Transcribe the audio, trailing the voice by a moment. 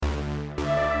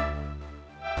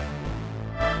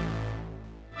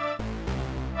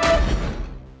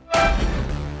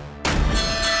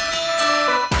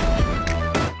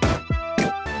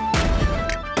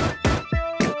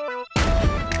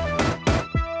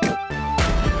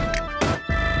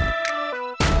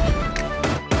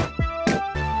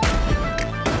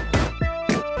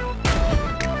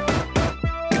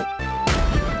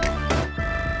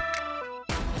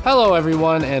Hello,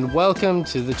 everyone, and welcome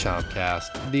to the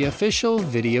Chompcast, the official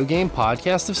video game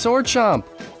podcast of Sword Chomp.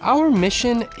 Our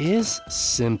mission is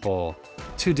simple: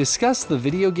 to discuss the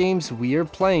video games we are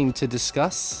playing, to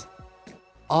discuss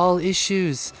all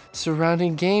issues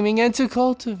surrounding gaming, and to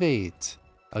cultivate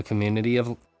a community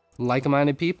of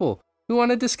like-minded people who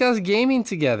want to discuss gaming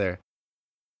together.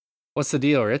 What's the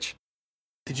deal, Rich?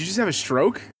 Did you just have a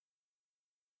stroke?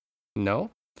 No?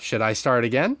 Should I start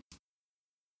again?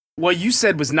 What you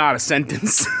said was not a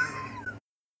sentence.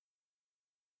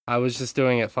 I was just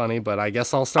doing it funny, but I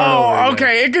guess I'll start over again.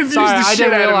 Okay, it confused Sorry, the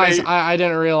shit out of me. I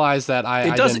didn't realize that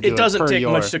It doesn't take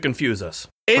much to confuse us.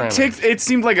 It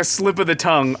seemed like a slip of the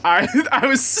tongue. I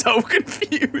was so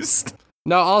confused.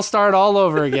 No, I'll start all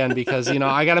over again because,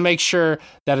 I got to make sure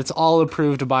that it's all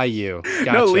approved by you.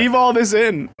 Gotcha. No, leave all this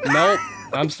in. Nope,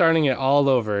 I'm starting it all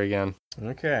over again.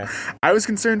 Okay. I was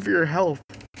concerned for your health.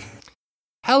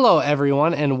 Hello,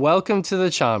 everyone, and welcome to the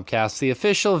Chompcast, the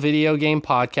official video game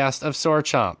podcast of Sword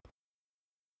Chomp.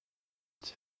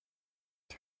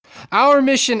 Our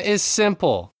mission is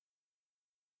simple: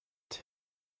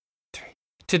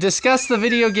 to discuss the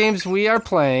video games we are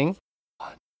playing.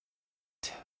 1,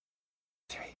 2,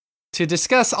 3. To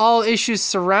discuss all issues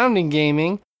surrounding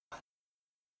gaming. 1,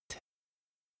 2,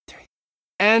 3.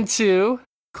 And to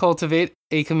cultivate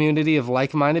a community of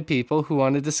like-minded people who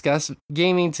want to discuss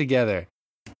gaming together.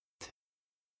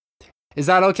 Is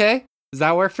that okay? Does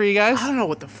that work for you guys? I don't know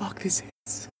what the fuck this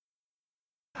is.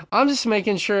 I'm just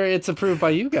making sure it's approved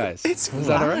by you guys. It's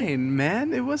fine,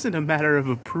 man. It wasn't a matter of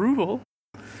approval.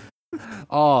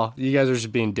 Oh, you guys are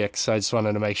just being dicks, so I just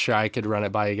wanted to make sure I could run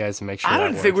it by you guys and make sure I that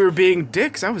didn't think we were being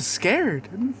dicks. I was scared.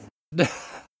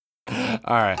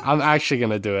 Alright, I'm actually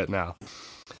going to do it now.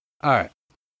 Alright.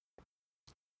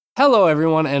 Hello,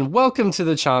 everyone, and welcome to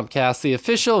the Chompcast, the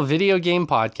official video game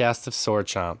podcast of Sword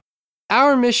Chomp.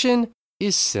 Our mission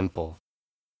is simple: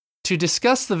 to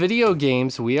discuss the video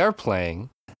games we are playing,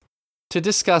 to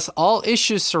discuss all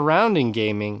issues surrounding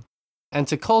gaming, and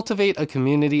to cultivate a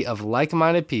community of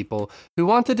like-minded people who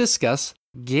want to discuss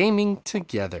gaming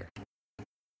together.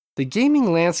 The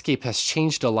gaming landscape has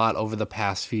changed a lot over the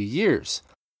past few years.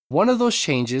 One of those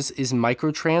changes is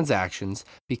microtransactions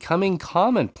becoming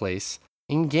commonplace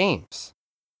in games,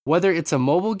 whether it's a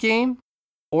mobile game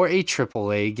or a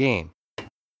AAA game.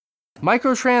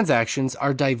 Microtransactions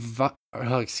are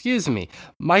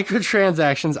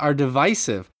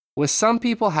divisive, with some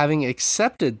people having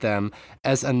accepted them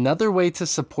as another way to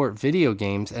support video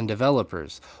games and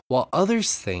developers, while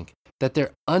others think that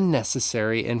they're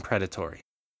unnecessary and predatory.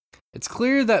 It's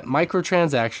clear that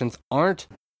microtransactions aren't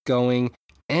going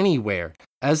anywhere,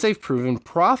 as they've proven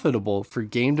profitable for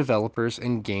game developers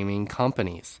and gaming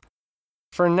companies.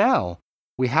 For now,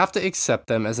 we have to accept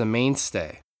them as a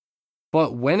mainstay.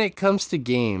 But when it comes to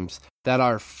games that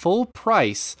are full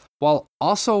price while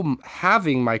also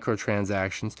having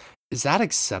microtransactions, is that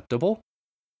acceptable?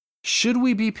 Should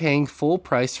we be paying full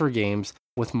price for games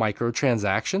with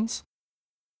microtransactions?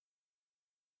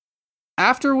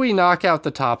 After we knock out the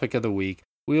topic of the week,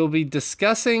 we will be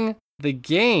discussing the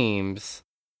games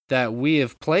that we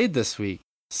have played this week,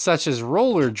 such as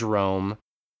Rollerdrome,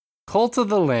 Cult of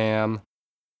the Lamb,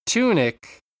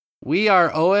 Tunic, We Are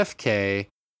OFK,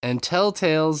 and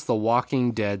Telltale's The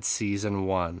Walking Dead Season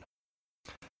 1.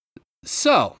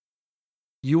 So,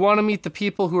 you want to meet the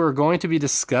people who are going to be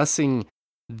discussing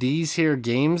these here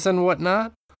games and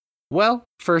whatnot? Well,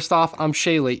 first off, I'm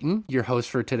Shay Layton, your host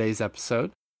for today's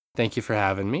episode. Thank you for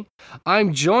having me.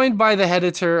 I'm joined by the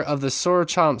editor of the Sword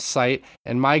Chomp site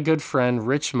and my good friend,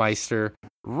 Rich Meister.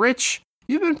 Rich,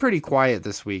 you've been pretty quiet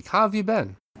this week. How have you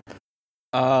been?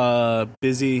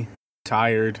 Busy,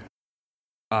 tired.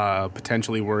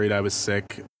 Potentially worried I was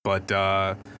sick, but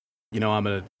I'm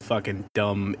a fucking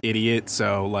dumb idiot,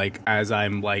 so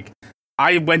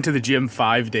I went to the gym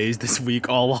 5 days this week,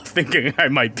 all while thinking I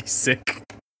might be sick.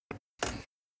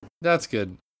 That's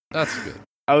good.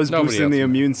 I was boosting the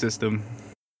immune system.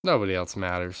 Nobody else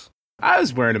matters. I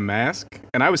was wearing a mask,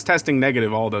 and I was testing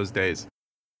negative all those days.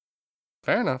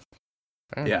 Fair enough.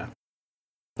 Yeah.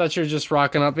 Thought you were just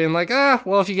rocking up being like,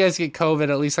 well, if you guys get COVID,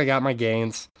 at least I got my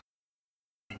gains.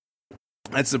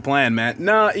 That's the plan, man.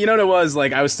 No, you know what it was?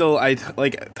 At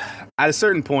a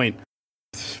certain point,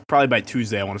 probably by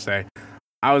Tuesday, I want to say,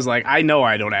 I was like, I know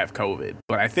I don't have COVID,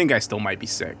 but I think I still might be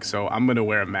sick, so I'm going to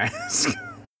wear a mask.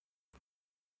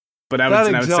 But I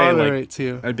would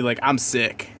say, I'd be like, I'm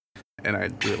sick. And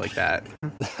I'd do it like that.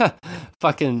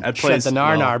 Fucking shit the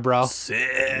nar, bro.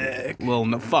 Sick.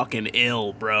 Fucking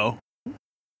ill, bro.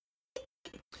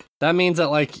 That means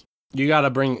that, you gotta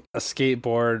bring a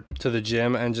skateboard to the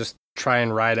gym and just try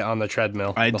and ride it on the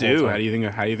treadmill. I do. How do you think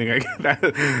I get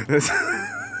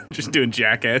that? Just doing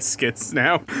jackass skits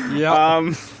now.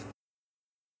 Yeah.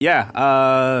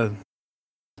 Yeah.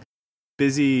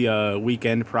 Busy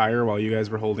weekend prior while you guys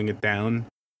were holding it down.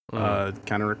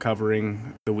 Kind of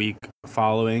recovering the week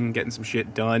following, getting some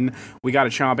shit done. We got a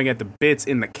Chomping at the Bits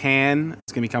in the can.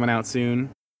 It's gonna be coming out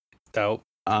soon. Dope.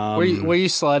 Were you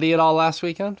slutty at all last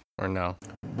weekend or no?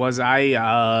 Was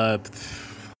I?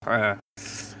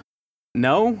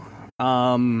 No.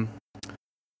 I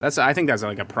think that's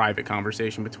like a private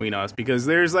conversation between us because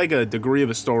there's like a degree of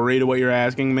a story to what you're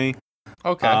asking me.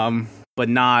 Okay. But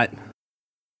not.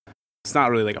 It's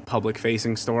not really like a public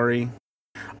facing story.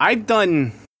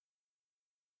 I'm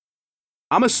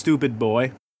a stupid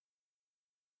boy.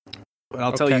 But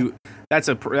I'll tell you, that's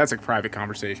a private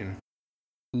conversation.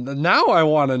 Now I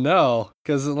want to know,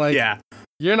 because yeah.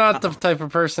 You're not the type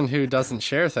of person who doesn't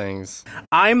share things.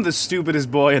 I'm the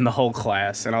stupidest boy in the whole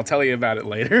class, and I'll tell you about it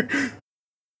later.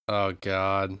 Oh,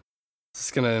 God. Is this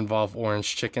going to involve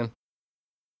orange chicken?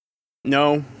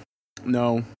 No.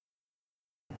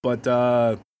 But,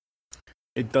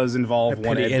 it does involve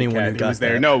one Ed anyone who was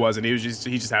there. No, it wasn't. He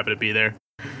just happened to be there.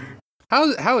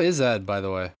 How is Ed, by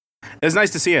the way? It was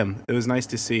nice to see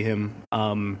him.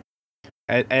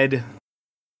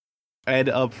 Ed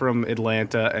up from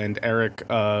Atlanta, and Eric,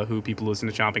 who people listen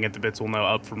to Chomping at the Bits will know,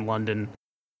 up from London.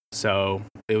 So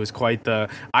it was quite the.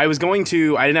 I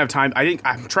didn't have time.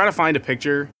 I'm trying to find a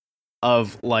picture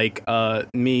of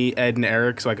me, Ed, and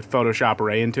Eric, so I could Photoshop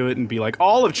Ray into it and be like,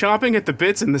 all of Chomping at the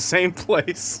Bits in the same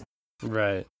place.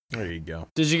 Right. There you go.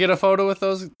 Did you get a photo with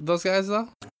those guys though?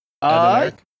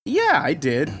 Yeah, I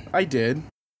did.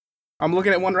 I'm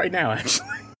looking at one right now, actually.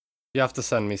 You have to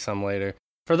send me some later.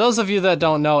 For those of you that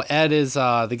don't know, Ed is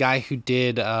the guy who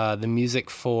did the music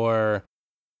for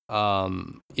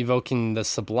Evoking the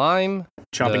Sublime.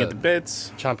 Chomping at the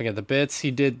Bits. Chomping at the Bits.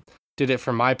 He did it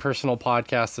for my personal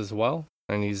podcast as well.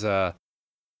 And he's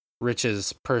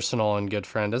Rich's personal and good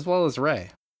friend, as well as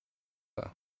Ray. So,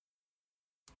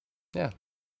 yeah.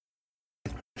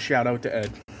 Shout out to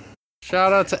Ed.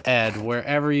 Shout out to Ed,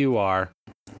 wherever you are.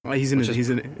 Well, he's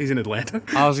in Atlanta.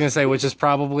 I was gonna say, which is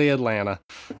probably Atlanta.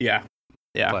 Yeah.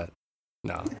 But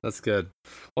no, that's good.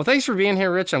 Well, thanks for being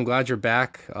here, Rich. I'm glad you're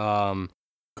back.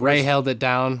 Ray held it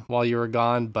down while you were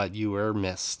gone, but you were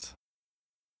missed.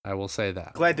 I will say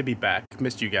that. Glad to be back.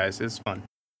 Missed you guys. It's fun.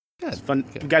 Good. It's fun.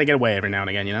 You got to get away every now and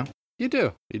again, you know? You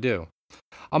do.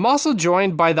 I'm also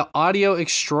joined by the audio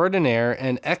extraordinaire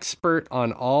and expert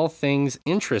on all things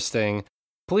interesting.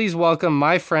 Please welcome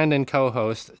my friend and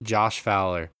co-host, Josh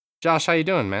Fowler. Josh, how you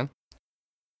doing, man?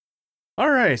 All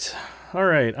right.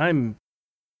 I'm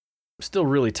still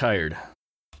really tired.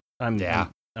 Yeah.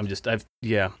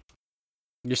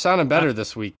 You're sounding better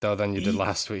this week, though, than you did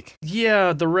last week.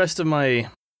 Yeah, the rest of my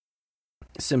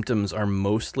symptoms are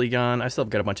mostly gone. I still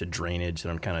got a bunch of drainage that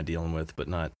I'm kind of dealing with, but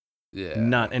not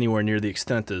anywhere near the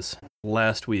extent as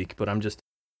last week. But I'm just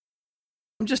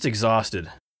exhausted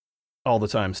all the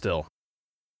time still.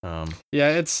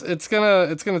 Yeah, it's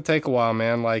gonna take a while,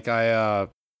 man. Like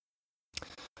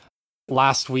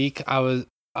last week I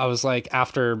was like,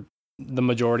 after the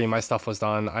majority of my stuff was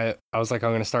done, I was like,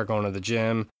 I'm gonna start going to the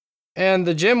gym. And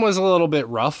the gym was a little bit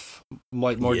rough,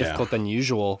 like more difficult than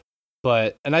usual.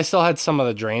 And I still had some of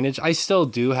the drainage. I still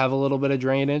do have a little bit of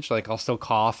drainage. Like I'll still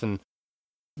cough and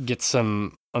get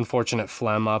some unfortunate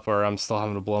phlegm up, or I'm still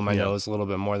having to blow my nose a little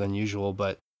bit more than usual.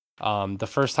 But the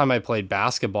first time I played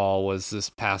basketball was this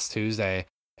past Tuesday,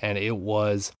 and it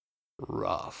was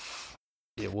rough.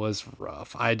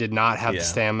 I did not have the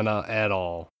stamina at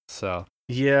all. So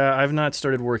yeah, I've not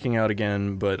started working out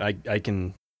again, but I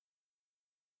can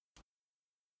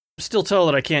still tell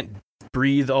that I can't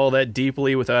breathe all that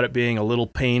deeply without it being a little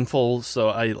painful. So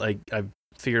I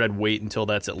figured I'd wait until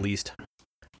that's at least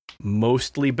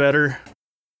mostly better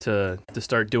to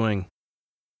start doing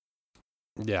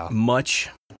much.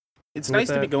 It's nice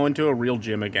to be going to a real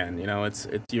gym again. You know, it's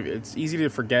easy to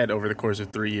forget over the course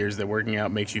of 3 years that working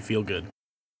out makes you feel good.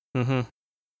 Mm-hmm.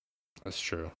 That's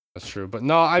true. But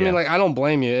no, I mean, like, I don't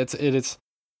blame you. It's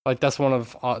like, that's one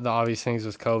of the obvious things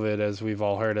with COVID, as we've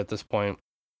all heard at this point,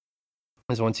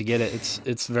 is once you get it,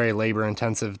 it's very labor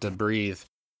intensive to breathe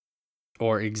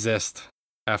or exist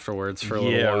afterwards for a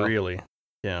little while. Yeah, really.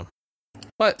 Yeah.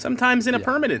 But sometimes in a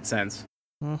permanent sense.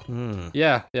 Mm-hmm.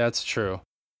 Yeah, it's true.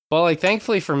 But like,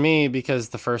 thankfully for me, because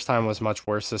the first time was much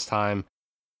worse this time,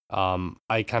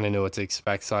 I kind of knew what to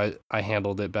expect, so I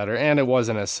handled it better, and it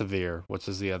wasn't as severe, which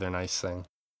is the other nice thing.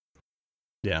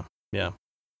 Yeah. Do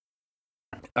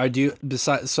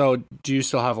you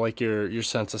still have like your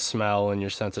sense of smell and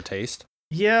your sense of taste?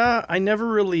 Yeah, I never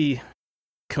really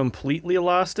completely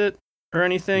lost it or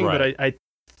anything, Right. but I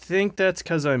think that's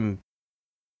because I've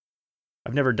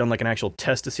never done like an actual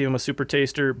test to see if I'm a super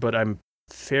taster, but I'm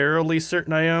fairly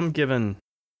certain I am, given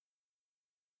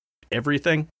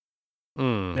everything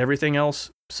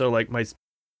else. So like my,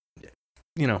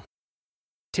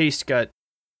 taste got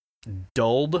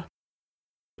dulled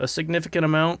a significant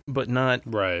amount, but not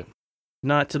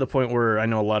to the point where I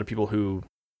know a lot of people who,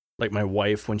 like my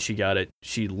wife, when she got it,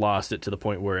 she lost it to the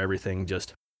point where everything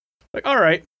just like, all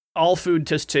right, all food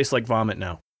just tastes like vomit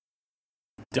now.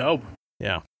 Dope.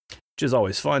 Yeah, which is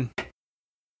always fun.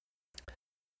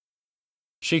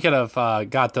 She could have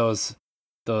got those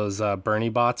Bernie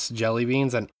Bots jelly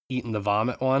beans and eaten the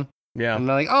vomit one. Yeah. And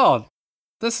they're like, oh,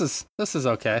 this is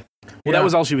okay. Well, that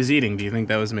was all she was eating. Do you think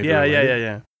that was maybe?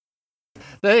 Yeah.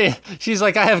 She's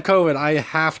like, I have COVID. I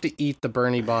have to eat the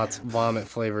Bernie Bots vomit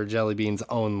flavored jelly beans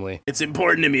only. It's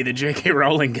important to me that J.K.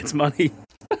 Rowling gets money.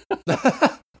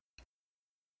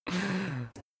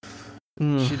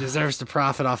 She deserves to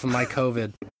profit off of my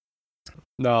COVID.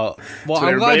 No. Well, That's what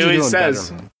I'm glad everybody you're doing always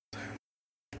says. better, man.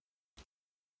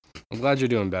 I'm glad you're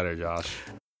doing better, Josh.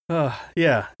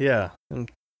 Yeah. I'm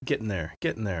getting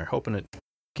there. Hoping it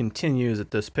continues at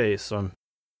this pace, so I'm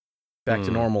back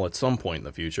to normal at some point in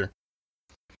the future.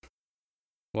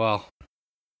 Well,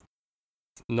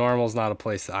 normal's not a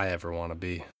place that I ever want to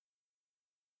be.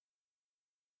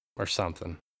 Or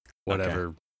something. Whatever.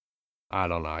 Okay. I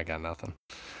don't know. I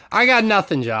got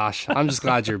nothing, Josh. I'm just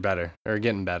glad you're better. Or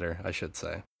getting better, I should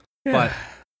say. Yeah. But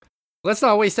let's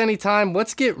not waste any time.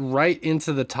 Let's get right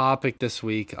into the topic this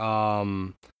week.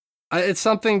 It's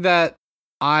something that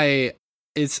I've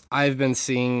been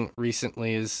seeing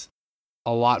recently is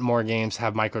a lot more games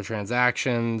have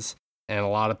microtransactions, and a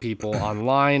lot of people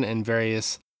online and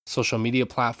various social media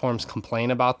platforms complain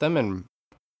about them, and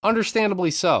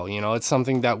understandably so. It's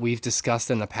something that we've discussed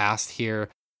in the past here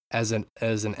as an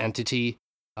entity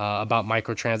about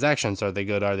microtransactions. Are they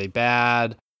good? Are they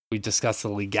bad? We discussed the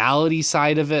legality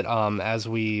side of it as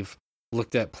we've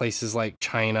looked at places like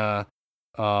China,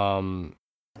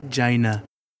 China,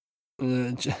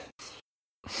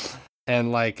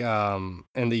 and like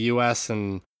in the US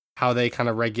and how they kind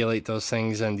of regulate those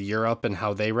things, and Europe and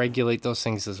how they regulate those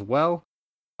things as well.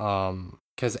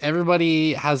 Because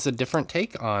everybody has a different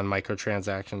take on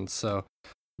microtransactions. So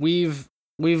we've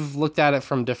looked at it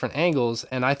from different angles,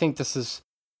 and I think this is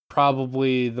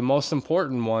probably the most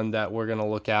important one that we're going to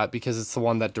look at, because it's the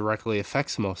one that directly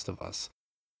affects most of us,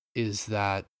 is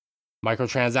that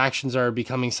microtransactions are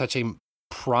becoming such a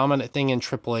prominent thing in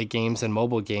AAA games and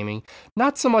mobile gaming.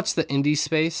 Not so much the indie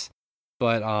space,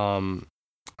 but I'm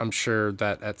sure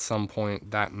that at some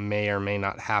point that may or may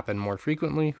not happen more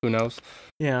frequently. Who knows?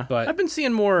 Yeah, but I've been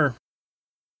seeing more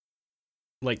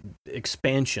like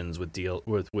expansions with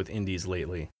indies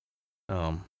lately.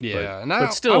 But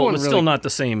still not the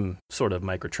same sort of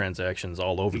microtransactions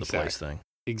all over the place thing.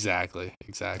 Exactly.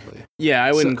 Yeah,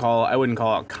 I wouldn't call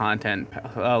it content.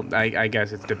 Well, I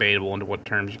guess it's debatable into what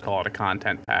terms you call it a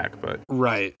content pack, but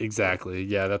right, exactly.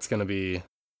 Yeah, that's going to be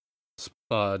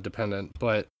dependent.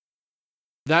 But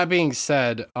that being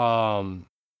said, so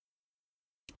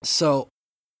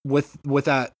with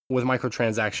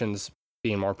microtransactions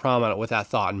being more prominent, with that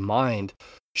thought in mind,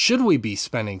 should we be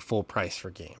spending full price for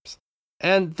games?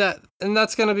 And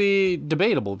that's going to be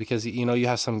debatable, because you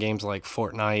have some games like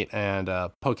Fortnite and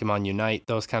Pokemon Unite,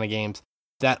 those kind of games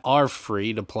that are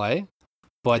free to play,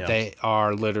 but they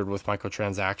are littered with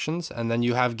microtransactions. And then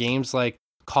you have games like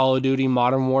Call of Duty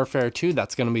Modern Warfare 2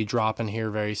 that's going to be dropping here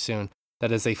very soon.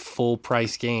 That is a full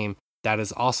price game that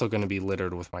is also going to be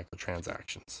littered with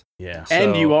microtransactions. Yeah.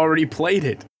 And you already played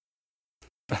it.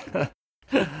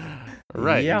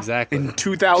 Right, exactly. In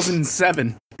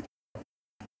 2007.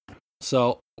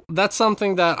 So that's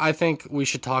something that I think we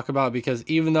should talk about, because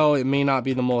even though it may not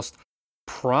be the most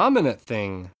prominent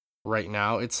thing right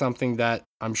now, it's something that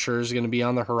I'm sure is going to be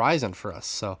on the horizon for us.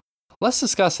 So let's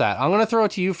discuss that. I'm going to throw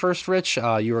it to you first, Rich.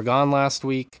 You were gone last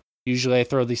week. Usually I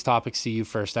throw these topics to you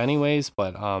first anyways,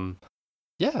 but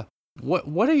yeah.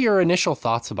 What are your initial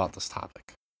thoughts about this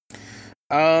topic?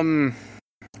 I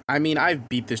mean, I've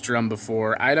beat this drum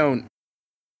before. I don't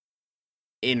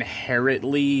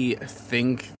inherently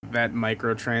think that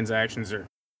microtransactions are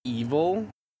evil.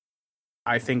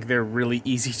 I think they're really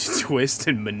easy to twist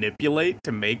and manipulate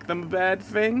to make them a bad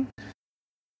thing.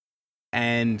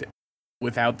 And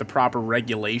without the proper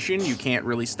regulation, you can't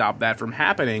really stop that from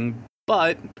happening.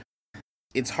 But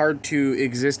it's hard to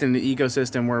exist in the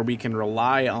ecosystem where we can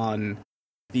rely on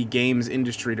the games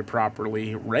industry to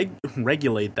properly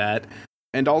regulate that.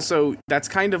 And also, that's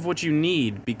kind of what you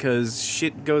need, because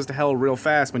shit goes to hell real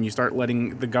fast when you start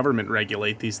letting the government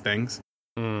regulate these things.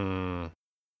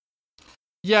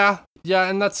 Yeah,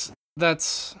 and that's.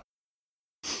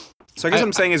 So I guess what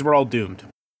I'm saying is we're all doomed.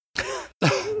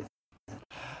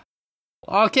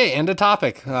 Okay, end of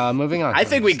topic. Moving on. I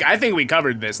think we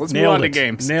covered this. Let's move Nailed on to it.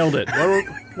 games. Nailed it.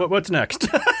 What's next?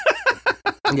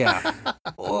 Yeah.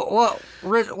 Well,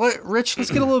 Rich,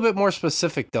 let's get a little bit more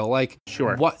specific though. Like,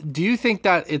 Sure. What do you think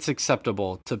that it's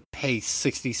acceptable to pay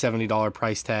 $60, $70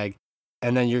 price tag,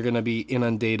 and then you're going to be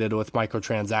inundated with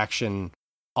microtransaction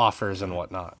offers and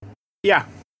whatnot? Yeah,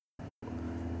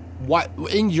 Why,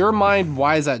 in your mind,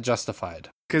 why is that justified?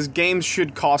 because games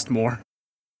should cost more.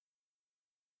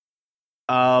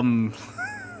 That's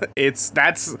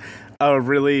a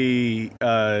really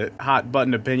hot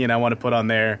button opinion I want to put on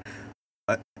there.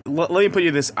 Let me put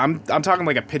you this: I'm talking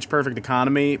like a pitch perfect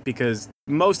economy, because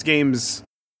most games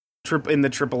in the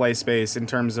AAA space, in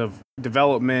terms of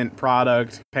development,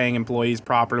 product, paying employees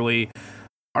properly,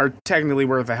 are technically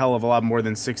worth a hell of a lot more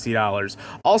than $60.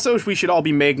 Also, we should all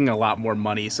be making a lot more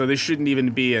money, so this shouldn't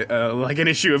even be like an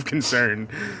issue of concern.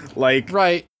 Like,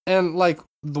 Right. And like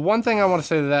the one thing I want to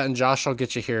say to that, and Josh, I'll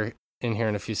get you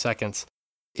in a few seconds,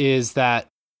 is that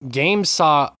games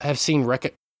have seen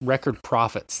record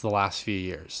profits the last few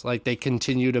years. Like, they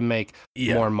continue to make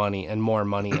more money and more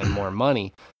money and more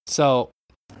money. So,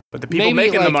 but the people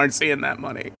making them aren't seeing that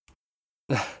money.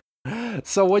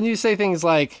 So when you say things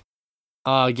like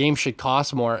games should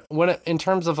cost more, in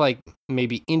terms of like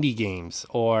maybe indie games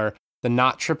or the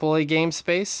not AAA game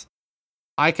space,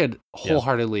 I could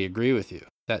wholeheartedly agree with you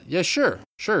that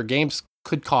sure, games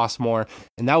could cost more,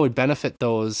 and that would benefit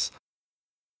those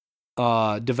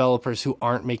developers who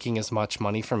aren't making as much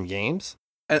money from games.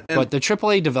 But the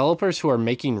AAA developers who are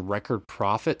making record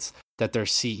profits, that their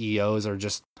CEOs are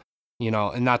just,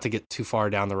 and not to get too far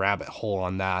down the rabbit hole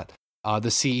on that,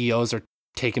 the CEOs are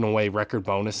taking away record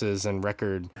bonuses and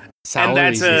record salaries. And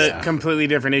that's a completely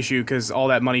different issue, because all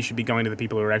that money should be going to the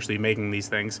people who are actually making these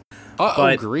things.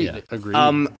 Agreed.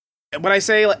 When I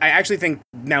say, I actually think,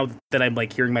 now that I'm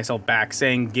like hearing myself back,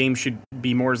 saying games should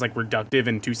be more is like reductive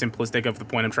and too simplistic of the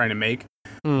point I'm trying to make,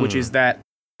 which is that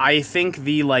I think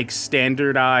the like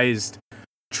standardized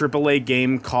AAA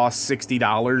game costs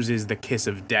 $60 is the kiss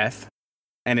of death,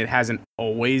 and it hasn't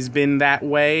always been that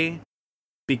way,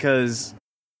 because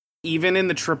even in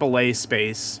the AAA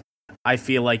space, I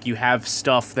feel like you have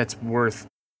stuff that's worth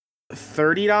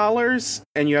 $30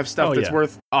 and you have stuff that's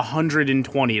worth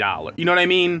 $120. You know what I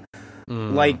mean?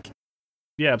 Like,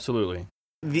 yeah, absolutely.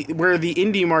 Where the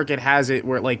indie market has it,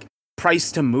 where like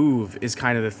price to move is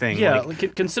kind of the thing. Yeah,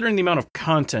 like, considering the amount of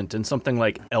content in something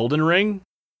like Elden Ring,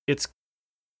 it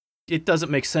doesn't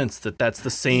make sense that that's the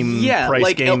same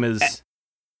price game as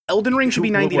Elden Ring should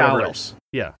be $90.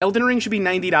 Yeah, Elden Ring should be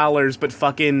 $90, but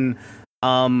fucking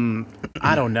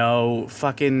I don't know,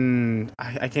 fucking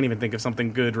I can't even think of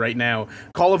something good right now.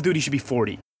 Call of Duty should be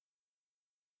 $40.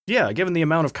 Yeah, given the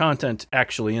amount of content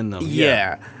actually in them.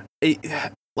 Yeah.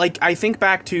 Like, I think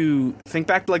back to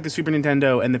like the Super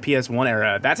Nintendo and the PS1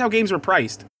 era. That's how games were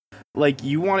priced. Like,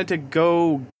 you wanted to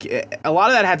go... A lot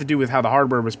of that had to do with how the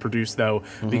hardware was produced, though,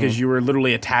 because you were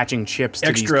literally attaching chips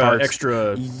to these carts.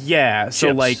 Extra yeah, so,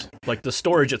 chips. Like, the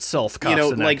storage itself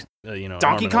costs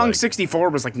Donkey Kong 64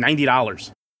 was, like,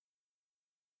 $90.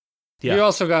 Yeah. You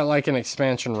also got, like, an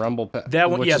expansion Rumble pack. That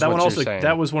one also...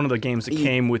 That was one of the games that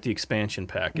came with the expansion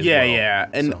pack as well. Yeah.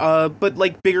 And, but,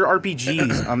 like, bigger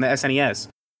RPGs on the SNES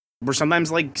were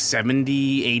sometimes, like, $70,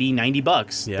 $80,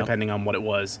 $90, depending on what it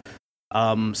was.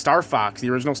 Star Fox, the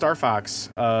original Star Fox,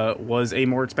 was a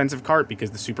more expensive cart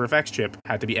because the Super FX chip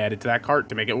had to be added to that cart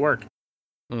to make it work.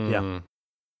 Yeah,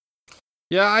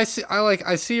 I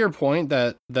see your point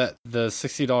that the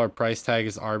 $60 price tag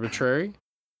is arbitrary,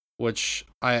 which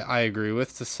I agree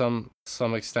with to some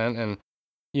extent. And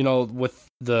with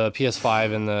the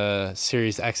PS5 and the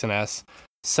Series X and S,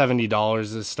 $70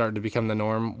 is starting to become the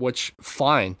norm, which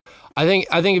fine. I think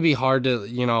it'd be hard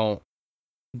to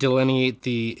delineate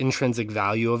the intrinsic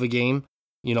value of a game.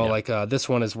 Like this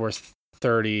one is worth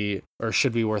 30 or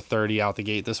should be worth 30 out the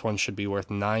gate. This one should be worth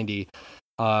 90.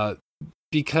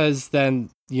 Because then,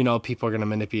 people are going to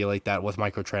manipulate that with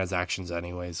microtransactions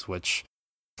anyways, which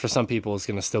for some people is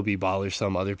going to still be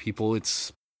bothersome. Other people,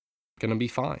 it's going to be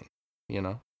fine,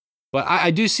 But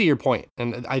I do see your point,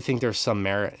 and I think there's some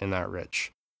merit in that,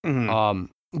 Rich.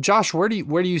 Mm-hmm. Josh, where do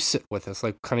you sit with this?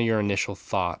 Like, kind of your initial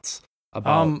thoughts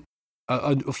about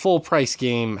a full price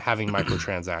game having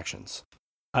microtransactions?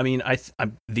 I mean,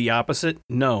 I'm the opposite.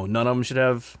 No, none of them should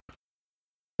have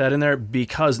that in there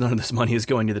because none of this money is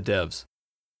going to the devs.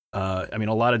 I mean,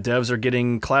 a lot of devs are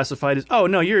getting classified as, oh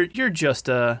no, you're just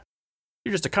a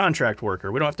contract worker.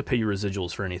 We don't have to pay you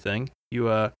residuals for anything.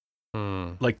 You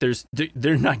Like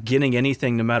they're not getting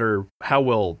anything no matter how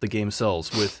well the game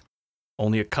sells, with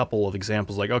only a couple of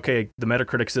examples. Like, okay, the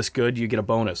Metacritic's this good, you get a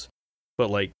bonus. But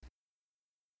like,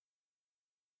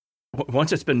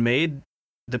 once it's been made,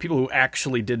 the people who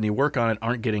actually did any work on it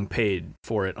aren't getting paid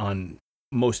for it on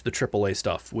most of the AAA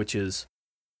stuff, which is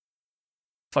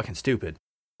fucking stupid.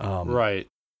 Right.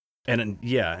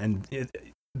 And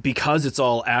because it's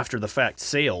all after the fact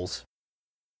sales,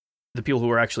 the people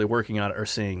who are actually working on it are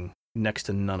seeing next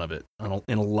to none of it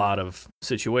in a lot of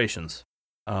situations.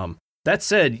 That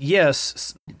said,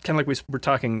 yes, kind of like we were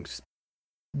talking,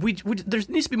 there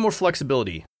needs to be more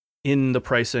flexibility in the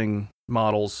pricing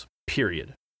models,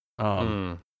 period.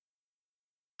 I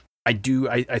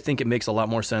think it makes a lot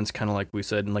more sense, kind of like we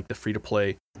said, in like the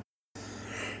free-to-play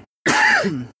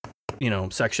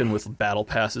section with battle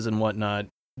passes and whatnot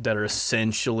that are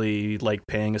essentially like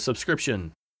paying a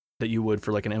subscription that you would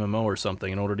for like an MMO or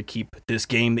something in order to keep this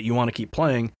game that you want to keep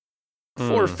playing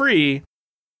for free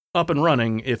up and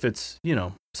running. If it's,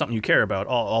 something you care about,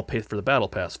 I'll pay for the battle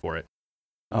pass for it.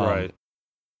 Right.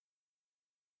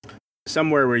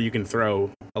 Somewhere where you can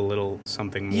throw a little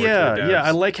something more to the devs. Yeah,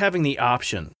 I like having the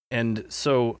option. And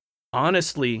so,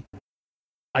 honestly,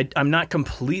 I'm not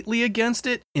completely against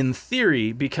it in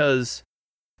theory because,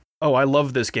 I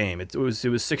love this game. It was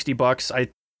 $60. I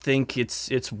think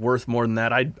it's worth more than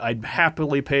that. I'd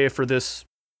happily pay for this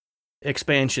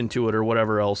expansion to it or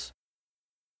whatever else,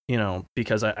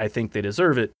 because I think they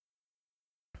deserve it.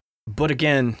 But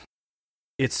again,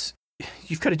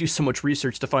 you've got to do so much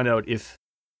research to find out if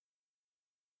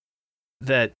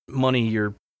that money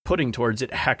you're putting towards it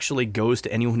actually goes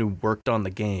to anyone who worked on the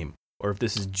game, or if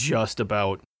this is just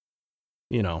about,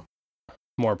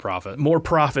 more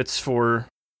profits for,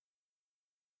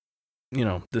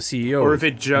 the CEO. Or if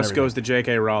it just goes to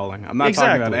J.K. Rowling. I'm not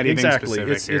talking about anything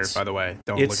specific here, by the way.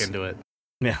 Don't look into it.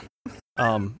 Yeah.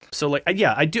 So like,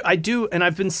 I do, and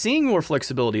I've been seeing more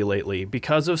flexibility lately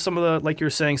because of some of the, like you're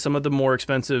saying, some of the more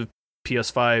expensive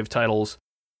PS5 titles.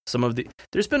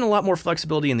 There's been a lot more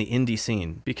flexibility in the indie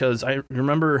scene, because I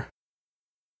remember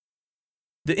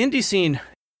the indie scene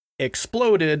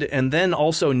exploded and then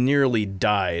also nearly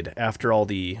died after all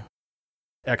the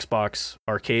Xbox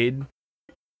arcade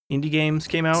indie games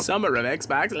came out. Summer of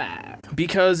Xbox Live.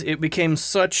 Because it became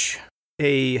such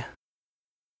a,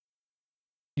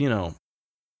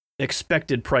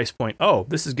 expected price point. Oh,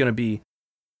 this is going to be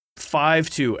 $5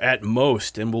 to at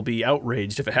most, and we'll be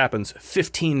outraged if it happens,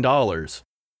 $15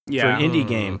 for an indie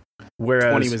game.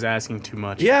 Whereas 20 was asking too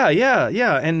much. Yeah.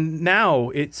 And now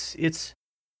it's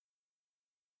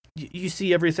you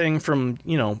see everything from,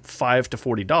 $5 to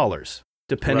 $40,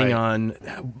 depending on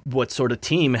what sort of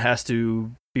team has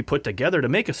to be put together to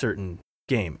make a certain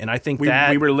game. And I think we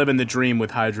were living the dream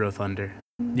with Hydro Thunder.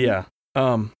 Yeah.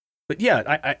 But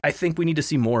yeah, I think we need to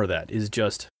see more of that. Is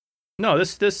just, no,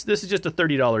 this is just a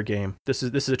 $30 game. This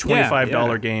is a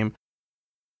 $25 game.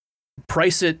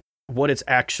 Price it what it's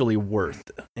actually worth.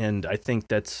 And I think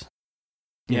that's,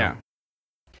 yeah.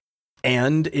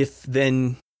 And if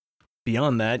then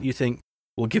beyond that, you think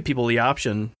we'll give people the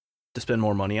option to spend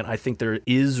more money, and I think there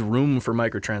is room for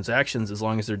microtransactions as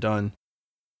long as they're done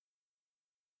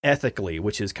ethically,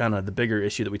 which is kind of the bigger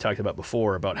issue that we talked about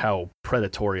before, about how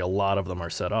predatory a lot of them are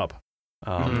set up.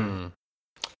 One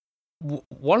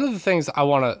of the things I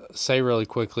want to say really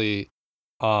quickly,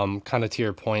 kind of to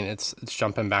your point, it's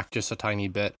jumping back just a tiny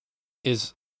bit,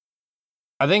 is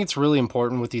I think it's really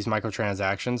important with these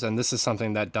microtransactions, and this is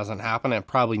something that doesn't happen and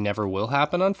probably never will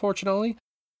happen, unfortunately.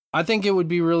 I think it would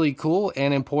be really cool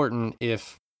and important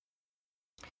if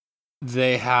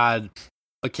they had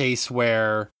a case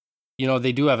where,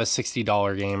 they do have a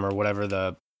 $60 game or whatever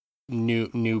the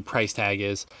new price tag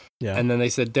is. Yeah. And then they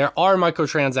said, there are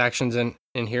microtransactions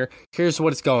in here. Here's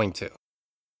what it's going to.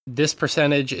 This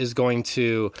percentage is going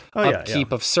to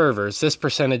upkeep of servers. This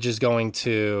percentage is going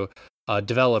to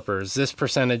developers. This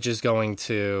percentage is going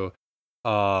to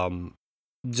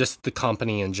just the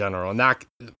company in general. And that,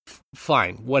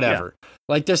 fine, whatever. Yeah.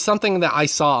 Like, there's something that I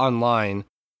saw online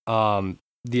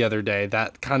the other day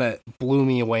that kind of blew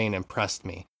me away and impressed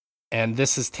me. And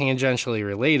this is tangentially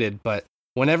related, but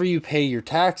whenever you pay your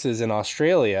taxes in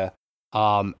Australia,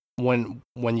 when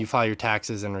you file your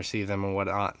taxes and receive them and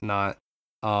whatnot,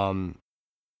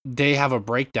 they have a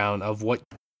breakdown of what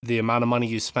the amount of money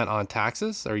you spent on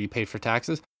taxes or you paid for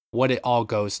taxes, what it all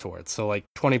goes towards. So like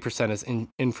 20% is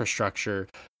infrastructure,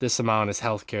 this amount is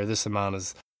healthcare, this amount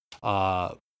is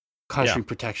country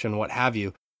protection, what have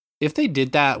you. If they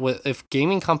did that if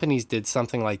gaming companies did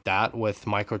something like that with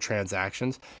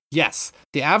microtransactions, yes,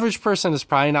 the average person is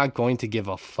probably not going to give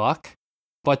a fuck,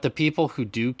 But the people who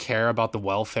do care about the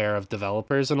welfare of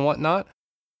developers and whatnot,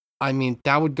 I mean,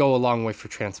 that would go a long way for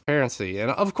transparency. And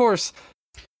of course,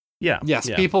 yes,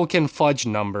 people can fudge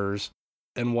numbers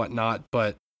and whatnot,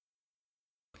 but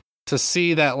to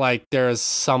see that like there is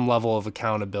some level of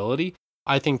accountability,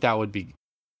 I think that would be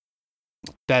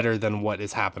better than what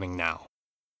is happening now.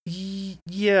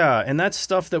 Yeah, and that's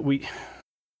stuff that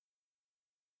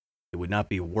it would not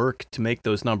be work to make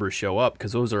those numbers show up,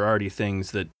 because those are already things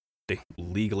that they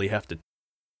legally have to,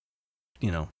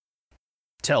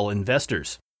 tell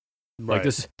investors. Right. Like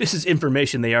this is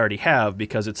information they already have,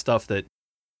 because it's stuff that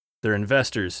their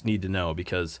investors need to know,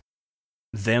 because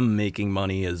them making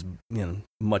money is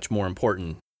much more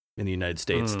important in the United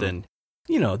States than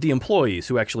the employees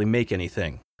who actually make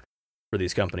anything for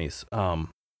these companies,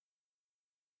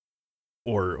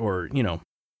 or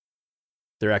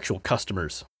their actual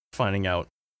customers finding out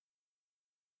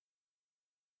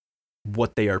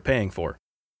what they are paying for.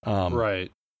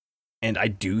 Right. And I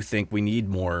do think we need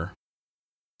more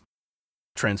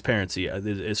transparency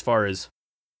as far as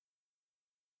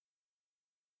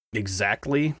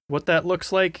exactly what that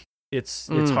looks like. It's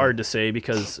hard to say,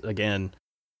 because again,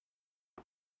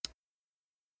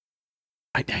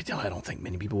 I don't think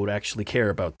many people would actually care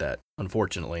about that,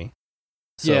 unfortunately.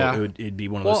 So yeah. it'd be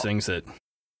one of those things that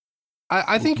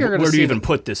I think you're going to see. Where do you even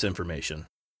put this information?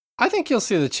 I think you'll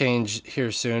see the change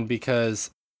here soon,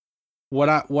 because what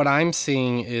I'm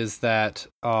seeing is that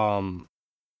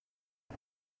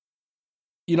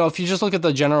if you just look at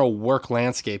the general work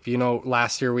landscape,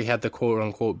 last year we had the quote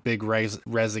unquote big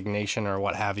resignation or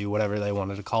what have you, whatever they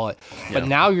wanted to call it. Yeah. But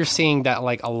now you're seeing that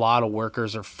like a lot of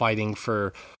workers are fighting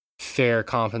for fair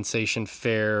compensation,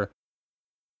 fair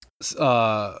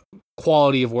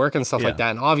quality of work and stuff like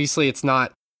that. And obviously it's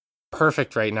not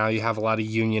perfect right now. You have a lot of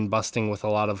union busting with a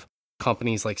lot of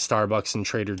companies like Starbucks and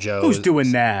Trader Joe's. Who's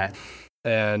doing that?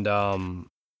 And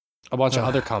a bunch of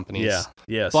other companies.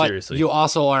 Yeah, but seriously. You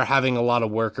also are having a lot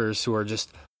of workers who are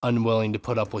just unwilling to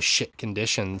put up with shit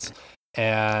conditions.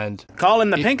 And call in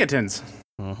the Pinkertons.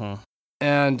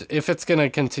 And if it's going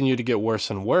to continue to get worse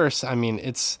and worse, I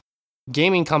mean,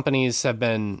 gaming companies have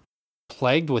been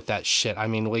plagued with that shit. I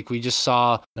mean, like we just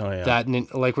saw that,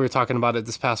 like we were talking about it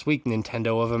this past week,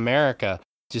 Nintendo of America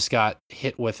just got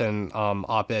hit with an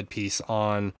op-ed piece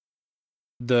on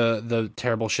the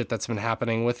terrible shit that's been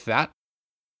happening with that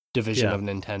division of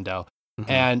Nintendo.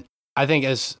 And I think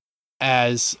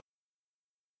as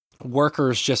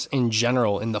workers just in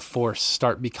general in the force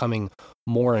start becoming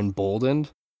more emboldened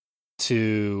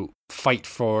to fight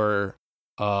for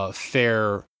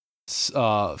fair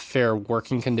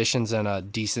working conditions and a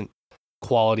decent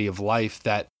quality of life,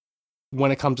 that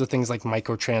when it comes to things like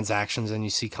microtransactions and you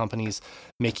see companies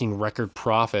making record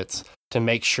profits, to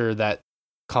make sure that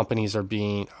companies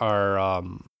are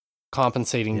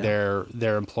compensating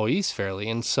their employees fairly.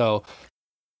 And so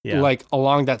like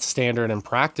along that standard and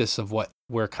practice of what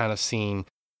we're kind of seeing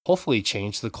hopefully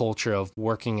change the culture of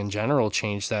working in general,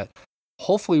 change that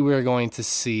hopefully we're going to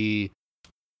see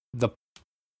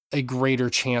a greater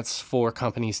chance for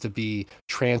companies to be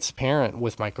transparent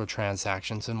with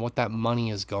microtransactions and what that money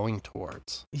is going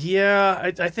towards.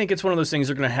 Yeah, I think it's one of those things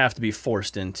they're going to have to be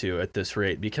forced into at this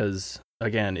rate, because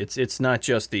again, it's not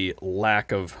just the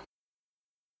lack of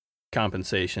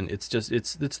compensation. It's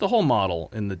the whole model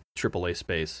in the AAA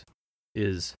space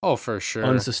is for sure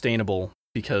unsustainable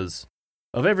because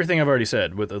of everything I've already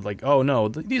said. With like, oh no,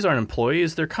 these aren't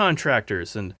employees; they're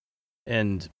contractors,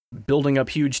 and building up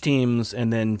huge teams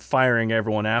and then firing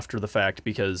everyone after the fact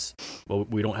because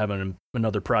we don't have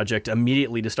another project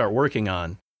immediately to start working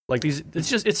on. Like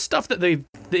it's stuff that the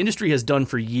industry has done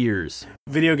for years.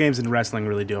 Video games and wrestling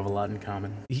really do have a lot in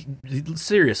common.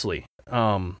 Seriously.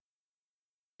 And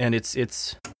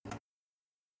it's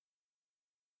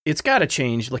got to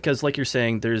change because, like you're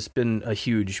saying, there's been a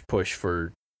huge push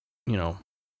for,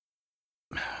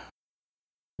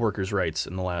 workers' rights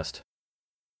in the last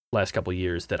couple of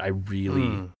years that I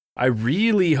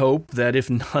really hope that if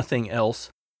nothing else,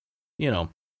 there's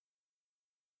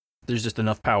just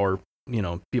enough power,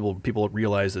 people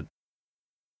realize that,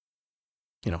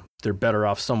 they're better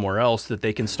off somewhere else, that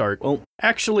they can start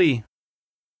actually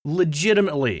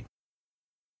legitimately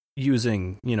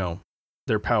using,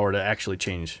 their power to actually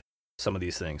change some of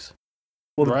these things.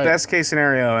 Well, the best case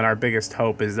scenario and our biggest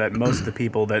hope is that most of the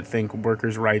people that think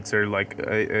workers' rights are like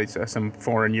some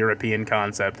foreign European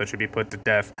concept that should be put to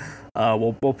death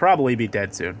will probably be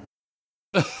dead soon.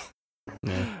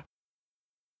 Yeah.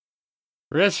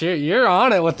 Rich, you're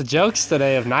on it with the jokes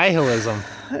today of nihilism.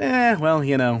 Well,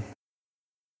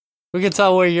 We can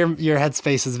tell where your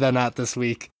headspace has been at this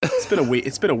week. It's been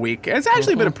a week. It's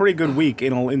actually been a pretty good week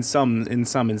in some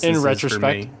instances. In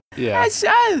retrospect, for me. yeah.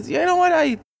 You know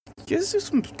what? There's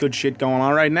some good shit going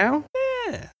on right now.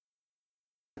 Yeah.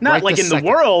 Not Right like this in second.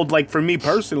 the world, like for me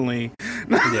personally.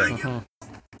 Yeah.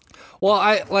 Well,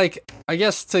 I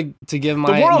guess to give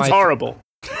my The world's my, horrible.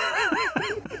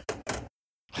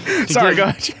 Sorry, go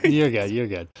ahead. You're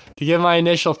good. To give my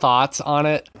initial thoughts on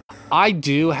it, I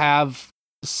do have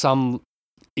some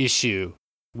issue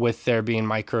with there being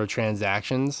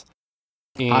microtransactions.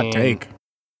 Hot take.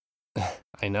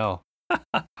 I know.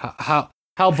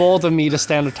 How bold of me to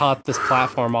stand atop this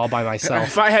platform all by myself.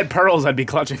 If I had pearls, I'd be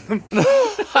clutching them.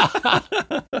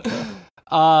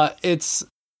 I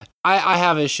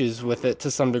have issues with it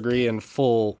to some degree in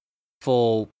full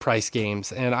price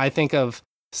games, and I think of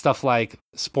stuff like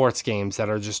sports games that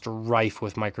are just rife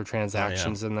with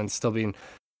microtransactions and then still being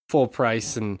full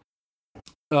price and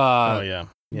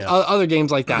other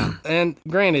games like that. And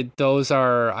granted, those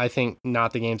are, I think,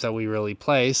 not the games that we really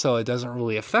play, so it doesn't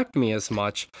really affect me as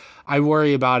much. I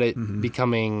worry about it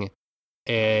becoming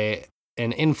an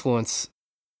influence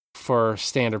for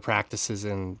standard practices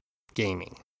in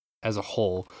gaming as a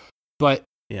whole. But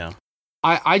yeah,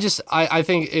 I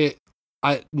think it,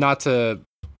 not to,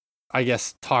 I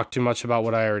guess, talk too much about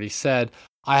what I already said,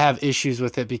 I have issues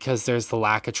with it because there's the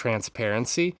lack of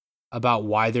transparency about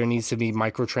why there needs to be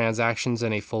microtransactions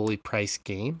in a fully priced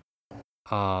game.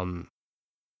 And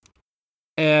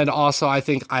also, I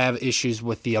think I have issues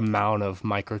with the amount of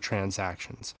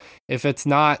microtransactions. If it's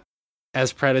not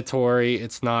as predatory,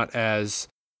 it's not as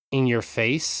in your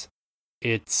face,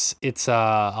 it's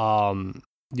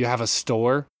you have a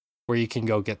store where you can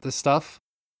go get this stuff,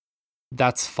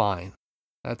 that's fine.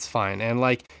 That's fine. And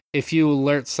like, if you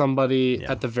alert somebody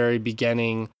at the very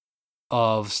beginning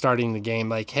of starting the game,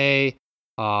 like, hey,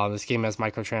 this game has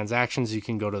microtransactions, you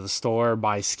can go to the store,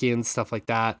 buy skins, stuff like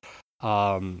that.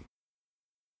 And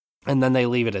then they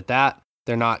leave it at that.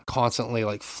 They're not constantly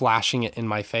like flashing it in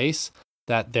my face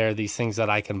that there are these things that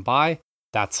I can buy.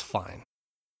 That's fine.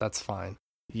 That's fine.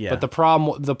 Yeah. But the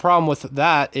problem with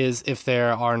that is if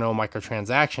there are no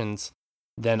microtransactions,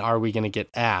 then are we going to get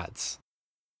ads?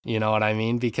 You know what I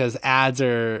mean? Because ads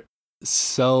are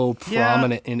so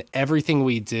prominent in everything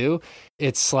we do.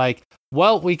 It's like,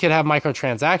 well, we could have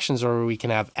microtransactions or we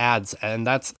can have ads. And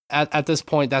that's at this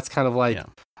point, that's kind of like,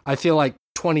 I feel like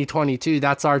 2022,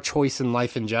 that's our choice in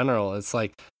life in general. It's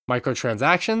like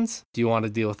microtransactions. Do you want to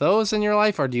deal with those in your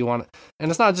life, or do you want, and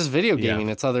it's not just video gaming,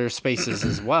 it's other spaces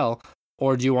as well.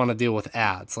 Or do you want to deal with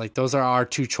ads? Like, those are our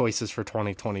two choices for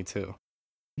 2022.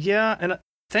 Yeah. And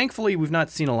thankfully we've not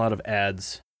seen a lot of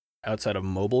ads outside of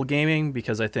mobile gaming,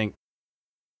 because I think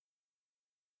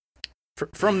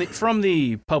from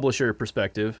the publisher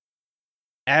perspective,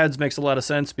 ads makes a lot of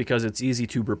sense because it's easy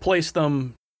to replace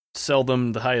them, sell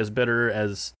them the highest bidder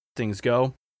as things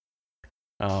go.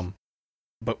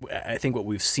 But I think what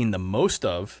we've seen the most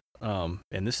of, and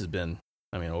this has been,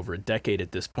 I mean, over a decade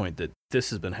at this point that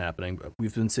this has been happening, but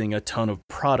we've been seeing a ton of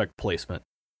product placement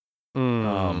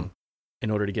in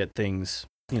order to get things,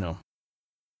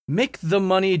 make the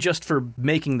money just for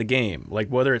making the game. Like,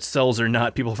 whether it sells or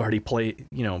not, people have already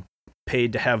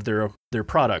paid to have their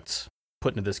products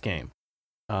put into this game.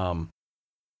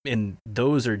 And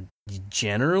those are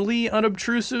generally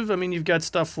unobtrusive. I mean, you've got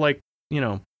stuff like,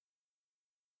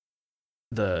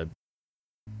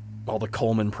 all the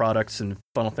Coleman products and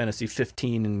Final Fantasy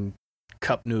 15 and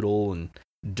Cup Noodle and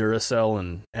Duracell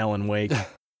and Alan Wake.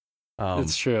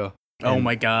 It's true. Oh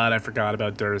my God, I forgot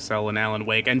about Duracell and Alan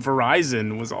Wake, and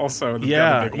Verizon was also the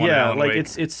other big one. Alan like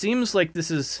Wake. it seems like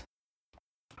this is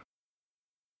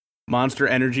Monster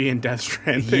Energy and Death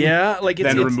Stranding. Yeah, like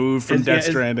it's then removed from Death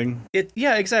Stranding.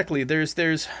 Exactly. There's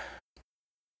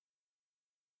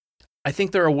I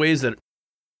think there are ways that,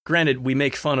 granted, we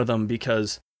make fun of them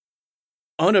because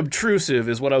unobtrusive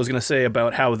is what I was going to say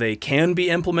about how they can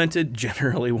be implemented.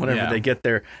 Generally, whenever they get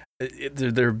there,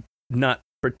 they're not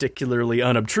particularly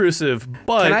unobtrusive.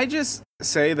 But can I just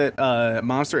say that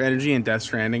Monster Energy and Death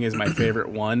Stranding is my favorite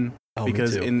one?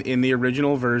 Because in the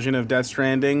original version of Death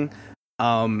Stranding,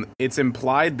 it's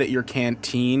implied that your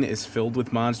canteen is filled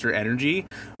with Monster Energy,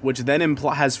 which then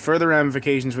has further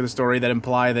ramifications for the story that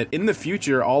imply that in the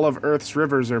future, all of Earth's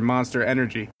rivers are Monster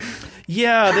Energy.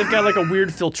 Yeah, they've got like a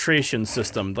weird filtration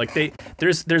system. Like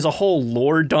there's a whole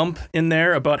lore dump in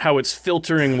there about how it's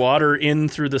filtering water in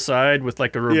through the side with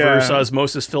like a reverse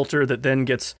osmosis filter that then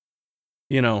gets,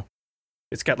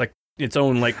 it's got like its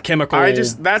own like chemical.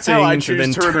 That's how I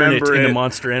choose to remember it into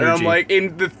Monster Energy. And I'm like,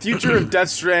 in the future of Death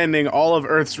Stranding, all of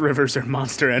Earth's rivers are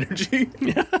Monster Energy.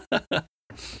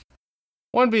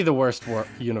 Wouldn't be the worst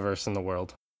universe in the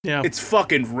world. Yeah. It's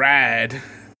fucking rad.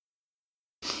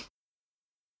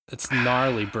 It's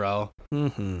gnarly, bro.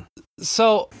 Mm-hmm.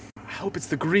 So, I hope it's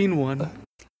the green one.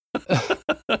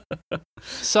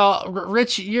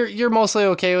 Rich, you're mostly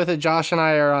okay with it. Josh and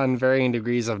I are on varying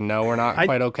degrees of no, we're not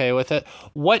quite okay with it.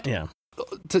 What? Yeah.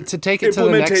 To take it to the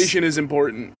next. Implementation is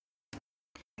important.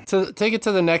 To take it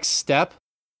to the next step.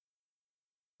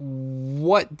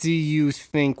 What do you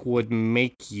think would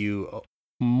make you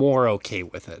more okay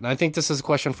with it? And I think this is a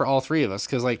question for all three of us,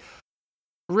 because like,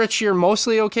 Rich, you're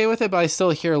mostly okay with it, but I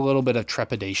still hear a little bit of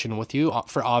trepidation with you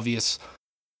for obvious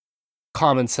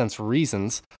common sense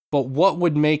reasons. But what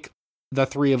would make the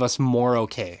three of us more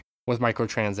okay with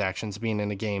microtransactions being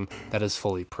in a game that is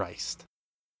fully priced?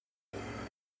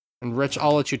 And Rich,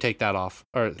 I'll let you take that off.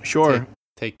 Or Sure.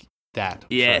 Take that.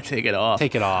 Yeah, first. take it off.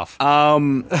 Take it off.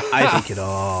 I Take it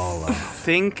all off.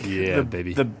 think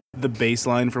baby. the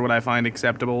baseline for what I find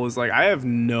acceptable is like I have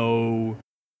no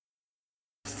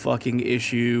fucking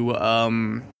issue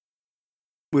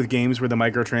with games where the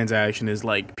microtransaction is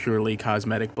like purely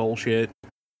cosmetic bullshit.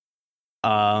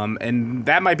 And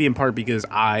that might be in part because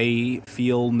I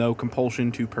feel no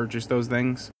compulsion to purchase those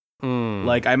things.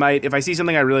 Like I might, if I see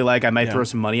something I really like, I might throw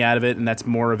some money out of it, and that's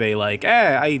more of a like,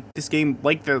 this game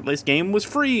was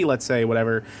free, let's say,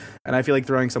 whatever, and I feel like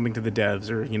throwing something to the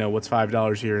devs, or what's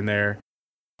 $5 here and there.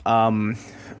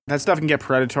 That stuff can get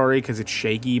predatory because it's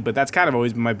shaky, but that's kind of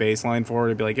always been my baseline for it.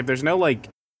 It'd be like if there's no like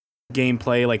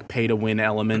gameplay like pay to win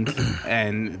element,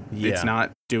 and it's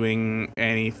not doing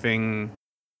anything,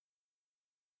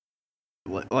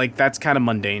 like that's kind of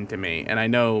mundane to me, and I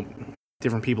know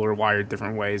different people are wired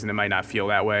different ways, and it might not feel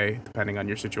that way depending on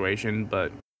your situation,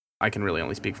 but I can really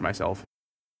only speak for myself.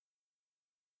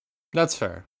 That's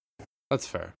fair.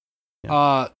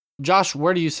 Yeah. Josh,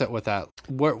 where do you sit with that?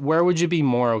 Where would you be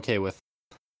more okay with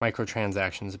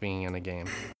microtransactions being in a game?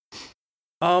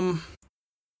 I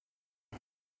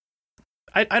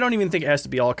don't even think it has to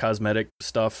be all cosmetic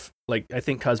stuff. Like, I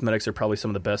think cosmetics are probably some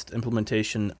of the best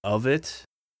implementation of it.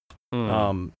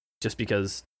 Just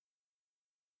because,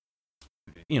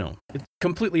 it's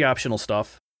completely optional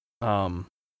stuff.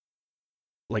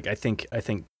 Like, I think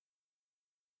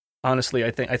honestly,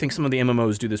 I think some of the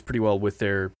MMOs do this pretty well with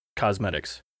their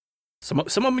cosmetics. Some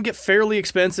of them get fairly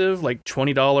expensive, like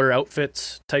 $20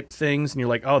 outfits type things, and you're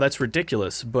like, oh, that's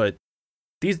ridiculous. But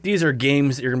these are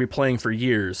games that you're gonna be playing for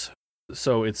years,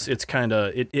 so it's kind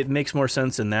of it makes more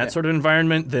sense in that sort of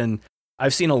environment than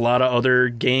I've seen a lot of other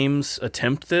games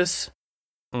attempt this.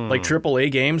 Like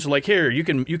AAA games, like, here you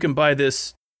can buy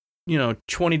this, $20,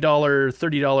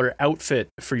 $30 outfit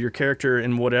for your character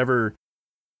in whatever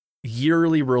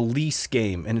yearly release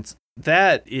game, and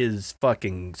that is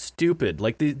fucking stupid.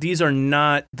 Like, these are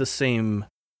not the same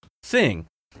thing.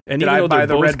 And did even I though buy they're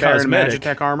the both Red Baron cosmetic,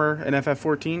 Magitech armor in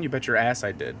FF14? You bet your ass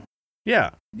I did. Yeah,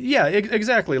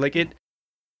 exactly. Like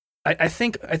I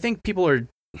think people are,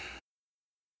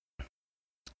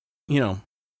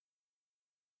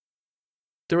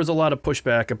 there was a lot of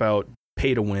pushback about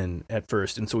pay to win at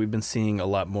first, and so we've been seeing a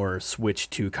lot more switch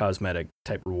to cosmetic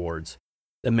type rewards.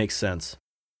 That makes sense.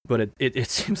 But it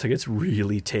seems like it's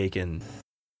really taken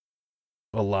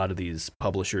a lot of these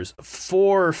publishers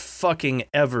for fucking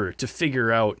ever to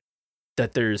figure out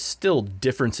that there's still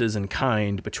differences in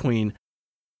kind between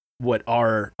what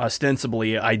are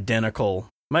ostensibly identical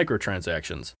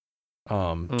microtransactions.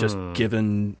 Just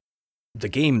given the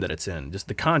game that it's in, just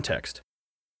the context.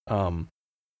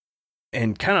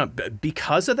 And kind of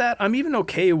because of that, I'm even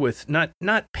okay with not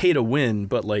pay to win,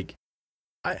 but like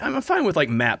I'm fine with like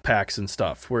map packs and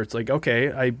stuff where it's like, okay,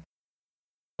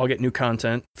 I'll get new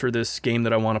content for this game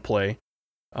that I want to play.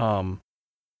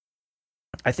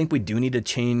 I think we do need to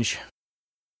change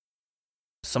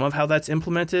some of how that's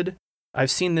implemented.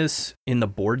 I've seen this in the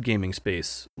board gaming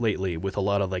space lately with a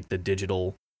lot of like the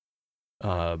digital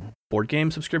board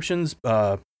game subscriptions.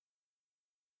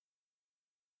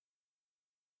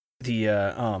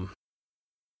 The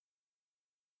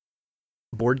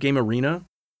Board Game Arena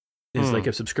is like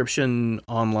a subscription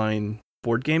online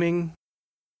board gaming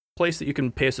place that you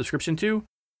can pay a subscription to.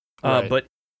 Right. But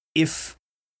if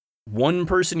one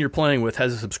person you're playing with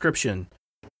has a subscription,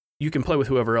 you can play with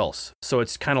whoever else. So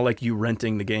it's kind of like you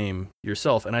renting the game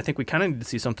yourself. And I think we kind of need to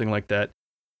see something like that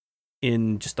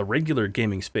in just the regular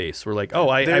gaming space. We're like, oh,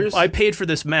 I paid for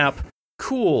this map.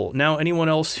 Cool. Now anyone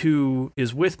else who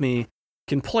is with me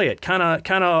can play it. Kind of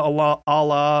a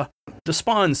la the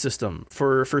spawn system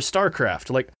for StarCraft.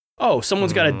 Like, oh,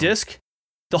 someone's got a disc.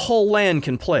 the whole LAN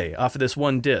can play off of this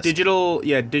one disc.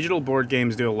 Digital board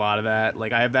games do a lot of that.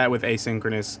 Like, I have that with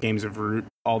asynchronous games of Root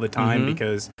all the time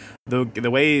because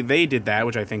the way they did that,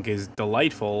 which I think is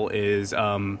delightful, is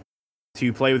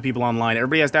to play with people online.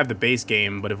 Everybody has to have the base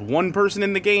game, but if one person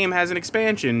in the game has an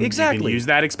expansion, you can use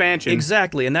that expansion.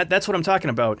 Exactly, and that's what I'm talking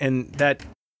about. And that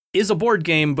is a board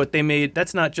game, but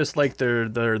that's not just like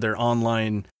their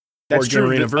online board game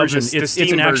arena version. It's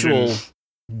an actual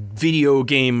video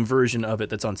game version of it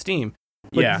that's on Steam.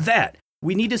 But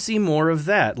we need to see more of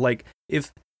that. Like,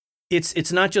 if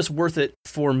it's not just worth it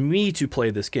for me to play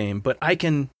this game, but I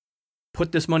can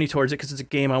put this money towards it because it's a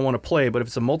game I want to play. But if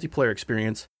it's a multiplayer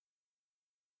experience,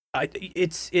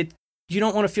 you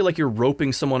don't want to feel like you're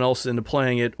roping someone else into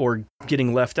playing it or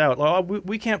getting left out. Like,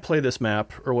 we can't play this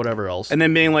map or whatever else. And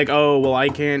then being like, oh, well, I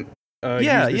can't use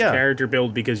this character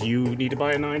build because you need to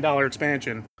buy a $9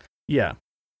 expansion. Yeah.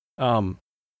 And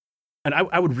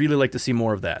I would really like to see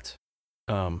more of that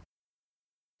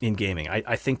in gaming.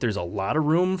 I think there's a lot of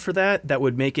room for that. That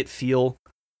would make it feel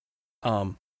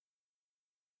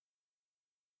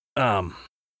kind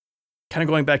of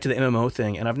going back to the MMO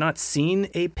thing, and I've not seen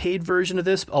a paid version of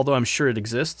this, although I'm sure it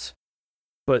exists.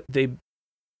 But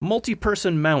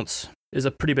multi-person mounts is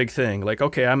a pretty big thing. Like,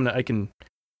 okay, I can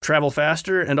travel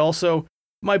faster, and also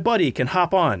my buddy can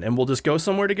hop on, and we'll just go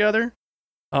somewhere together.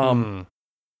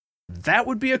 That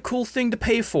would be a cool thing to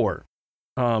pay for.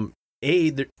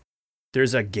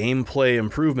 There's a gameplay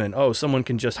improvement. Oh, someone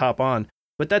can just hop on,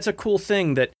 but that's a cool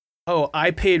thing that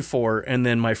I paid for, and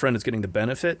then my friend is getting the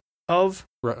benefit of.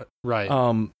 Right.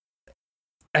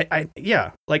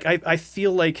 I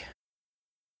feel like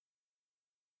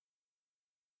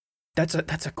that's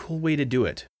a cool way to do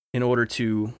it in order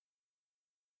to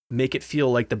make it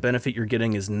feel like the benefit you're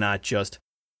getting is not just,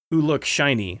 ooh, look,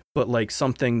 shiny, but like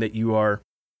something that you are.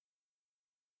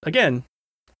 Again,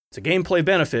 it's a gameplay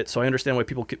benefit, so I understand why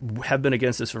people have been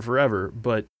against this for forever,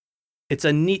 but it's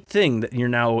a neat thing that you're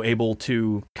now able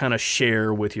to kind of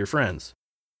share with your friends.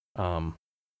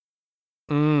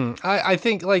 I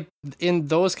think, like, in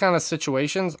those kind of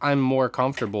situations, I'm more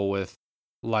comfortable with,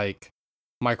 like,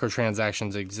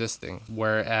 microtransactions existing,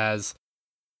 whereas,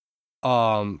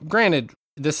 granted,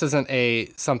 this isn't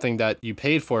something that you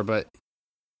paid for, but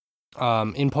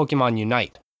in Pokemon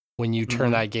Unite, when you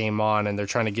turn that game on and they're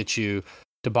trying to get you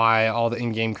to buy all the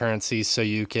in-game currencies so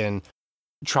you can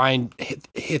try and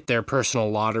hit their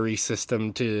personal lottery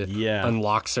system to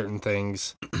unlock certain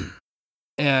things.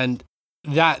 And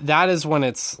that is when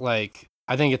it's like,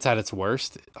 I think it's at its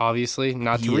worst, obviously.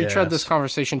 Not to retread this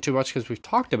conversation too much because we've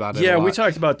talked about it a lot. We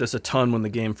talked about this a ton when the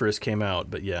game first came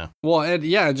out, but yeah. Well,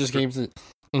 just games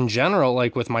in general,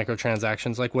 like with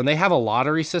microtransactions, like when they have a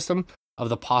lottery system of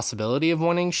the possibility of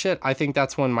winning shit, I think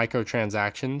that's when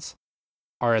microtransactions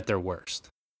are at their worst.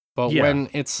 But when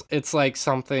it's like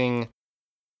something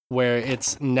where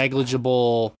it's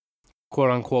negligible,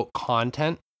 quote unquote,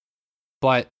 content,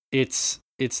 but it's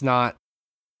not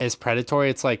as predatory.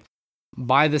 It's like,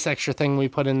 buy this extra thing we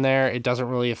put in there. It doesn't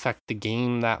really affect the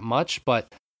game that much,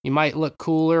 but you might look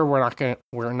cooler. We're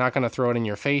not gonna throw it in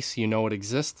your face. You know it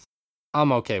exists.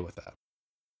 I'm okay with that.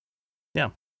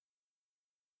 Yeah.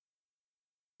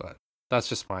 But that's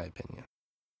just my opinion.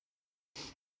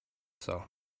 So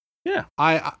yeah.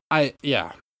 I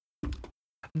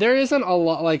there isn't a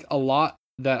lot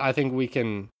that I think we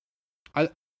can.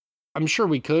 I'm sure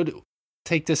we could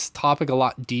take this topic a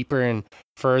lot deeper and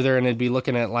further, and it'd be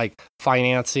looking at like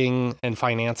financing and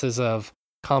finances of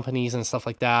companies and stuff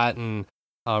like that, and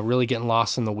really getting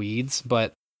lost in the weeds.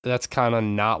 But that's kind of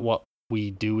not what we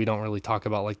do. We don't really talk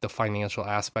about like the financial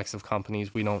aspects of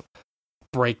companies. We don't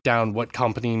break down what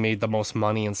company made the most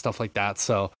money and stuff like that.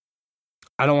 So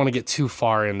I don't want to get too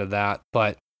far into that.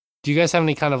 But do you guys have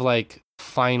any kind of like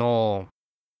final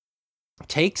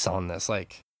takes on this?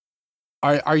 Like,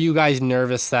 are you guys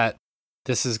nervous that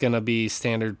this is going to be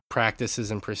standard practices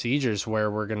and procedures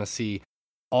where we're going to see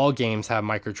all games have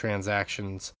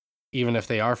microtransactions, even if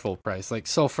they are full price? Like,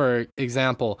 so for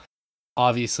example,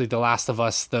 obviously The Last of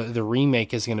Us, the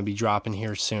remake is going to be dropping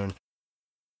here soon.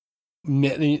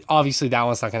 Obviously that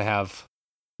one's not going to have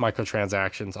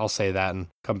microtransactions. I'll say that and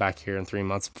come back here in 3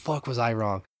 months. Fuck, was I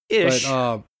wrong? Ish.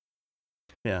 But,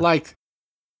 yeah. Like,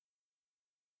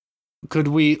 could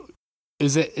we...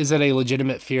 Is it a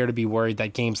legitimate fear to be worried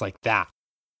that games like that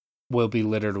will be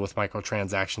littered with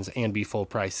microtransactions and be full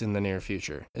price in the near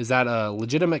future? Is that a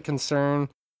legitimate concern,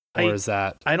 or is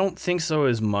that... I don't think so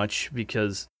as much,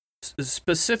 because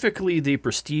specifically the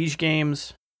prestige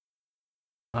games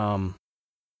have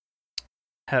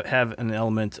an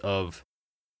element of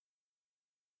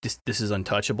this is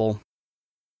untouchable.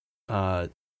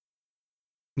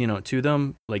 to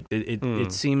them. Like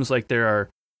it seems like there are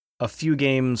a few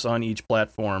games on each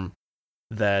platform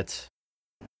that,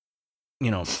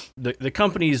 the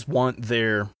companies want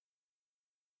their,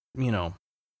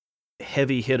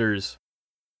 heavy hitters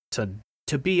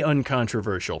to be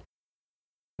uncontroversial,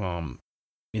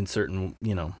 in certain,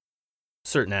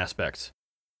 certain aspects.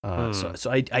 So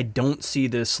I don't see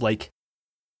this like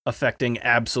affecting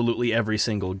absolutely every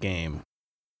single game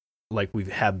like we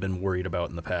have been worried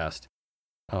about in the past.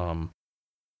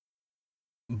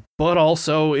 But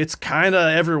also it's kind of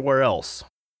everywhere else.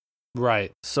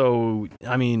 Right. So,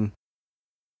 I mean,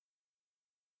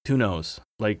 who knows?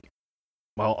 Like,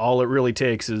 well, all it really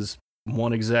takes is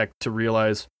one exec to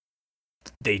realize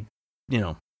they,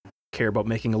 care about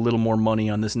making a little more money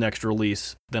on this next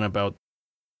release than about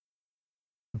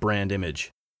brand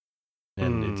image.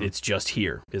 And it's just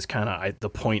here is kind of the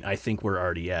point I think we're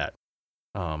already at.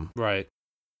 Right.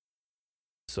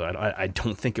 So I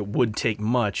don't think it would take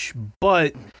much,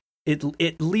 but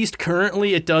at least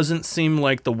currently it doesn't seem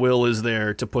like the will is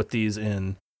there to put these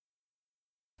in,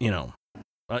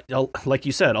 like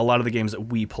you said, a lot of the games that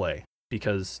we play.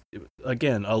 Because,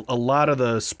 again, a lot of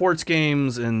the sports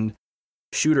games and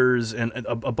shooters and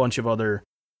a bunch of other,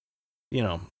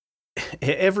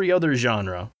 every other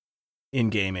genre in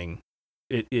gaming,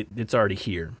 it's already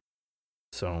here.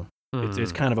 So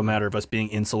it's kind of a matter of us being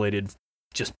insulated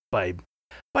just by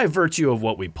virtue of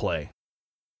what we play.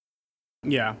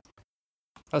 Yeah.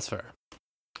 That's fair.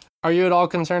 Are you at all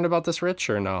concerned about this, Rich,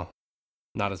 or no?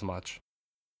 Not as much.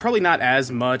 Probably not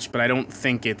as much, but I don't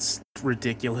think it's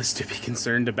ridiculous to be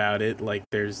concerned about it. Like,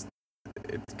 it's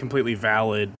completely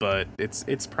valid, but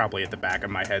it's probably at the back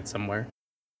of my head somewhere.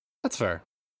 That's fair.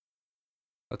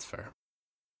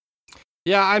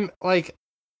 Yeah, I'm like,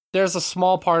 there's a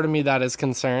small part of me that is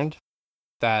concerned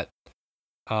that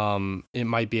it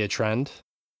might be a trend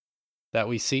that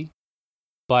we see,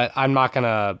 but I'm not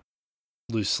gonna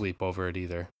lose sleep over it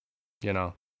either.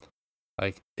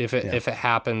 Like if it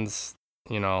happens,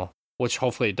 which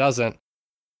hopefully it doesn't.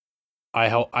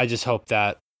 I just hope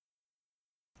that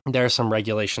there are some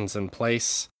regulations in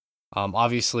place.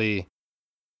 Obviously,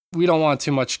 we don't want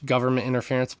too much government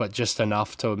interference, but just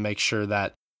enough to make sure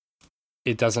that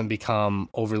it doesn't become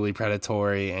overly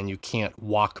predatory and you can't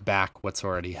walk back what's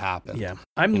already happened. Yeah.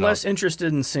 I'm less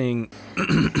interested in seeing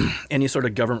any sort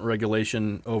of government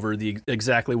regulation over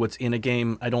exactly what's in a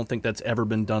game. I don't think that's ever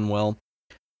been done well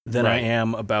than I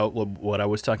am about what I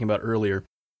was talking about earlier.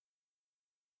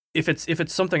 If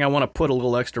it's something I want to put a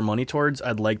little extra money towards,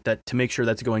 I'd like that to make sure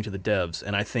that's going to the devs.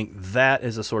 And I think that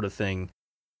is a sort of thing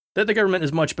that the government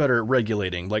is much better at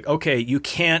regulating. Like, okay, you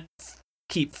can't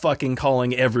keep fucking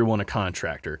calling everyone a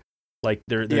contractor. Like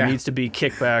there needs to be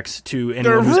kickbacks to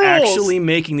anyone who's actually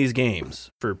making these games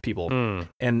for people.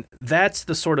 And that's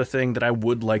the sort of thing that I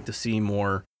would like to see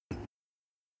more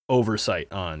oversight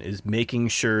on, is making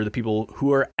sure the people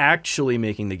who are actually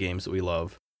making the games that we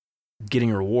love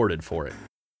getting rewarded for it.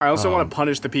 I also want to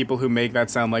punish the people who make that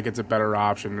sound like it's a better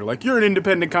option. They're like, you're an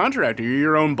independent contractor. You're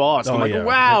your own boss. I'm like,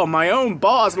 wow, my own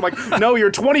boss. I'm like, no, you're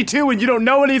 22 and you don't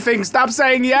know anything. Stop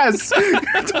saying yes.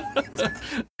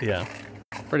 Yeah.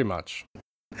 Pretty much.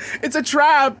 It's a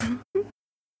trap.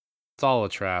 It's all a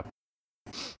trap.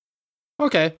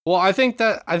 Okay. Well, I think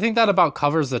that about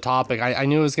covers the topic. I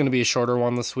knew it was going to be a shorter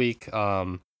one this week.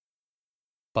 But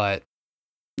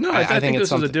no, I think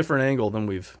this is a different angle than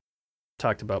we've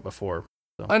talked about before.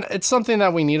 So. And it's something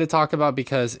that we need to talk about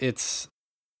because it's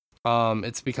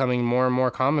becoming more and more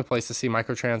commonplace to see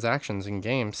microtransactions in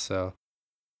games. So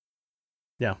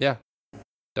yeah,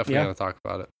 definitely going to talk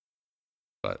about it.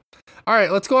 But all right,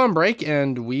 let's go on break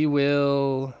and we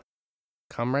will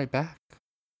come right back.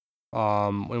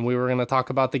 When we were going to talk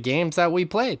about the games that we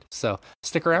played. So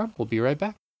stick around. We'll be right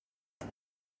back.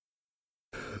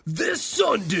 This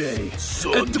Sunday,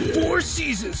 at the Four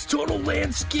Seasons Total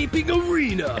Landscaping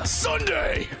Arena.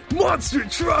 Sunday! Monster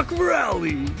Truck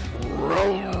Rally.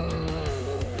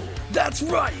 That's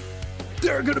right.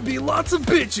 There are gonna be lots of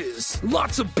bitches,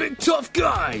 lots of big tough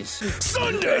guys.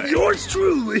 Sunday! And yours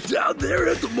truly down there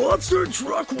at the Monster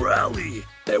Truck Rally.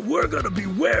 And we're gonna be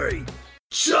wearing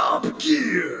Chop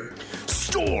Gear.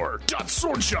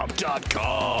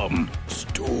 Store.swordshop.com.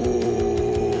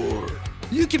 Store.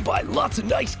 You can buy lots of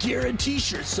nice gear and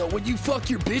t-shirts, so when you fuck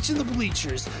your bitch in the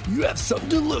bleachers, you have something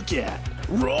to look at.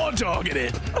 Raw dogging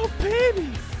it. Oh, baby.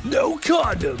 No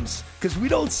condoms, because we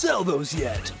don't sell those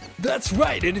yet. That's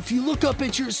right, and if you look up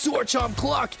at your Swordshop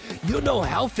clock, you'll know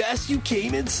how fast you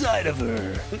came inside of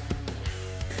her.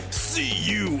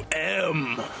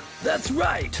 CUM. That's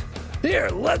right. Here,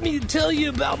 let me tell you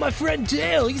about my friend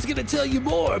Dale. He's going to tell you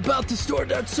more about the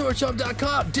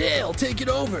store.swordchomp.com. Dale, take it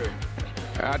over.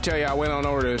 I tell you, I went on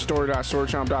over to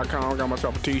store.swordchomp.com, got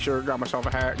myself a t-shirt, got myself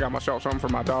a hat, got myself something for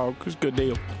my dog. It's a good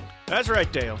deal. That's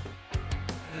right, Dale.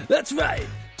 That's right.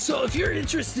 So if you're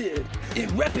interested in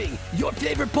repping your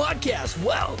favorite podcast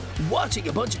while watching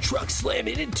a bunch of trucks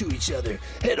slamming into each other,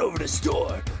 head over to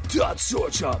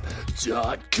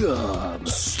store.swordchomp.com.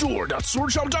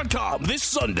 Store.swordchomp.com this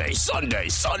Sunday.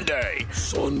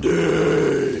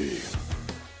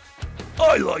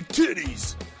 I like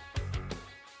titties.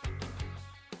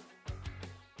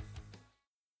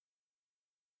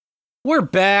 We're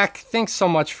back. Thanks so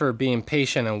much for being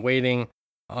patient and waiting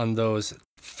on those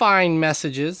fine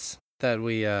messages that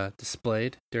we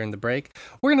displayed during the break.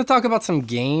 We're going to talk about some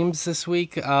games this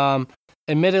week.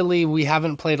 Admittedly, we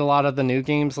haven't played a lot of the new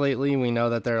games lately. We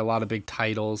know that there are a lot of big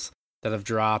titles that have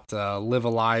dropped. Live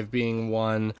Alive being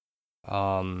one.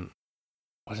 What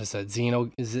is that?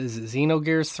 Is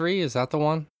Xenogears 3? Is that the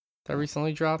one that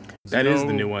recently dropped? That is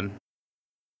the new one.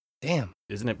 Damn.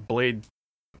 Isn't it Blade?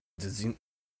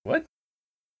 What?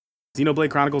 Xenoblade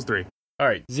Chronicles 3. All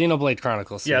right. Xenoblade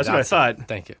Chronicles 3. Yeah, that's what I thought.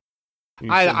 Thank you.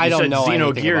 I don't know anything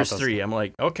about Xenogears those 3. I'm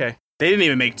like, okay. They didn't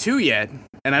even make 2 yet,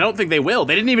 and I don't think they will.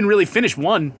 They didn't even really finish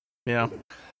 1. Yeah.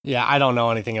 Yeah, I don't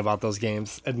know anything about those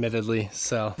games, admittedly.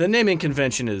 So The naming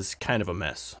convention is kind of a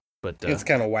mess, but it's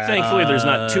kind of whack. thankfully there's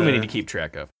not too many to keep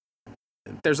track of.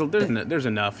 There's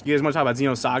enough. You guys want to talk about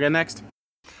Xenosaga next?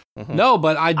 No,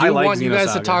 but I do like want you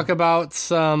guys to Xenosaga. talk about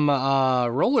some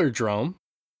Rollerdrome.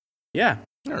 Yeah.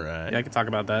 All right. Yeah, I can talk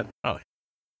about that.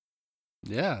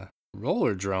 Yeah,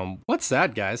 Rollerdrome. What's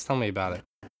that, guys? Tell me about it.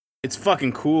 It's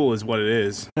fucking cool is what it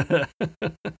is.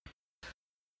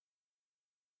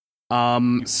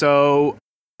 So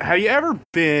have you ever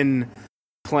been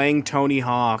playing Tony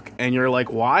Hawk and you're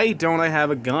like, why don't I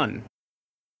have a gun?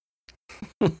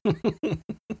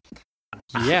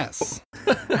 Yes.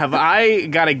 Have I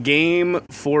got a game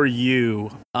for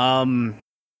you? Rollerdrome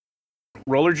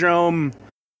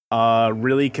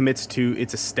really commits to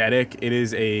its aesthetic. It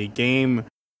is a game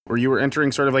where you were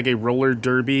entering sort of like a roller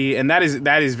derby, and that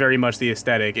is very much the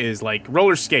aesthetic. Is like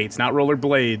roller skates, not roller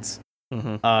blades.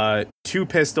 2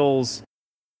 pistols.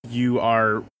 You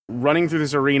are running through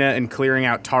this arena and clearing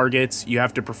out targets. You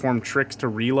have to perform tricks to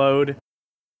reload.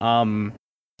 But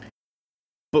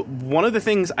one of the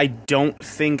things I don't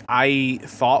think I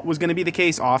thought was going to be the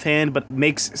case offhand, but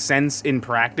makes sense in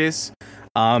practice,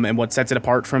 and what sets it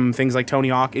apart from things like Tony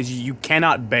Hawk is you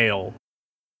cannot bail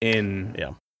in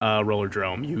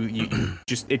Rollerdrome. You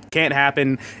just, it can't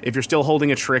happen. If you're still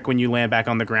holding a trick when you land back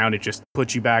on the ground, it just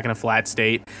puts you back in a flat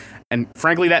state. And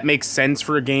frankly, that makes sense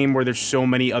for a game where there's so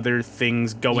many other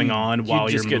things going on while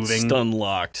you're moving. You just get stun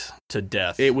locked to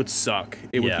death. It would suck.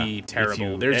 It would be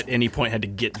terrible. If you at any point had to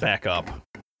get back up.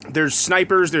 There's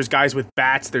snipers, there's guys with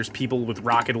bats, there's people with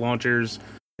rocket launchers.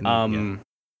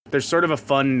 There's sort of a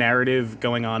fun narrative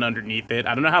going on underneath it.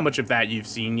 I don't know how much of that you've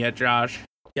seen yet, Josh.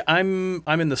 Yeah, I'm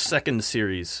in the second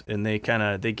series, and they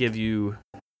give you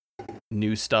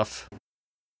new stuff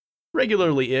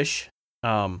regularly-ish.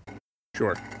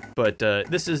 Sure. But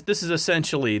this is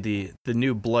essentially the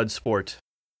new blood sport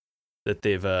that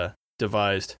they've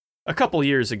devised a couple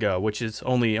years ago, which is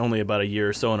only about a year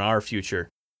or so in our future,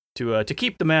 to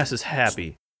keep the masses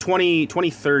happy.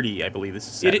 2030, I believe this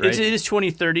is set, right? It is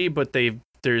 2030, but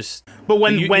there's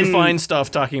when you find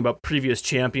stuff talking about previous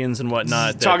champions and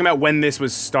whatnot. Talking about when this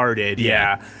was started,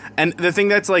 yeah. And the thing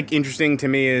that's like interesting to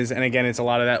me is, and again, it's a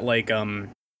lot of that like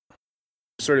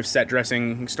sort of set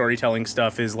dressing, storytelling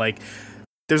stuff is like,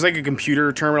 there's like a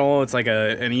computer terminal. It's like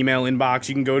an email inbox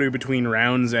you can go to between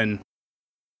rounds, and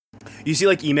you see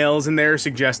like emails in there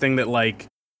suggesting that like,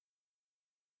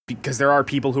 because there are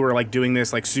people who are like doing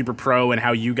this like super pro, and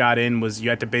how you got in was you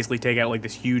had to basically take out like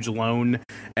this huge loan,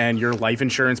 and your life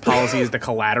insurance policy is the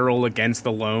collateral against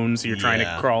the loan, so you're trying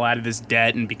to crawl out of this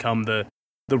debt and become the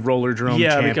Rollerdrome champion.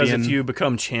 Yeah, because if you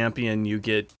become champion, you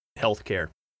get health care.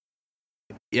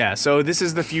 Yeah, so this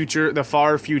is the future, the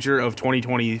far future of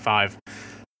 2025.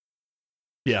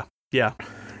 Yeah,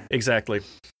 exactly.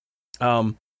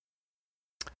 But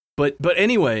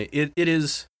anyway, it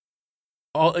is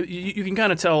all you can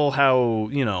kind of tell how,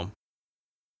 you know,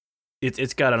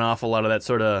 it's got an awful lot of that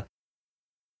sort of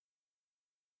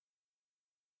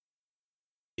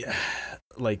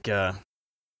like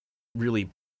really,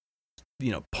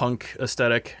 you know, punk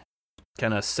aesthetic,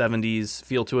 kind of 70s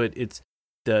feel to it. It's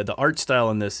the art style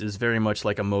in this is very much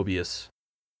like a Mobius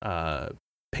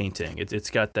painting. It's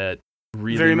got that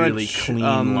really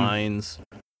clean lines.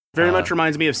 Very much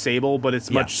reminds me of Sable, but it's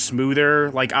yeah. much smoother.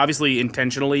 Like, obviously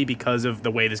intentionally because of the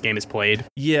way this game is played.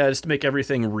 Yeah, just to make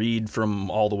everything read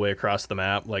from all the way across the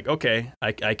map. Like, okay,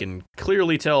 I can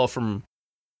clearly tell from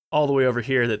all the way over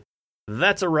here that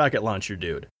that's a rocket launcher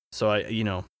dude. So I, you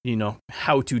know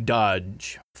how to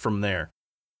dodge from there.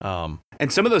 And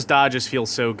some of those dodges feel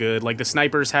so good. Like the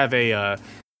snipers have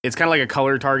it's kind of like a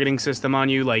color targeting system on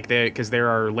you, like because there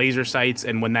are laser sights,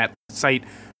 and when that sight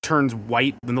turns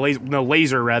white, when the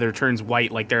laser rather turns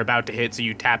white, like they're about to hit, so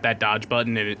you tap that dodge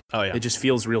button, and it just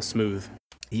feels real smooth.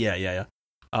 Yeah.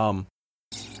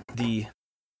 The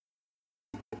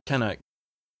kind of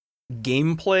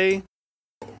gameplay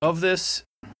of this,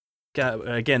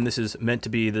 again, this is meant to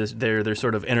be their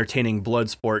sort of entertaining blood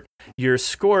sport. You're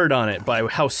scored on it by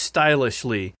how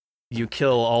stylishly you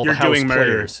kill all the house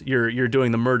players. You're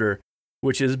doing the murder,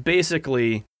 which is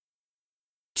basically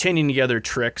chaining together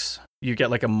tricks. You get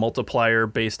like a multiplier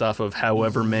based off of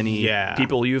however many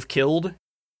people you've killed.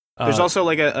 There's also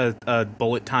like a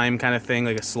bullet time kind of thing,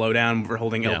 like a slowdown for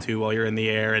holding L2 while you're in the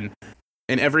air, and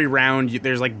in every round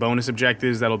there's like bonus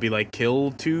objectives that'll be like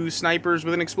kill 2 snipers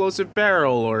with an explosive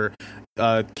barrel, or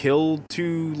kill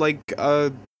 2 like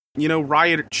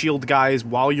riot shield guys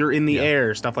while you're in the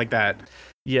air, stuff like that.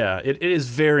 Yeah, it is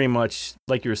very much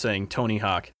like you were saying, Tony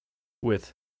Hawk,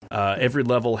 with every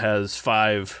level has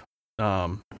 5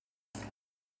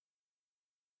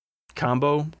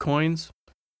 combo coins,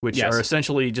 which are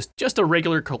essentially just a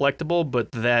regular collectible,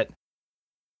 but that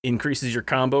increases your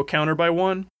combo counter by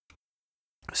 1.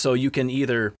 So you can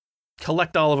either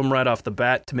collect all of them right off the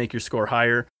bat to make your score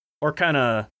higher, or kind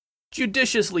of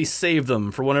judiciously save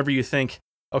them for whenever you think,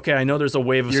 okay, I know there's a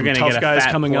wave of some tough guys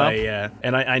coming up,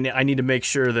 and I need to make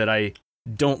sure that I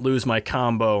don't lose my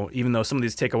combo, even though some of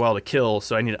these take a while to kill.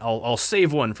 So I'll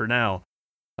save one for now,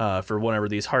 for whenever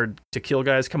these hard to kill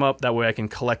guys come up. That way I can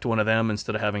collect one of them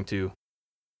instead of having to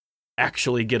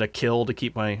actually get a kill to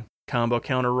keep my combo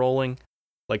counter rolling.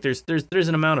 Like there's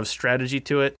an amount of strategy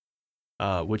to it,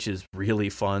 which is really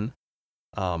fun.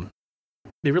 It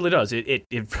really does. It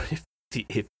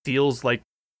feels like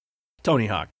Tony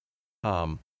Hawk.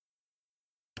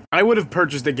 I would have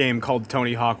purchased a game called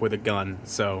Tony Hawk with a gun,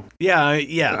 so yeah.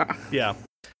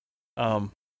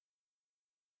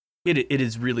 It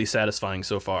is really satisfying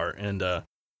so far, and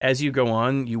as you go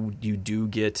on, you do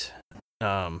get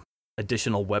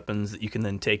additional weapons that you can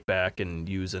then take back and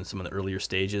use in some of the earlier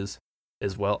stages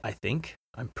as well.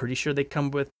 I'm pretty sure they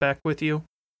come back with you.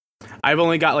 I've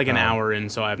only got like an hour in,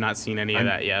 so I've not seen any of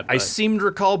that yet. But I seem to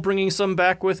recall bringing some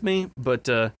back with me, but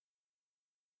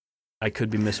I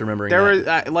could be misremembering.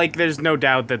 There's no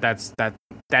doubt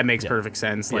that makes perfect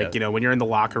sense. Like, when you're in the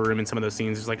locker room in some of those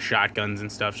scenes, there's like shotguns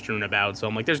and stuff strewn about. So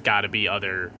I'm like, there's got to be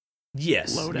other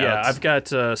loadouts. Yeah, I've got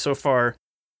so far.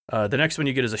 The next one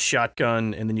you get is a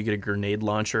shotgun, and then you get a grenade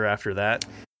launcher after that.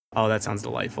 Oh, that sounds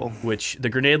delightful. Which the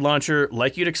grenade launcher,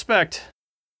 like you'd expect,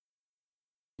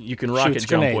 you can rocket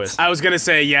jump with. I was gonna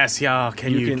say yes. Yeah,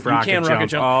 you can rocket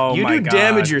jump? Oh, you my do God.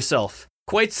 damage yourself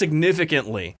quite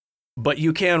significantly, but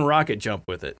you can rocket jump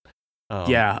with it.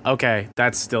 Okay.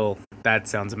 That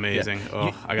sounds amazing.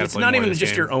 Yeah. I gotta it's play not more even of this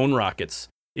just game. your own rockets.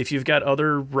 If you've got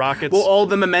other rockets, well, all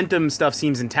the momentum stuff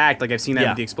seems intact. Like I've seen that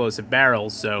with the explosive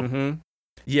barrels. So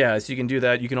so you can do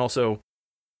that. You can also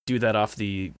do that off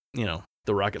the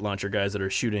the rocket launcher guys that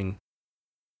are shooting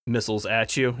missiles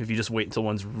at you. If you just wait until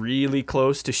one's really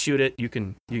close to shoot it, you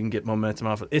can get momentum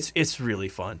off it. It's really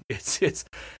fun. It's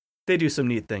they do some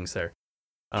neat things there.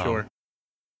 Sure.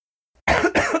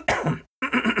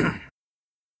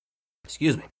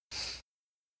 Excuse me.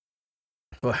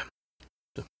 Well,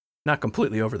 not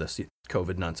completely over this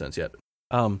COVID nonsense yet.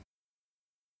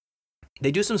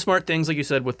 They do some smart things, like you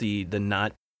said, with the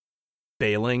not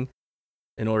bailing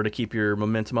in order to keep your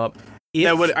momentum up. If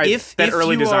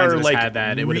early you designs are just like had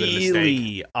that, it would have been a mistake.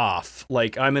 Really off,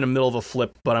 like I'm in the middle of a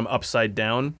flip, but I'm upside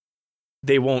down,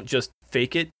 they won't just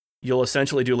fake it. You'll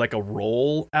essentially do like a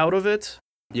roll out of it.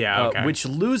 Yeah, okay. Which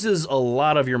loses a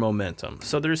lot of your momentum.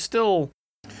 So there's still,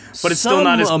 but it's still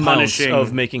not as amounts punishing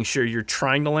of making sure you're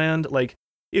trying to land. Like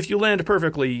if you land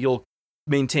perfectly, you'll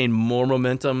maintain more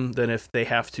momentum than if they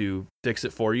have to fix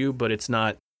it for you. But it's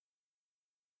not.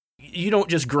 You don't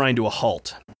just grind to a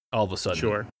halt all of a sudden.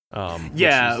 Sure.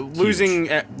 Losing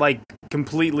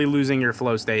completely losing your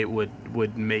flow state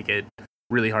would make it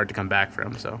really hard to come back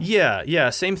from. So yeah.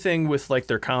 Same thing with like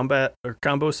their combat or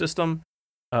combo system.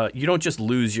 You don't just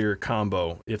lose your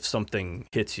combo if something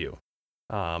hits you.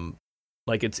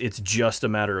 Like it's just a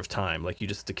matter of time. Like you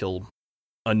just have to kill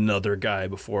another guy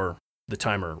before the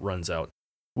timer runs out,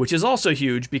 which is also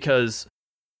huge because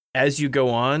as you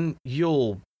go on,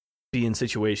 you'll be in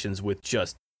situations with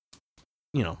just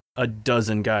a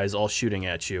dozen guys all shooting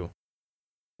at you.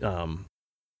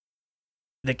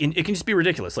 It can just be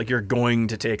ridiculous. Like, you're going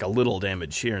to take a little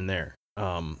damage here and there.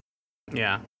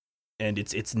 Yeah. And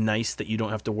it's nice that you don't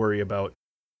have to worry about,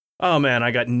 oh man, I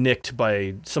got nicked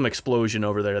by some explosion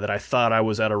over there that I thought I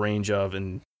was out of range of,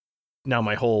 and now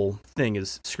my whole thing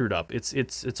is screwed up. It's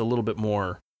a little bit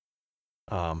more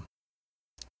not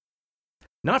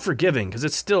forgiving, because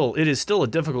it is still a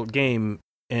difficult game,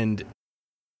 and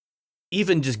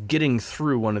even just getting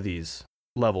through one of these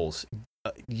levels,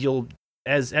 you'll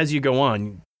as you go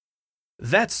on,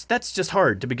 that's just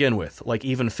hard to begin with. Like,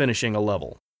 even finishing a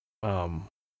level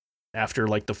after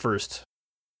like the first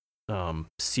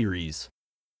series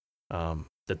that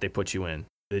they put you in,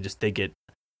 they get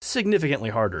significantly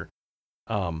harder.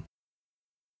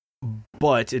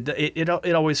 But it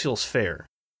always feels fair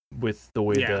with the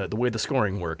way the way the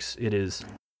scoring works. It is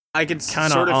I could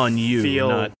kind of on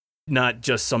you, not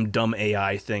just some dumb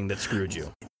AI thing that screwed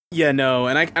you. Yeah, no,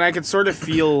 and I could sort of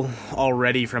feel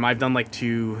already from, I've done like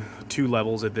two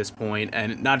levels at this point,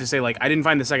 and not to say like I didn't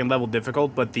find the second level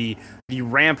difficult, but the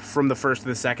ramp from the first to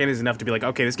the second is enough to be like,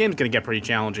 okay, this game's gonna get pretty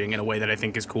challenging in a way that I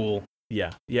think is cool.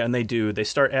 Yeah, and they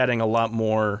start adding a lot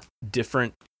more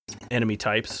different enemy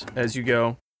types as you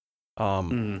go.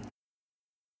 I'm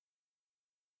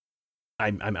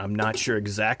not sure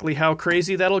exactly how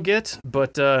crazy that'll get,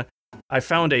 but I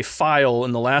found a file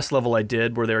in the last level I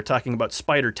did where they were talking about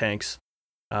spider tanks,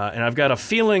 and I've got a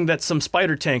feeling that some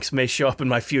spider tanks may show up in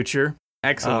my future.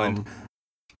 Excellent.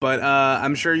 But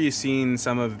I'm sure you've seen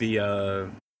some of the...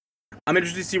 I'm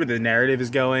interested to see where the narrative is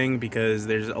going, because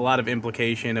there's a lot of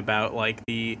implication about like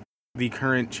the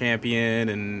current champion,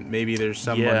 and maybe there's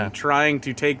someone trying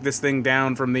to take this thing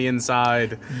down from the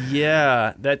inside.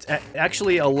 Yeah, that's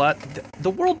actually a lot. The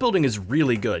world building is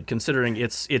really good, considering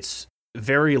it's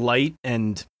very light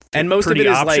and most of it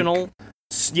is optional. Like,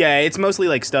 it's mostly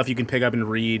like stuff you can pick up and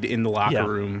read in the locker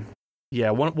room. Yeah,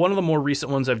 one of the more recent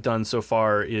ones I've done so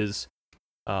far is,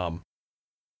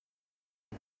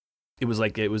 it was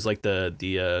like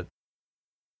the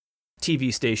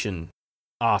TV station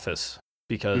office,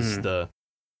 because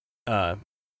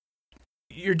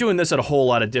you're doing this at a whole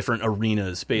lot of different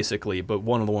arenas basically, but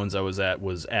one of the ones I was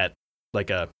at like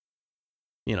an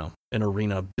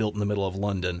arena built in the middle of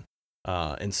London,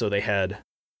 and so they had,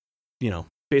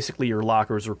 basically your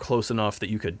lockers were close enough that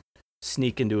you could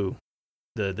sneak into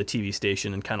the TV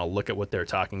station and kind of look at what they're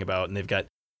talking about, and they've got,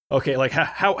 okay, like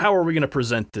how are we going to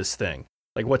present this thing?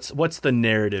 Like, what's the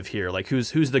narrative here? Like,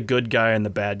 who's the good guy and the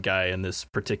bad guy in this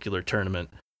particular tournament?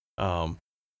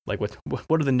 Like, what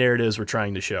are the narratives we're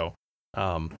trying to show?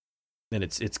 And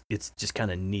it's just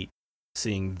kind of neat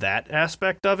seeing that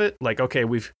aspect of it. Like, okay,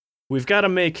 we've got to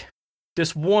make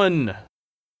this one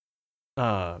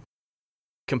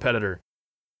competitor,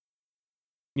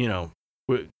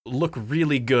 look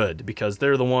really good, because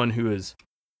they're the one who is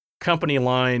company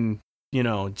line,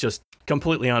 just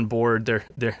completely on board.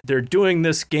 They're doing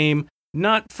this game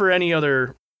not for any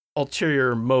other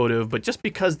ulterior motive, but just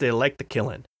because they like the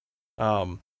killing,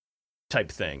 type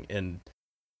thing. And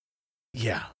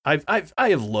yeah, I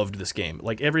have loved this game.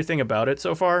 Like, everything about it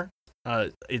so far.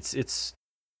 It's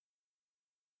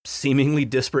seemingly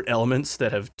disparate elements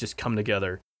that have just come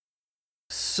together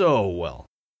so well.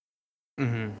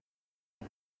 Mm-hmm.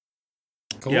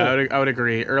 Cool. Yeah, I would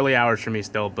agree. Early hours for me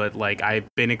still, but like, I've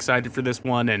been excited for this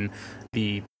one, and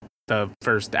the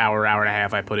first hour and a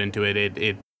half I put into it,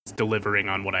 it's delivering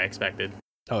on what I expected.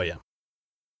 Oh yeah,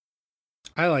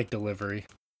 I like delivery.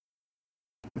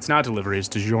 It's not delivery, it's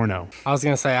DiGiorno. I was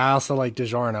gonna say I also like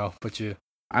DiGiorno, but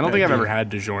I don't think I've ever had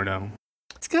DiGiorno.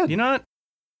 It's good. You know what?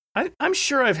 I'm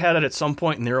sure I've had it at some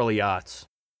point in the early aughts.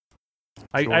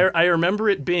 Sure. I remember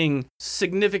it being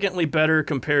significantly better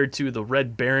compared to the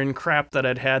Red Baron crap that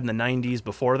I'd had in the 90s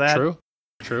before that.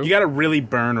 True. You gotta really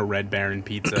burn a Red Baron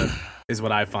pizza, is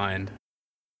what I find.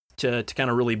 To kind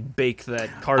of really bake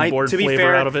that cardboard to be flavor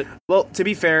fair, out of it. Well, to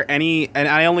be fair, and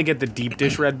I only get the deep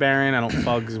dish Red Baron. I don't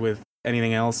fugs with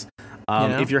anything else.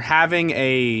 If you're having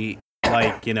a,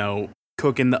 like,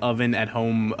 cook in the oven at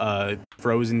home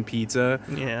frozen pizza,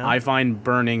 I find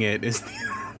burning it is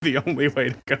the only way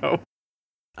to go.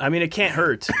 I mean, it can't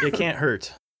hurt. It can't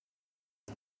hurt.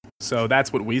 So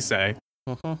that's what we say.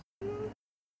 Uh-huh.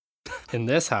 In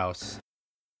this house.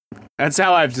 That's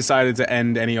how I've decided to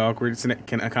end any awkward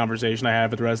conversation I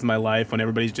have for the rest of my life, when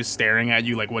everybody's just staring at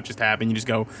you like, what just happened? You just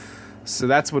go, so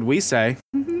that's what we say.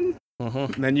 Uh-huh.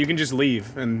 Then you can just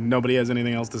leave, and nobody has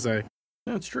anything else to say.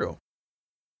 That's true.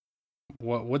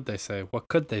 What would they say? What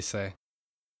could they say?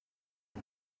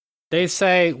 They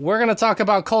say, we're going to talk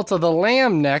about Cult of the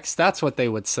Lamb next. That's what they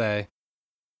would say.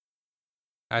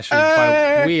 Actually,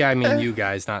 by we, I mean you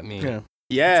guys, not me. Yeah.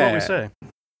 Yeah. That's what we say.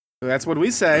 That's what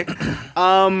we say.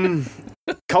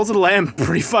 Cult of the Lamb,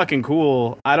 pretty fucking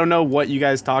cool. I don't know what you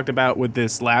guys talked about with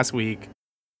this last week.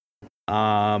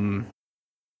 Broad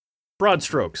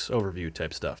strokes overview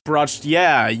type stuff.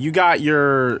 Yeah, you got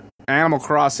your Animal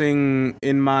Crossing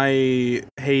in my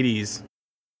Hades.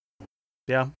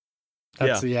 Yeah.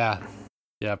 That's yeah,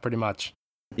 pretty much.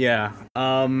 Yeah.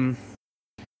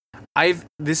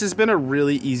 This has been a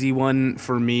really easy one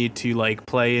for me to like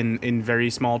play in very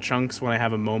small chunks when I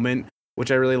have a moment,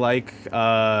 which I really like.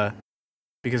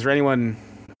 Because for anyone,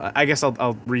 I guess I'll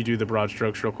redo the broad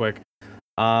strokes real quick.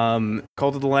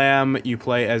 Cult of the Lamb, you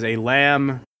play as a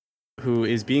lamb who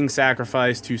is being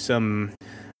sacrificed to some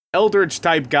eldritch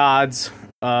type gods.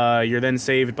 You're then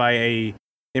saved by a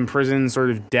imprisoned sort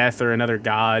of death or another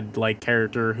god like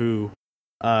character who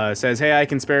says, hey, I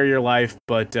can spare your life,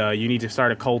 but you need to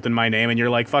start a cult in my name. And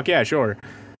you're like, fuck yeah, sure.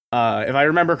 If I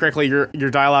remember correctly, your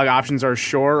dialogue options are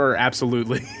sure or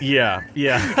absolutely. Yeah.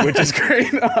 Which is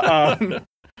great.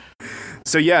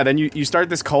 So yeah, then you start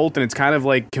this cult, and it's kind of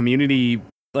like community,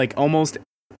 like almost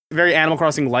very Animal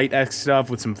Crossing light-esque stuff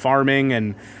with some farming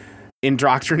and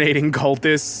indoctrinating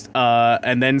cultists,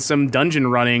 and then some dungeon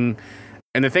running.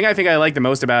 And the thing I think I like the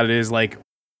most about it is like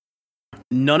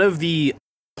none of the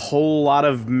whole lot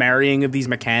of marrying of these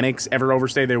mechanics ever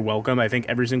overstay their welcome. I think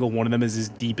every single one of them is as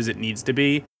deep as it needs to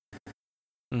be.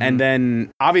 Mm-hmm. And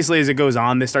then obviously as it goes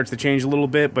on, this starts to change a little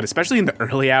bit, but especially in the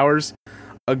early hours,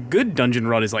 a good dungeon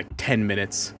run is like 10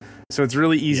 minutes. So it's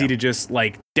really easy to just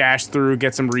like dash through,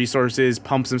 get some resources,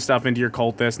 pump some stuff into your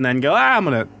cultist, and then go, I'm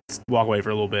going to walk away for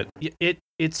a little bit.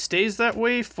 It stays that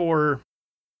way for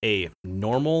a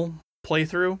normal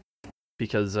playthrough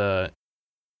because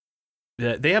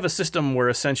they have a system where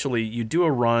essentially you do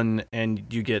a run and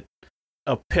you get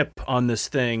a pip on this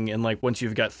thing, and like once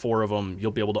you've got 4 of them,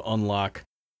 you'll be able to unlock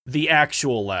the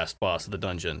actual last boss of the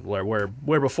dungeon. Where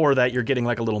before that you're getting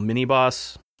like a little mini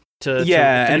boss to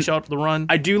finish out the run.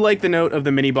 I do like the note of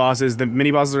the mini bosses. The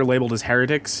mini bosses are labeled as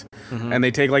heretics, and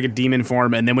they take like a demon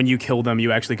form, and then when you kill them,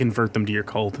 you actually convert them to your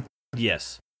cult.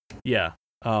 Yes, yeah.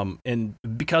 And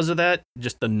because of that,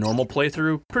 just the normal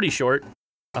playthrough, pretty short.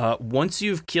 Once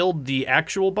you've killed the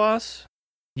actual boss,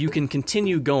 you can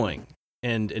continue going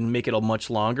and make it a much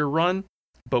longer run,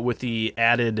 but with the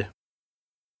added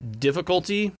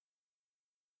difficulty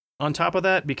on top of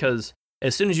that, because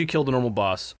as soon as you kill the normal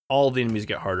boss, all the enemies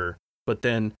get harder, but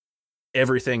then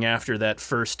everything after that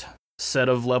first set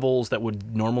of levels that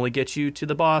would normally get you to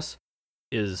the boss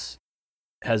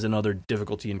has another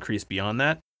difficulty increase beyond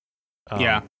that.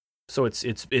 So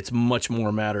it's much more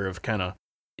a matter of kind of,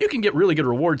 you can get really good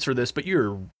rewards for this, but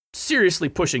you're seriously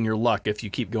pushing your luck if you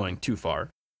keep going too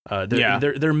far.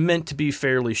 They're meant to be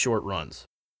fairly short runs,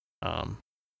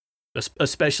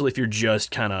 especially if you're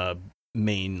just kind of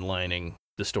mainlining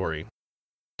the story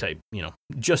type,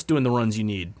 just doing the runs you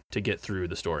need to get through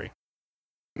the story.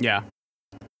 Yeah.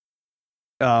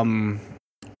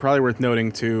 Probably worth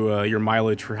noting too, your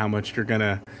mileage for how much you're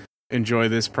gonna enjoy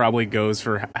this probably goes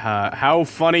for how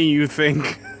funny you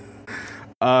think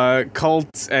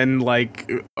cults and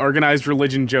like organized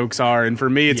religion jokes are, and for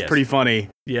me it's pretty funny.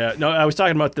 Yeah, no, I was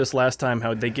talking about this last time,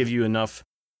 how they give you enough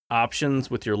options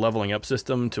with your leveling up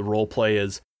system to role play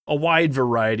as a wide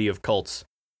variety of cults,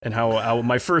 and how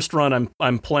my first run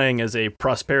I'm playing as a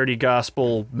prosperity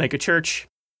gospel mega church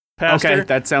pastor. Okay,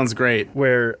 that sounds great.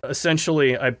 Where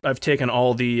essentially I've taken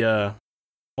all the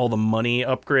money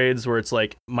upgrades where it's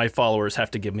like my followers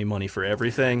have to give me money for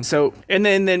everything. So and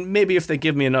then maybe if they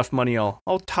give me enough money, I'll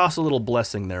toss a little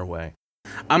blessing their way.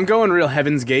 I'm going real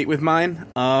Heaven's Gate with mine.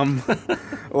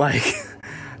 Like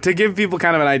to give people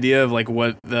kind of an idea of like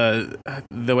what the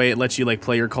way it lets you like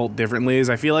play your cult differently is,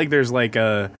 I feel like there's like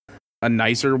a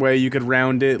nicer way you could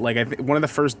round it. Like I think one of the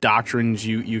first doctrines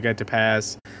you get to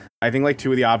pass, I think like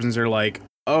 2 of the options are like,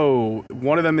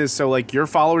 one of them is so like your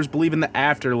followers believe in the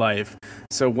afterlife.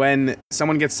 So when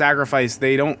someone gets sacrificed,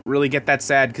 they don't really get that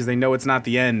sad because they know it's not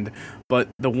the end. But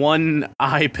the one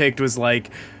I picked was like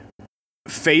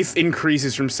faith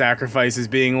increases from sacrifices,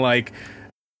 being like,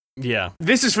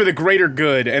 this is for the greater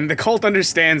good, and the cult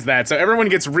understands that. So everyone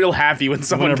gets real happy when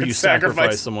someone gets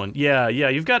sacrifice someone. Yeah,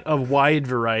 you've got a wide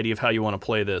variety of how you want to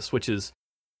play this, which is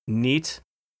neat.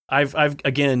 I've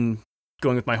again,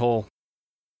 going with my whole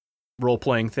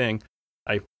role-playing thing,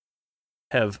 I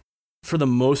have, for the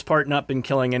most part, not been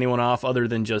killing anyone off other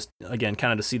than just, again,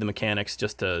 kind of to see the mechanics,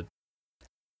 just to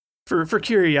for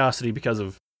curiosity, because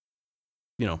of,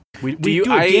 we do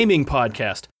a gaming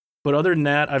podcast. But other than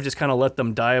that, I've just kind of let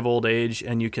them die of old age,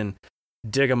 and you can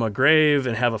dig them a grave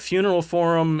and have a funeral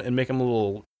for them and make them a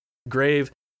little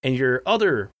grave. and your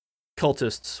other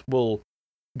cultists will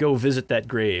go visit that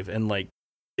grave, and like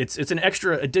it's an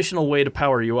extra additional way to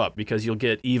power you up because you'll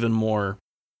get even more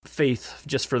faith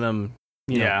just for them.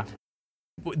 You know,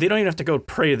 they don't even have to go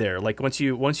pray there. Like once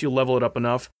you level it up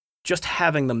enough, just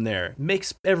having them there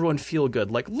makes everyone feel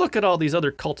good. Like, look at all these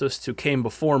other cultists who came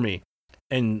before me.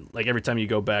 And like every time you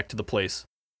go back to the place,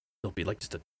 there'll be like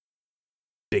just a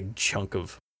big chunk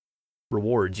of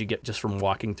rewards you get just from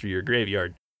walking through your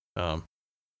graveyard.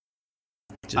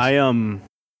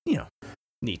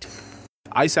 Neat.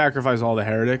 I sacrifice all the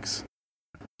heretics.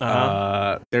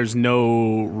 There's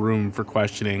no room for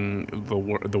questioning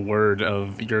the word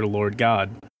of your Lord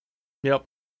God. Yep.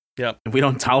 If we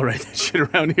don't tolerate that shit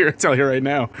around here, I tell you right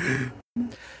now.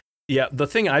 Yeah, the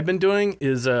thing I've been doing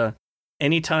is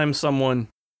anytime someone,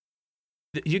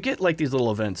 you get like these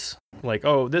little events, like,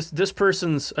 oh, this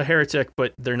person's a heretic,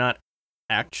 but they're not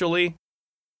actually,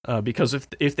 because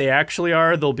if they actually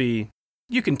are, they'll be,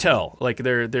 you can tell, like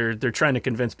they're trying to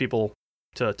convince people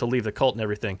to leave the cult and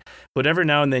everything. But every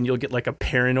now and then you'll get like a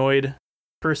paranoid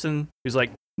person who's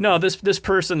like, no, this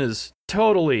person is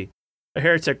totally a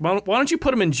heretic. Why don't you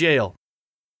put them in jail?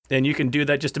 And you can do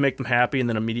that just to make them happy and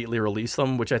then immediately release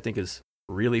them, which I think is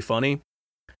really funny.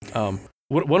 One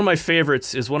of my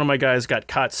favorites is one of my guys got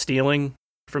caught stealing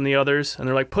from the others, and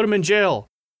they're like, put him in jail.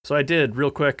 So I did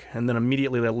real quick, and then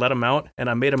immediately they let him out, and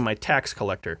I made him my tax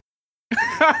collector.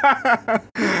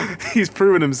 He's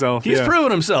proven himself. He's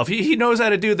proven himself. He knows how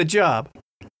to do the job.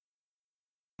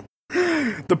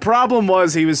 The problem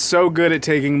was he was so good at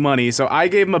taking money, so I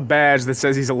gave him a badge that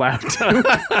says he's allowed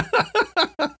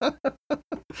to.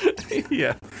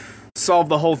 Yeah. Solve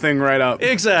the whole thing right up.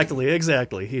 Exactly.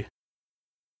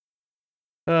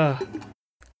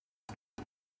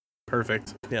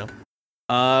 Perfect. Yeah.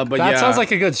 But that sounds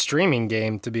like a good streaming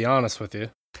game, to be honest with you.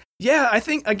 Yeah, I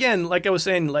think, again, like I was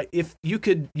saying, like if you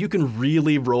can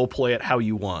really role play it how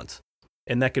you want,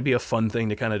 and that could be a fun thing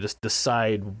to kind of just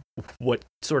decide what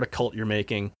sort of cult you're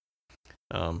making.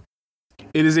 It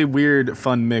is a weird,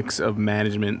 fun mix of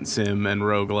management sim and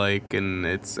roguelike, and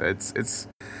it's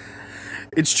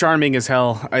charming as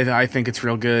hell. I think it's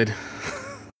real good.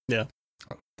 Yeah.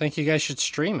 I think you guys should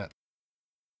stream it.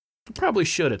 Probably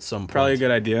should at some point. Probably a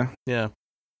good idea. Yeah.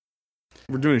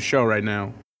 We're doing a show right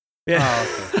now. Yeah.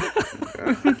 Oh,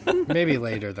 okay. Maybe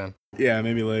later then. Yeah,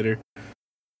 maybe later.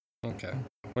 Okay.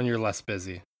 When you're less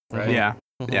busy, right? Yeah.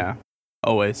 Mhm. Yeah.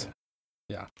 Always.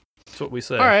 Yeah. That's what we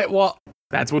say. All right. Well,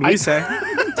 That's what we say.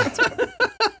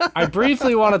 I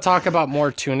briefly want to talk about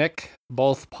more Tunic,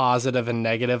 both positive and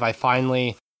negative. I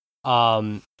finally,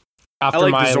 after I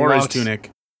like my the Zora's long Tunic.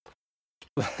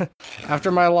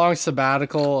 after my long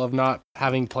sabbatical of not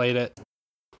having played it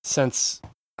since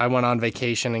I went on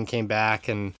vacation and came back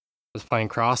and was playing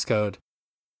Crosscode,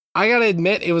 I gotta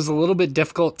admit it was a little bit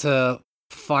difficult to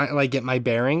get my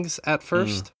bearings at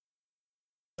first.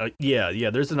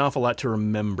 Yeah. There's an awful lot to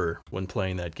remember when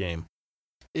playing that game.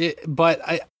 But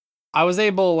I was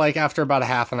able, like, after about a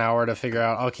half an hour to figure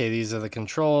out, okay, these are the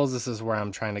controls. This is where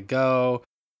I'm trying to go.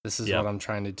 This is what I'm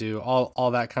trying to do.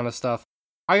 All that kind of stuff.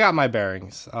 I got my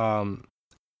bearings. And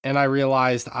I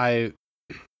realized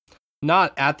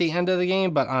not at the end of the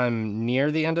game, but I'm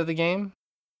near the end of the game.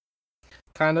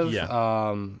 Kind of.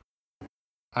 Yeah.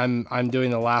 I'm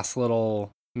doing the last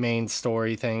little main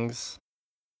story things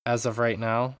as of right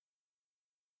now.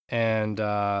 And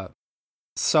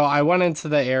so I went into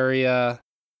the area.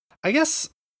 I guess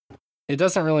it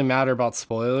doesn't really matter about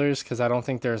spoilers because I don't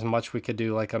think there's much we could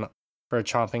do like for a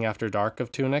Chomping After Dark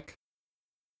of Tunic.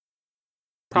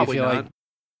 Probably feel not. like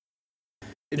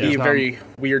It'd be a very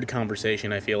weird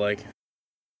conversation, I feel like.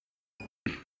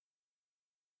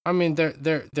 I mean,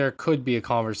 there could be a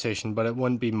conversation, but it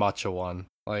wouldn't be much of one.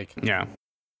 Like, Yeah.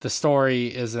 the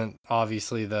story isn't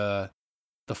obviously the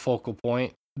focal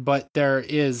point, but there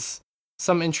is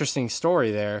some interesting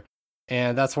story there.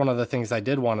 And that's one of the things I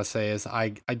did want to say is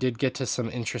I did get to some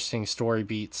interesting story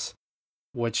beats,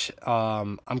 which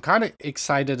I'm kind of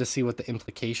excited to see what the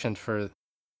implication for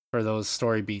those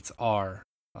story beats are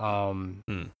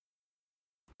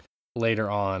later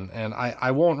on. And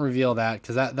I won't reveal that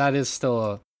because that is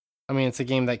still it's a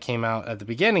game that came out at the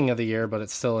beginning of the year, but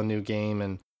it's still a new game.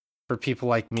 And for people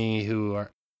like me who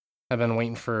have been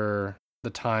waiting for the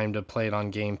time to play it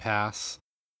on Game Pass,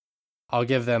 I'll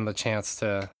give them the chance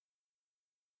to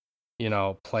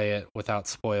play it without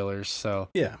spoilers. So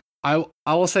Yeah. I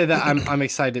will say that I'm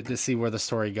excited to see where the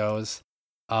story goes.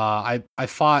 I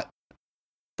fought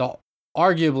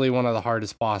arguably one of the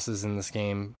hardest bosses in this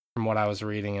game from what I was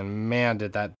reading, and man,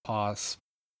 did that boss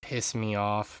piss me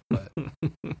off. But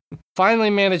finally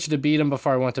managed to beat him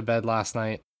before I went to bed last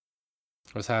night.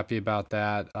 Was happy about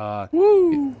that.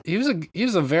 Woo! He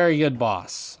was a very good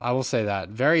boss. I will say that.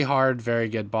 Very hard, very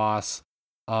good boss.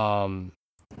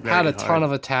 Had a ton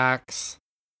of attacks.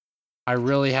 I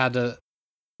really had to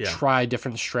try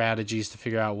different strategies to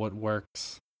figure out what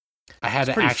works. I had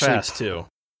to actually fast too.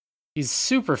 He's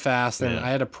super fast, and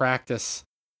I had to practice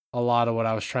a lot of what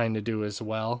I was trying to do as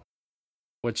well,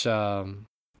 which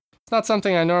it's not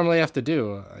something I normally have to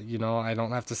do. I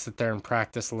don't have to sit there and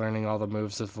practice learning all the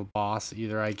moves of a boss.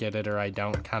 Either I get it or I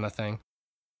don't, kind of thing.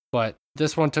 But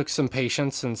this one took some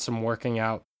patience and some working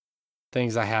out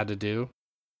things I had to do.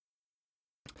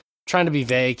 Trying to be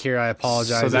vague here, I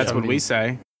apologize. So that's what we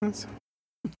say.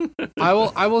 I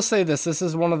will say this. This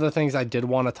is one of the things I did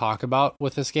want to talk about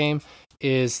with this game,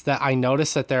 is that I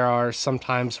noticed that there are some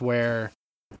times where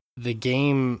the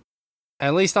game,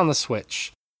 at least on the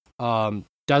Switch,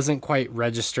 doesn't quite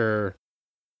register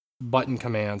button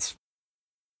commands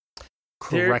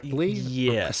correctly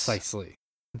or precisely.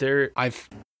 I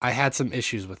had some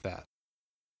issues with that.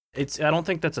 I don't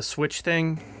think that's a Switch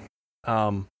thing.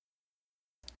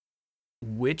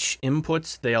 Which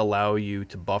inputs they allow you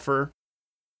to buffer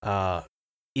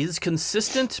is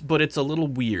consistent, but it's a little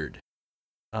weird.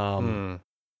 To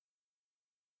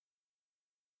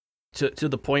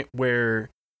the point where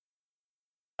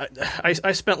I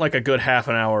spent like a good half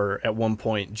an hour at one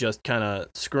point just kind of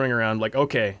screwing around, like,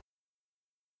 okay,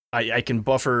 I can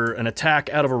buffer an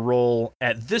attack out of a roll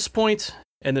at this point,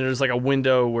 and then there's like a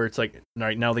window where it's like, all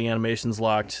right, now the animation's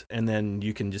locked, and then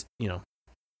you can just, the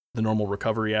normal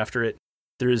recovery after it.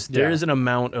 There is an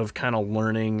amount of kind of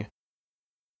learning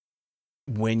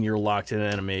when you're locked in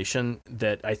an animation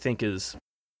that I think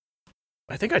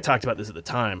I talked about this at the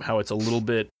time, how it's a little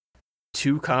bit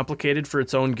too complicated for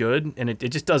its own good, and it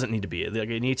just doesn't need to be. Like,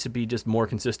 it needs to be just more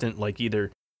consistent, like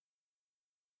either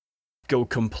go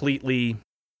completely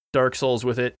Dark Souls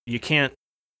with it. You can't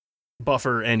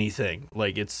buffer anything.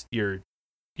 Like, you're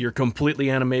completely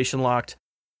animation locked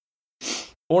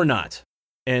or not.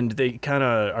 And they kind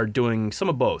of are doing some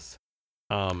of both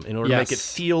in order to make it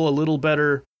feel a little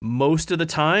better most of the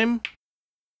time.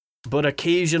 But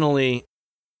occasionally,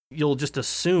 you'll just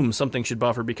assume something should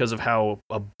buffer because of how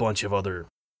a bunch of other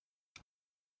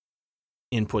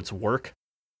inputs work.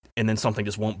 And then something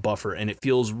just won't buffer, and it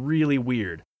feels really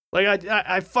weird. Like,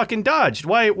 I fucking dodged.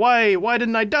 Why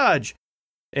didn't I dodge?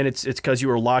 And it's because you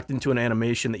were locked into an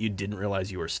animation that you didn't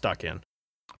realize you were stuck in.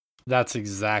 That's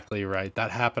exactly right.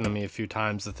 That happened to me a few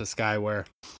times with this guy where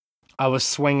I was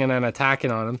swinging and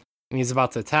attacking on him, and he's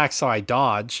about to attack, so I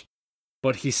dodge,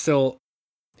 but he's still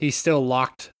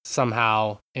locked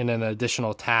somehow in an additional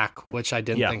attack, which I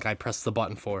didn't think I pressed the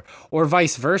button for. Or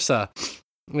vice versa.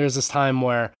 There's this time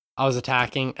where I was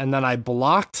attacking, and then I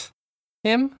blocked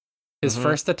him, his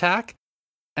first attack,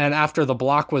 and after the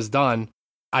block was done,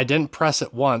 I didn't press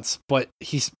it once, but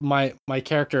my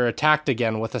character attacked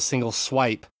again with a single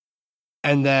swipe.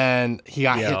 And then he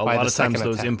got hit by the second attack. A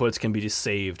lot of times those inputs can be just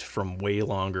saved from way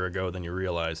longer ago than you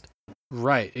realized.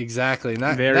 Right, exactly.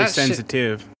 And very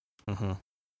sensitive.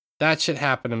 That shit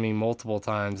happened to me multiple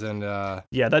times, and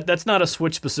that's not a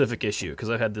Switch specific issue because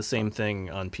I've had the same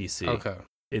thing on PC. Okay,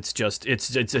 it's just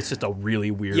a really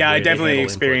weird. Yeah, way I definitely inputs.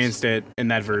 experienced it in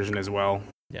that version as well.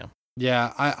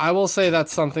 Yeah. I will say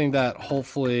that's something that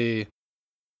hopefully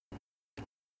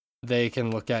they can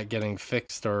look at getting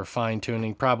fixed or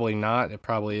fine-tuning. Probably not. It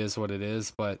probably is what it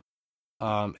is, but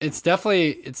it's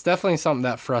definitely something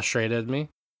that frustrated me.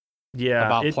 Yeah,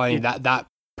 about playing that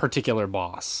particular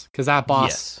boss, because that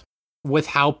boss, with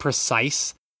how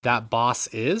precise that boss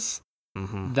is,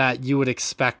 that you would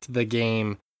expect the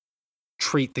game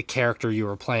treat the character you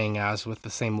were playing as with the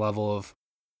same level of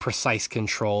precise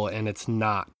control, and it's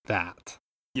not that.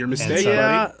 Your mistake,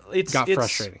 it's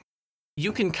frustrating.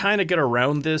 You can kind of get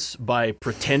around this by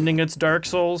pretending it's Dark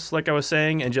Souls, like I was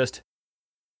saying, and just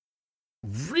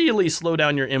really slow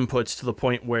down your inputs to the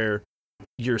point where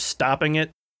you're stopping it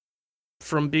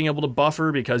from being able to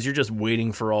buffer because you're just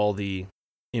waiting for all the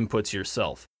inputs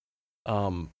yourself.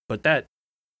 But that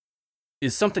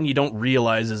is something you don't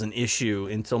realize is an issue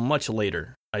until much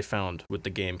later, I found, with the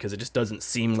game, because it just doesn't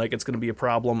seem like it's going to be a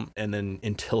problem, and then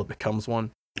until it becomes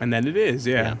one. And then it is,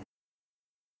 yeah.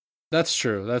 That's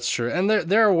true. And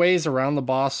there are ways around the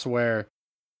boss where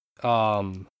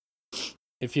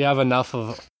if you have enough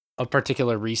of a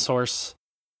particular resource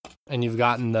and you've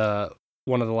gotten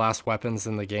one of the last weapons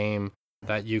in the game,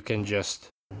 that you can just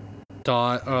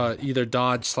either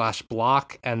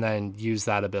dodge/block and then use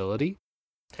that ability,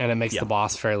 and it makes the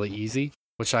boss fairly easy.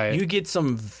 You get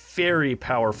some very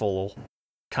powerful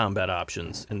combat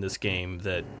options in this game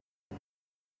that,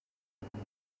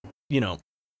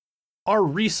 are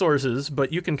resources,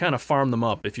 but you can kind of farm them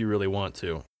up if you really want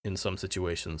to in some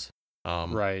situations.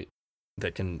 Right.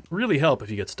 That can really help if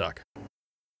you get stuck.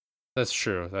 That's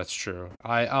true.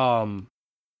 I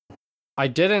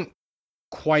didn't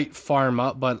quite farm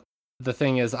up, but the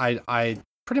thing is, I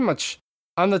pretty much,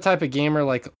 I'm the type of gamer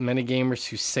like many gamers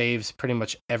who saves pretty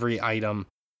much every item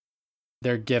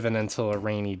they're given until a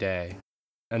rainy day,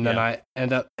 and then I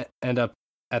end up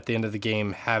at the end of the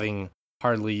game having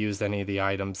hardly used any of the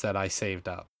items that I saved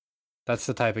up. That's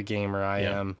the type of gamer I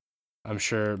am. I'm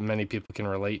sure many people can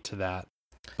relate to that.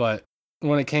 But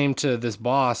when it came to this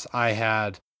boss, I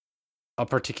had a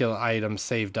particular item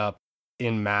saved up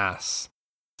in mass.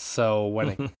 So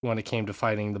when it came to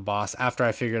fighting the boss, after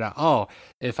I figured out, oh,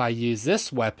 if I use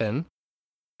this weapon,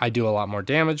 I do a lot more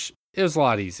damage, it was a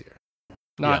lot easier.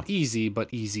 Not easy,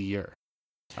 but easier,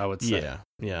 I would say.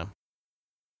 Yeah.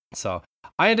 So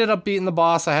I ended up beating the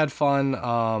boss. I had fun.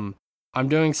 I'm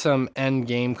doing some end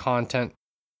game content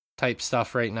type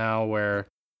stuff right now where I'm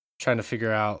trying to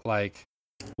figure out, like,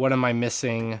 what am I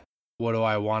missing? What do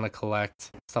I want to collect?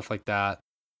 Stuff like that.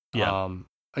 Yeah.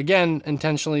 Again,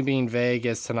 intentionally being vague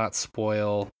as to not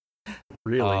spoil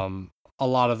Really? a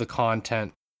lot of the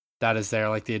content that is there,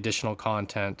 like the additional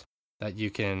content that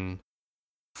you can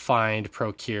find,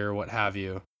 procure, what have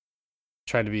you.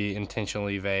 Try to be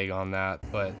intentionally vague on that,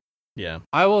 but Yeah.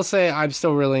 I will say I'm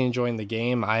still really enjoying the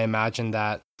game. I imagine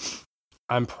that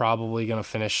I'm probably going to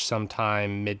finish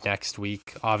sometime mid next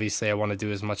week. Obviously, I want to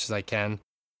do as much as I can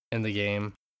in the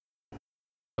game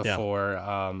before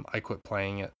I quit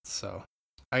playing it. So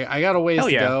I got a ways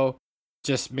to go,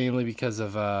 just mainly because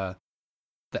of the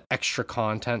extra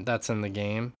content that's in the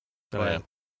game. But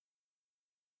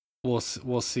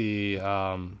we'll see.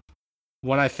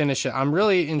 When I finish it, I'm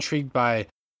really intrigued by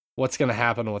what's going to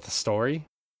happen with the story.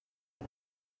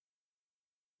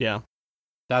 Yeah.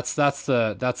 That's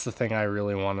the thing I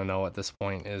really want to know at this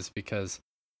point, is because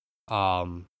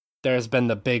there's been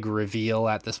the big reveal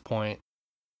at this point.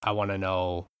 I want to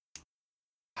know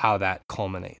how that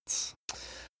culminates.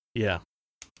 Yeah.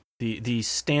 The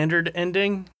standard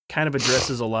ending kind of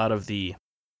addresses a lot of the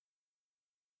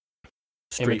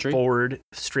straightforward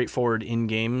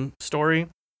in-game story,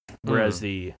 whereas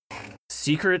the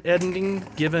secret ending,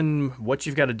 given what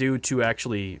you've got to do to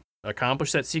actually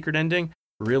accomplish that secret ending,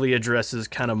 really addresses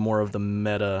kind of more of the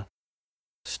meta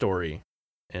story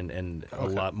and a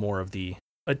lot more of the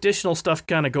additional stuff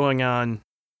kind of going on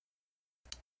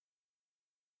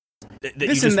that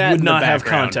you just would not have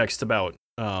context about.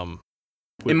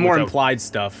 Implied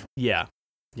stuff. Yeah.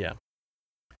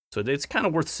 So it's kind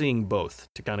of worth seeing both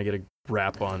to kind of get a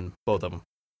wrap on both of them.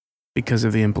 Because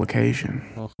of the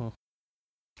implication.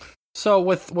 So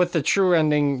with the true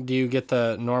ending, do you get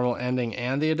the normal ending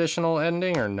and the additional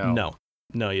ending, or no?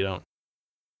 No, you don't.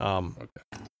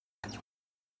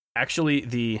 Actually,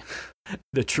 the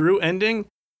true ending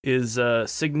is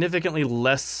significantly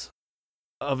less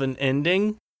of an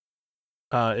ending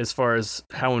as far as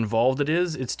how involved it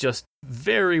is. It's just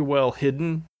very well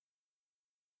hidden.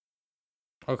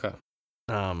 Okay.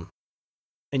 And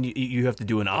you have to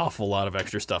do an awful lot of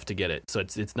extra stuff to get it, so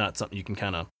it's not something you can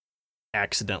kind of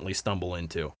accidentally stumble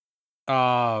into.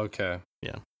 Oh, okay.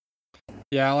 Yeah.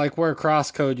 Yeah, like where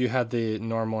Crosscode, you had the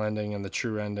normal ending and the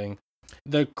true ending.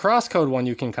 The Crosscode one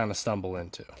you can kind of stumble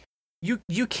into.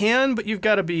 You can, but you've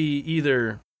got to be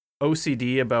either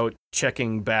OCD about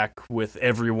checking back with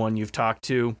everyone you've talked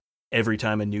to every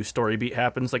time a new story beat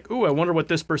happens. Like, ooh, I wonder what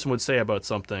this person would say about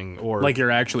something. Or like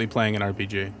you're actually playing an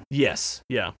RPG. Yes,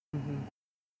 yeah.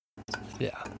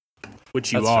 Yeah.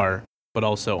 Which you are, but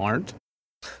also aren't.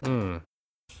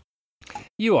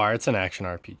 You are. It's an action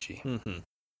RPG. Mm-hmm.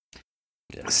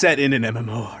 Yeah. Set in an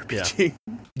MMORPG.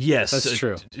 Yeah. Yes, that's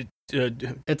true.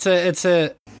 It's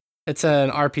an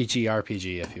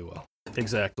RPG, if you will.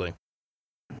 Exactly.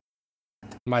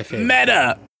 My favorite.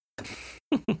 Meta.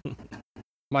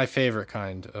 My favorite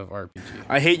kind of RPG.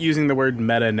 I hate using the word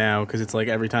meta now because it's like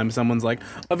every time someone's like,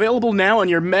 available now on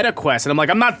your meta quest, and I'm like,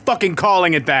 I'm not fucking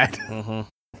calling it that. Mm-hmm.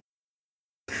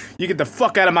 You get the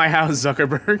fuck out of my house,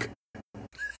 Zuckerberg.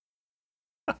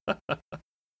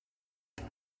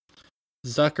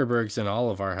 Zuckerberg's in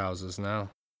all of our houses now.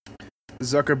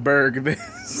 Zuckerberg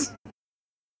this.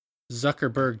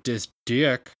 Zuckerberg this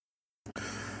dick.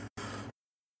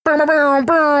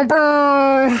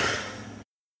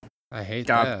 I hate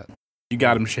that. You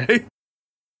got him, Shay.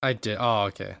 I did. Oh,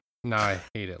 okay. Now I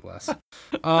hate it less.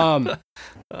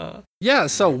 Yeah,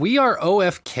 so We Are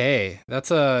OFK. That's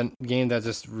a game that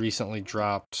just recently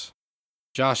dropped.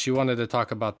 Josh, you wanted to talk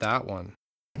about that one.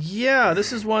 Yeah,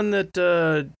 this is one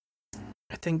that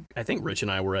I think Rich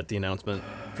and I were at the announcement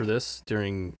for this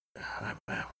during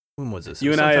when was this?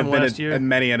 You and I have been last year. at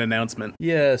many an announcement.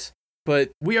 Yes,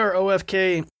 but We Are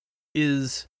OFK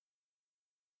is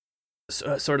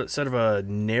sort of a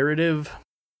narrative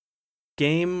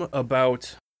game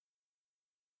about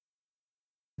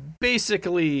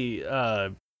basically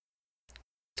it's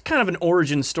kind of an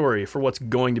origin story for what's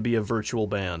going to be a virtual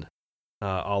band,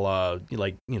 a la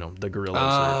the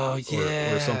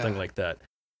Gorillaz or something like that.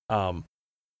 I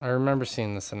remember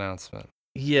seeing this announcement.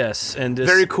 Yes, and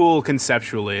Very cool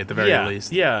conceptually, at the very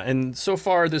least. Yeah, and so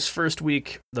far this first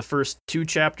week, the first 2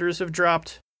 chapters have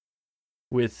dropped.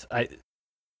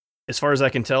 As far as I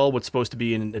can tell, what's supposed to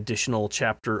be an additional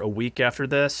chapter a week after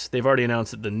this. They've already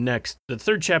announced that the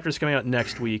 3rd chapter is coming out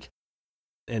next week,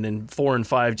 and then 4 and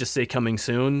 5 just say coming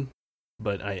soon.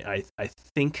 But I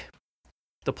think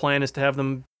the plan is to have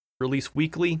them release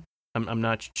weekly. I'm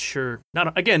not sure.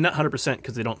 Not 100%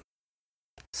 because they don't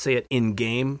say it in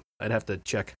game. I'd have to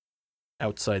check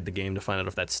outside the game to find out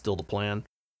if that's still the plan.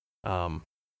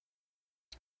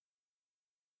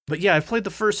 But yeah, I've played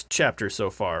the first chapter so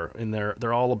far, and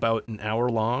they're all about an hour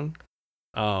long.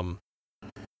 Probably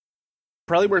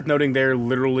worth noting they're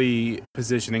literally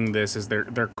positioning this as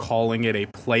they're calling it a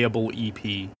playable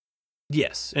EP.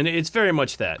 Yes, and it's very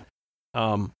much that.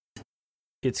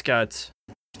 It's got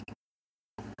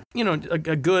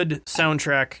a good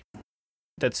soundtrack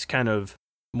that's kind of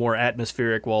more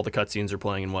atmospheric while the cutscenes are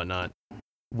playing and whatnot.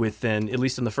 With then, at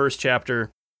least in the first chapter,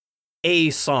 a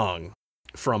song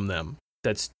from them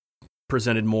that's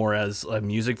presented more as a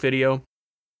music video,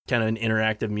 kind of an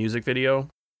interactive music video.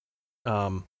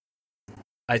 I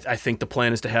think the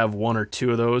plan is to have 1 or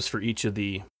 2 of those for each of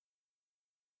the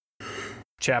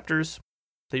chapters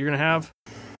that you're going to have.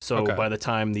 So by the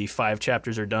time the 5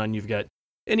 chapters are done, you've got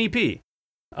an EP.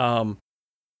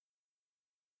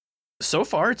 So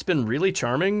far, it's been really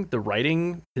charming. The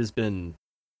writing and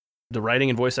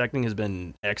voice acting has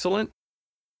been excellent.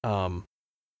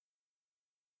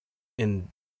 And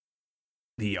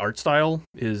the art style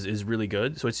is really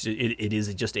good. So it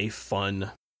is just a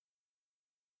fun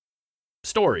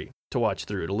story to watch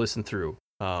through, to listen through.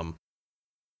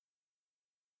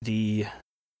 The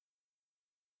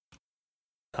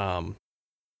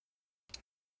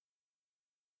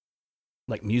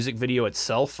music video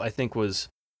itself, I think, was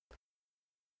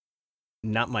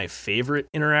not my favorite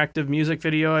interactive music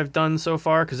video I've done so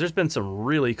far, because there's been some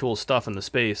really cool stuff in the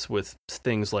space with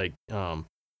things like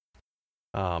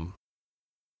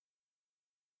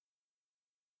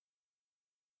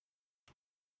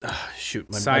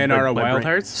Sayonara Wild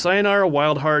Hearts? Sayonara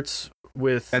Wild Hearts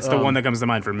with That's the one that comes to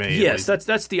mind for me. Yes,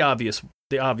 that's the obvious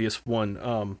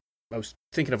one. I was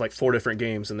thinking of 4 different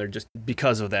games, and they're just,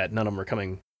 because of that, none of them are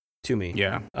coming to me.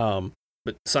 Yeah.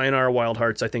 But Sayonara Wild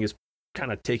Hearts, I think, is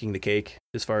kind of taking the cake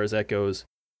as far as that goes.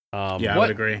 I would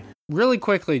agree. Really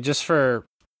quickly, just for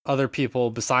other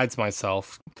people besides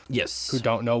myself, yes, who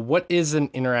don't know, what is an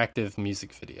interactive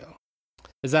music video?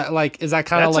 Is that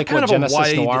kind of like kind what of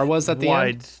Genesis Noir was at the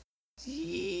end?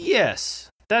 Yes,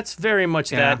 that's very much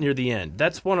that near the end.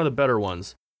 That's one of the better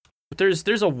ones. But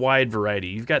there's a wide variety.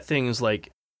 You've got things like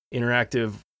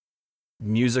interactive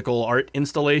musical art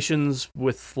installations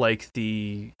with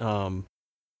the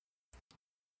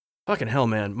fucking hell,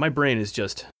 man, my brain is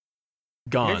just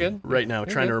gone right now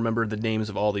trying to remember the names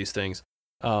of all these things.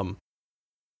 With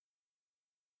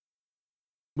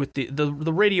the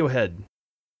Radiohead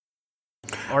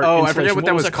art I forget what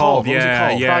that was called.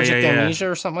 Yeah, Project Amnesia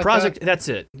or something like that? That's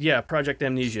it. Yeah, Project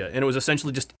Amnesia. And it was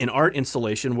essentially just an art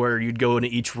installation where you'd go into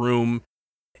each room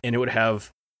and it would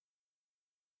have,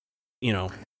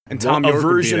 and Tom a York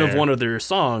version of one of their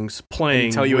songs playing.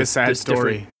 And tell you a with sad this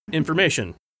story. different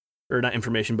information. Or not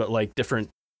information, but different,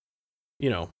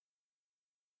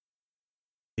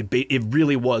 it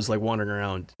really was like wandering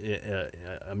around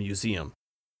a museum.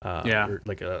 Or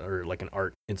like an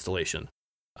art installation.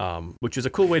 Which is a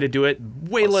cool way to do it.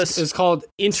 Way less. It's called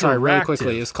interactive. Sorry, really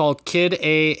quickly. It's called Kid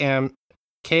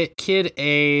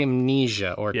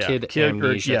Amnesia or Kid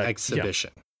Amnesia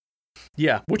Exhibition.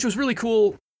 Yeah, which was really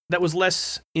cool. That was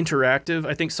less interactive.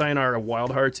 I think Sayonara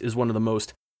Wild Hearts is one of the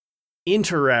most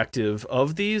interactive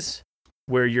of these,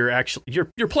 where you're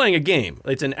playing a game.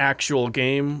 It's an actual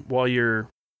game while you're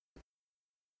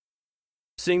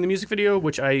seeing the music video,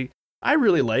 which I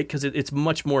really like because it's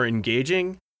much more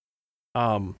engaging.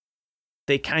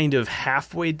 They kind of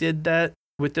halfway did that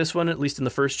with this one, at least in the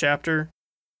first chapter,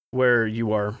 where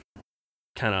you are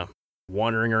kind of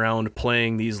wandering around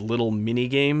playing these little mini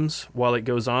games while it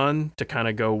goes on to kind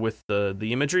of go with the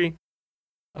imagery.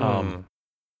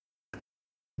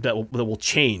 That will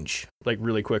change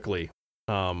really quickly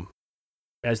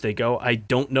as they go. I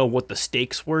don't know what the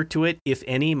stakes were to it, if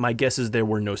any. My guess is there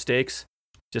were no stakes.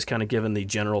 just kind of given the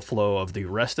general flow of the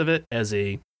rest of it as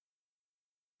a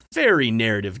very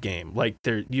narrative game. Like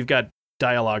you've got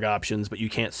dialogue options, but you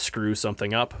can't screw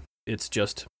something up. It's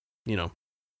just,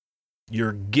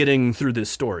 you're getting through this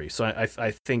story. So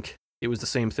I think it was the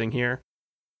same thing here.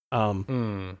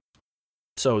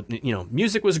 So,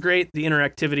 music was great. The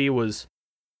interactivity was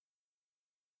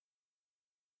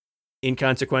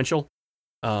inconsequential.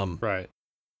 Right.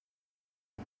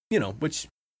 Which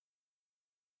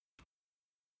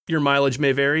your mileage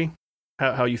may vary,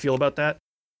 how you feel about that.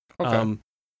 Okay.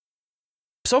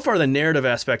 So far, the narrative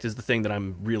aspect is the thing that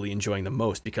I'm really enjoying the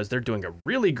most, because they're doing a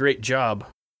really great job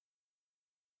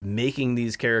making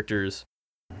these characters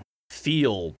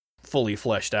feel fully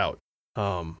fleshed out.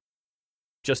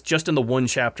 Just in the one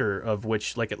chapter, of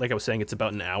which, like I was saying, it's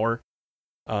about an hour.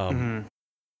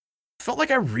 Felt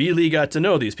like I really got to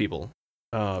know these people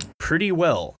pretty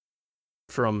well.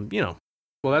 From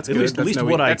well, that's at good. least, That's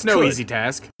what that's I no could. easy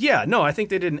task. Yeah, no, I think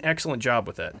they did an excellent job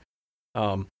with that.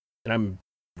 And I'm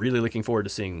really looking forward to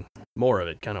seeing more of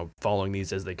it, kind of following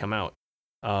these as they come out.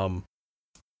 I'm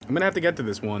gonna have to get to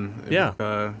this one.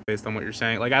 Yeah. Based on what you're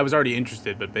saying, like I was already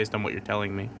interested, but based on what you're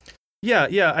telling me,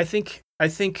 Yeah. I think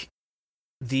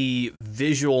the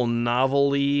visual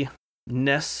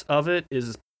novelty-ness of it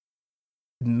is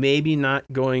maybe not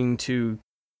going to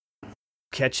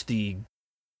catch the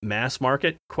mass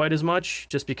market quite as much,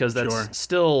 just because that's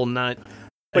still not.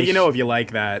 But if you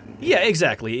like that, yeah,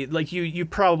 exactly. Like you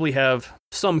probably have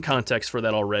some context for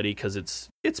that already, because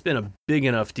it's been a big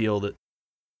enough deal that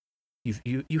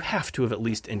you have to have at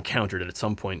least encountered it at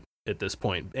some point at this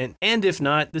point. And if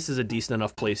not, this is a decent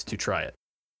enough place to try it.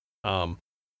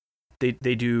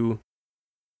 They do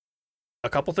a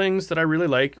couple things that I really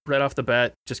like right off the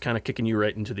bat, just kind of kicking you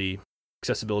right into the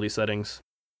accessibility settings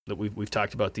that we've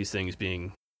talked about, these things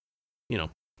being,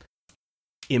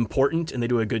 important, and they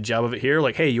do a good job of it here.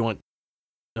 Like, hey, you want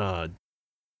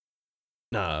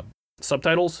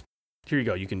subtitles? Here you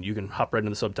go. You can hop right into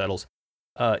the subtitles.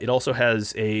 It also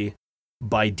has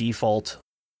by default,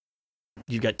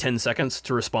 you've got 10 seconds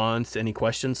to respond to any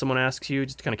questions someone asks you,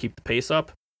 just to kind of keep the pace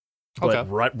up. Okay.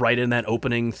 But right in that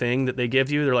opening thing that they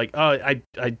give you, they're like, oh,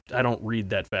 I don't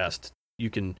read that fast. You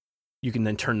can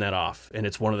then turn that off, and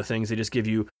it's one of the things they just give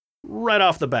you right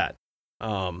off the bat.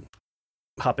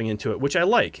 Hopping into it, which I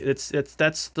like.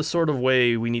 That's the sort of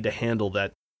way we need to handle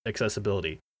that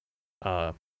accessibility.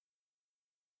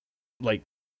 Like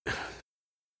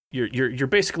you're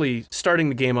basically starting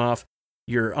the game off.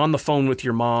 You're on the phone with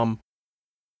your mom,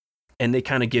 and they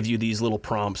kind of give you these little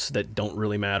prompts that don't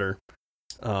really matter,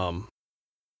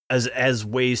 as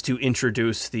ways to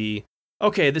introduce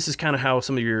this is kind of how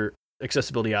some of your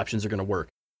accessibility options are going to work.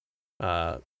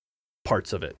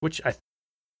 Parts of it, which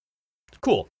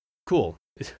cool.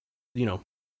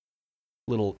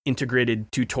 Little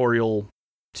integrated tutorial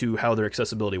to how their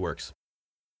accessibility works.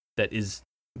 That is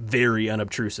very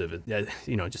unobtrusive.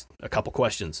 Just a couple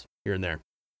questions here and there.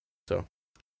 So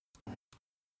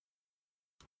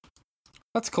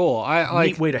That's cool. I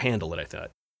neat way to handle it, I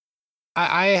thought.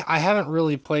 I haven't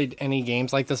really played any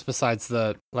games like this besides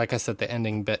like I said, the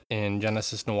ending bit in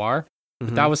Genesis Noir.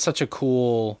 Mm-hmm. That was such a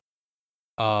cool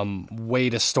way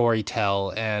to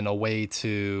storytell and a way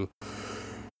to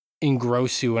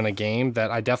engross you in a game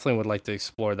that I definitely would like to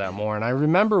explore that more. And I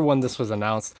remember when this was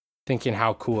announced thinking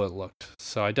how cool it looked.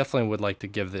 So I definitely would like to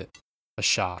give it a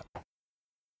shot.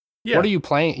 Yeah. What are you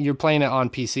playing? You're playing it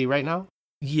on PC right now?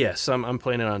 Yes, I'm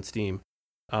playing it on Steam.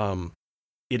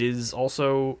 It is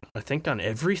also, I think, on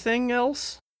everything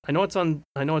else. I know it's on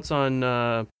It's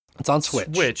on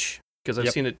Switch. Because I've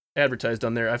seen it advertised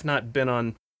on there. I've not been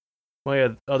on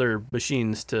my other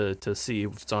machines to see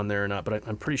if it's on there or not, but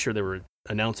I'm pretty sure they were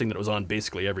announcing that it was on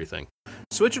basically everything.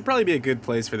 Switch would probably be a good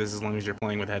place for this as long as you're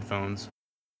playing with headphones.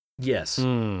 Yes.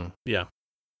 Yeah.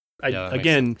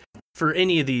 Again, for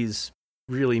any of these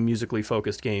really musically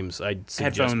focused games, I'd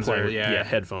suggest Headphones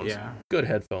headphones. Yeah. Good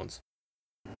headphones.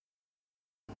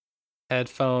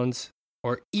 headphones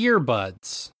or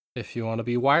earbuds if you want to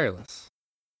be wireless.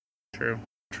 True.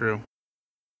 True.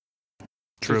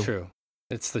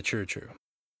 It's the true.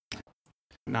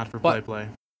 Not for But- play.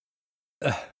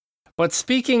 But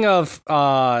speaking of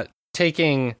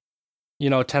taking,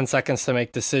 10 seconds to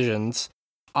make decisions,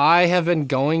 I have been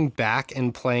going back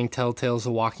and playing Telltale's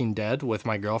The Walking Dead with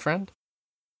my girlfriend.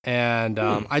 And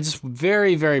I just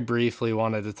very, very briefly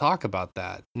wanted to talk about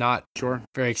that. Not Sure.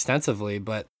 very extensively,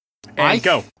 but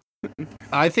Go.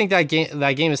 I think that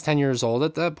game is 10 years old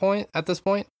at this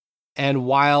point. And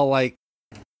while I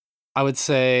would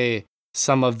say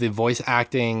some of the voice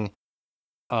acting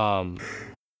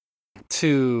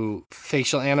to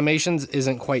facial animations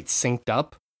isn't quite synced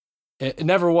up It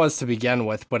never was to begin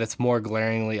with, but it's more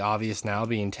glaringly obvious now,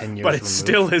 being 10 years But it removed.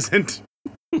 still isn't.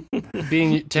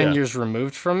 Being 10 Yeah. years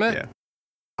removed from it, Yeah.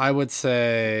 I would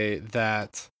say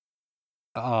that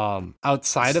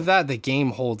outside of that, the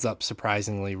game holds up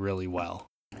surprisingly really well.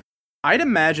 I'd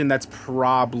imagine that's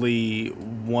probably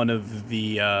one of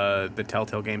the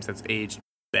Telltale games that's aged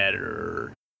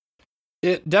better.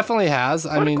 It definitely has.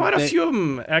 I mean, quite a few of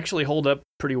them actually hold up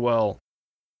pretty well.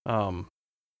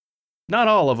 Not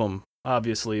all of them,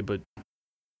 obviously, but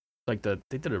like they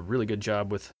did a really good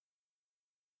job with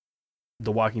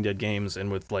the Walking Dead games,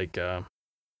 and with like The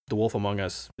Wolf Among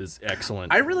Us is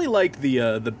excellent. I really liked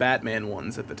the Batman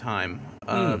ones at the time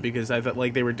because I felt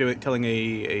like they were telling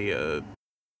a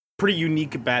pretty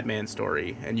unique Batman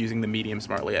story and using the medium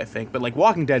smartly, I think. But like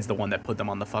Walking Dead's the one that put them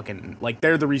on the fucking, like,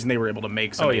 they're the reason they were able to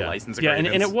make so many license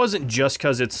agreements. And it wasn't just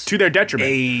because it's to their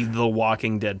detriment. The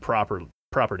Walking Dead property.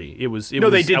 It was they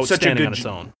was did such a outstanding good on its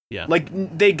own. Yeah, like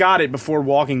they got it before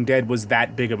Walking Dead was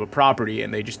that big of a property,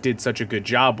 and they just did such a good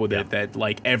job with it that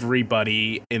like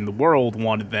everybody in the world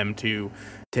wanted them to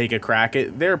take a crack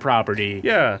at their property.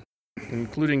 Yeah,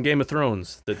 including Game of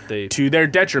Thrones, that they to their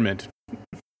detriment.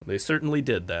 They certainly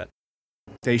did that.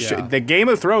 The Game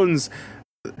of Thrones,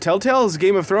 Telltale's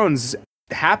Game of Thrones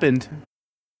happened.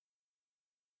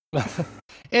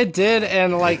 It did,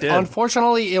 and like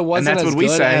unfortunately, it wasn't that's as what we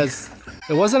good say. as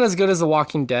it wasn't as good as The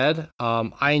Walking Dead.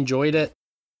 I enjoyed it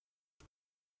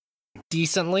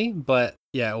decently, but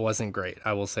yeah, it wasn't great.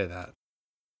 I will say that.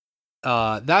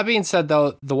 That being said,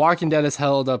 though, The Walking Dead has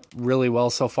held up really well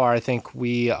so far. I think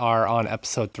we are on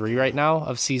episode 3 right now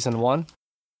of season 1,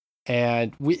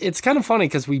 and it's kind of funny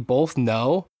because we both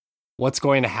know what's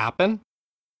going to happen.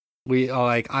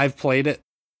 I've played it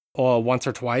once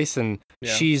or twice, and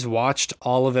she's watched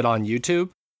all of it on YouTube,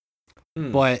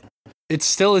 but it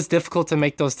still is difficult to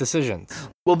make those decisions.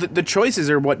 Well, the choices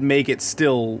are what make it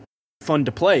still fun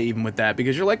to play, even with that,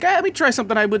 because you're like, let me try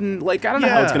something I wouldn't like. I don't know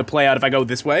how it's going to play out if I go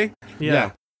this way.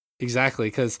 Yeah, exactly.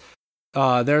 Because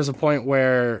there's a point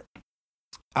where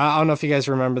I don't know if you guys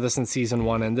remember this in season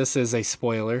 1, and this is a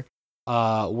spoiler,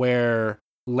 where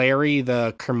Larry,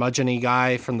 the curmudgeon-y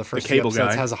guy from the first few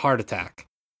episodes, has a heart attack.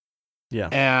 Yeah.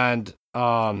 And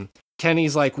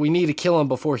Kenny's like, we need to kill him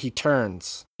before he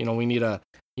turns. We need to,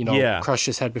 crush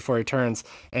his head before he turns.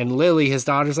 And Lily, his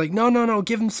daughter's like, no,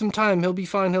 give him some time. He'll be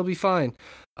fine.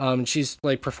 She's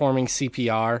like performing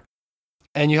CPR.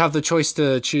 And you have the choice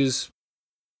to choose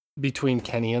between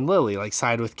Kenny and Lily. Like,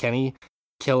 side with Kenny,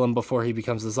 kill him before he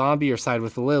becomes a zombie, or side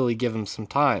with Lily, give him some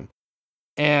time.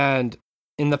 And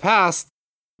in the past,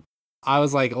 I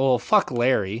was like, oh, fuck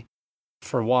Larry,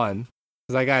 for one.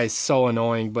 That guy is so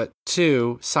annoying. But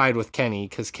 2, side with Kenny,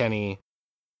 because Kenny's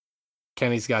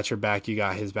got your back, you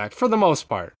got his back for the most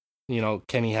part.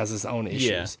 Kenny has his own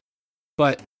issues.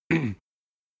 But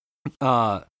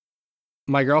my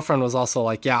girlfriend was also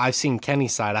like, yeah, I've seen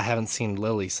Kenny's side, I haven't seen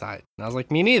Lily's side. And I was like,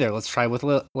 me neither. Let's side with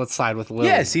Lily.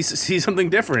 Yeah, see something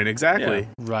different. Exactly. Yeah,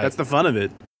 right. That's the fun of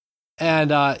it.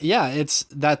 And it's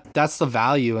that's the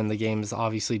value in the game, is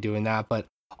obviously doing that, but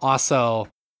also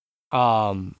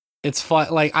it's fun.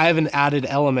 Like, I have an added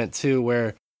element too,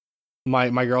 where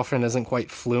my girlfriend isn't quite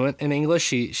fluent in English.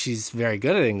 She's very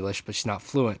good at English, but she's not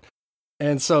fluent.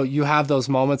 And so you have those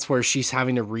moments where she's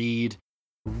having to read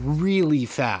really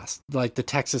fast. Like, the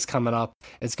text is coming up,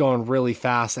 it's going really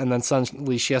fast, and then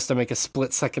suddenly she has to make a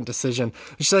split-second decision.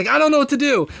 She's like, I don't know what to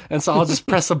do. And so I'll just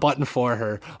press a button for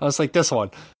her. I was like, this one.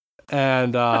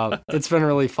 And it's been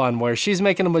really fun, where she's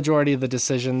making a majority of the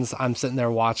decisions. I'm sitting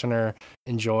there watching her,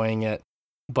 enjoying it.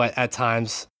 But at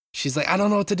times, she's like, I don't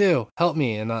know what to do. Help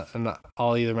me. And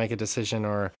I'll either make a decision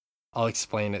or I'll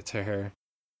explain it to her.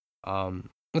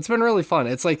 It's been really fun.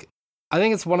 It's like, I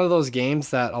think it's one of those games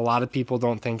that a lot of people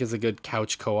don't think is a good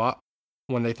couch co-op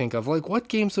when they think of, like, what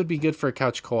games would be good for a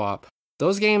couch co-op.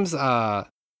 Those games,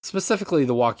 specifically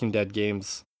the Walking Dead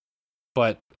games,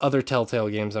 but other Telltale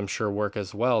games I'm sure work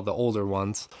as well, the older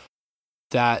ones,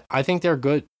 that I think they're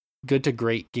good to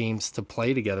great games to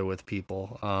play together with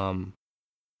people.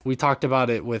 We talked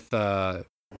about it with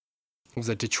was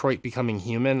it Detroit Becoming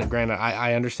Human? Granted,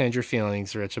 I understand your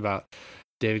feelings, Rich, about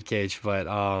David Cage, but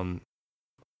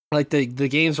like the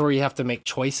games where you have to make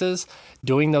choices,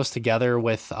 doing those together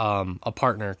with a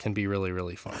partner can be really,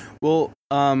 really fun. Well,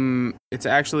 it's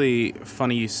actually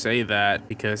funny you say that,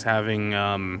 because having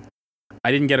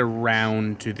I didn't get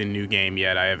around to the new game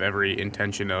yet. I have every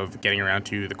intention of getting around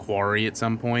to the Quarry at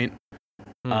some point.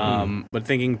 But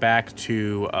thinking back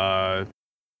to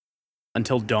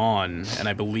Until Dawn, and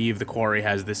I believe the Quarry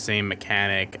has the same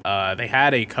mechanic. They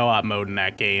had a co-op mode in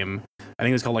that game. I think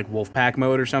it was called like Wolfpack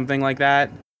mode or something like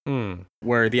that.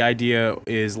 where the idea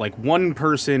is like one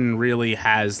person really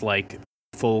has like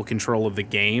full control of the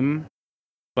game,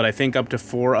 but I think up to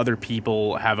 4 other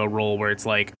people have a role where it's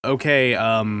like, okay,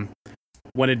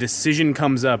 when a decision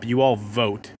comes up, you all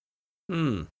vote,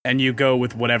 and you go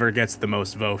with whatever gets the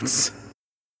most votes.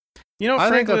 You know,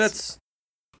 frankly,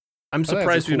 I'm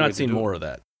surprised we've not seen more of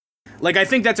that. Like, I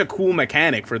think that's a cool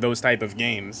mechanic for those type of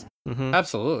games. Mm-hmm.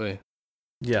 Absolutely.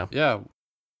 Yeah.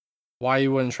 Why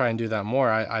you wouldn't try and do that more,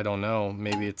 I don't know.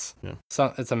 Maybe it's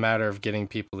a matter of getting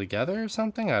people together or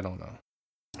something. I don't know.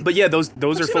 But yeah, those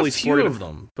are fully supported of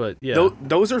them. But yeah,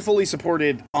 those are fully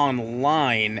supported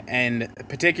online, and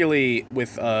particularly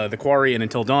with the Quarry and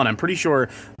Until Dawn, I'm pretty sure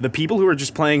the people who are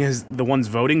just playing as the ones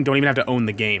voting don't even have to own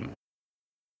the game.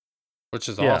 Which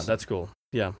is awesome. Yeah, that's cool.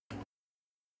 Yeah.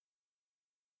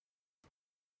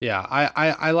 Yeah,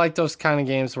 I like those kind of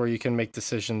games where you can make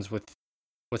decisions with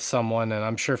someone, and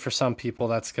I'm sure for some people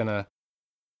that's gonna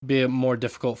be more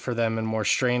difficult for them and more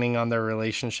straining on their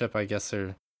relationship. I guess there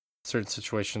are certain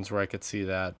situations where I could see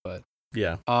that, but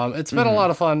yeah, it's been a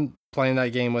lot of fun playing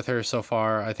that game with her so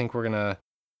far. I think we're gonna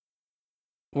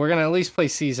at least play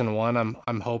season 1.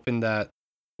 I'm hoping that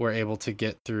we're able to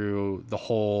get through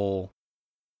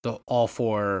all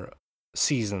 4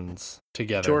 seasons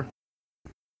together. Sure,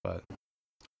 but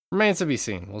remains to be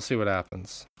seen. We'll see what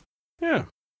happens. Yeah.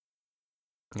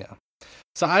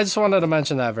 So I just wanted to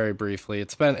mention that very briefly.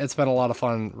 It's been a lot of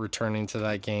fun returning to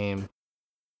that game,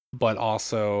 but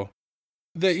also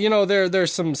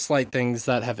there's some slight things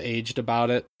that have aged about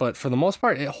it, but for the most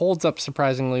part it holds up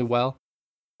surprisingly well.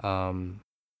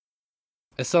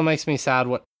 It still makes me sad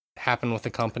what happened with the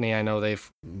company. I know they've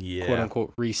quote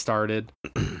unquote restarted,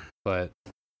 but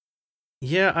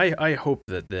yeah, I hope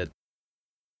that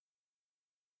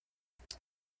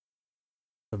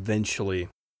eventually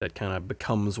that kind of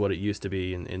becomes what it used to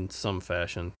be in some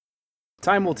fashion.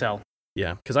 Time will tell.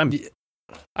 Yeah, because I'm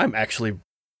actually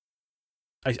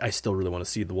I still really want to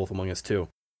see The Wolf Among Us too.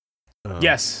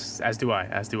 Yes, as do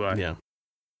I. Yeah.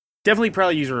 Definitely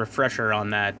probably use a refresher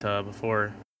on that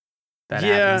before that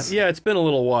happens. Yeah, it's been a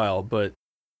little while, but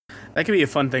that could be a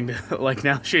fun thing to, like,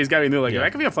 now Shay's got me new, like,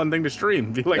 that could be a fun thing to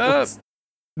stream. Be like,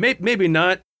 maybe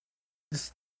not.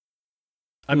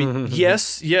 I mean,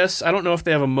 yes, I don't know if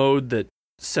they have a mode that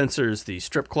censors the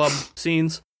strip club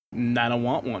scenes. I don't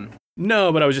want one.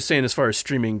 No, but I was just saying as far as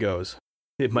streaming goes,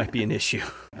 it might be an issue.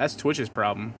 That's Twitch's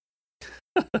problem.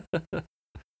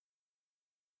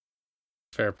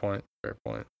 Fair point.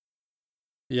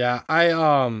 Yeah,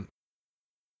 I'm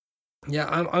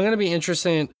gonna be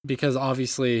interested because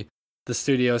obviously the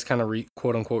studio is kind of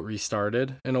quote unquote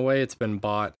restarted in a way. It's been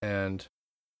bought, and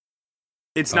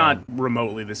it's not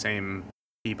remotely the same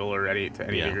people or any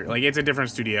degree. Like, it's a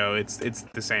different studio. It's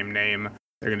the same name.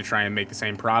 They're gonna try and make the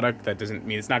same product. That doesn't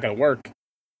mean it's not gonna work.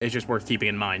 It's just worth keeping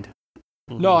in mind.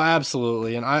 No,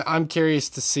 absolutely, and I'm curious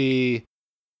to see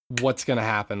what's gonna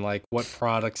happen. Like, what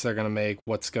products they're gonna make.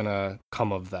 What's gonna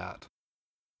come of that,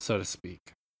 so to speak.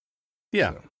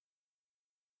 Yeah. So,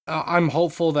 I'm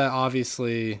hopeful that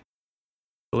obviously.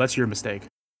 Well, that's your mistake.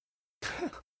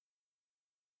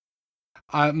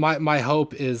 My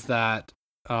hope is that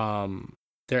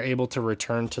they're able to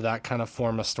return to that kind of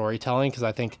form of storytelling, because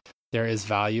I think there is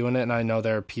value in it, and I know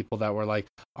there are people that were like,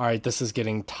 all right, this is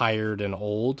getting tired and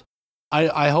old.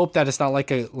 I hope that it's not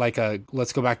like a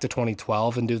let's go back to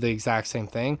 2012 and do the exact same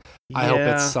thing. Yeah. I hope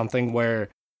it's something where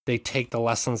they take the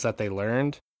lessons that they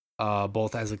learned,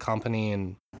 both as a company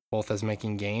and both as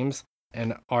making games,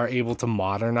 and are able to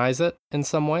modernize it in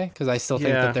some way, because I still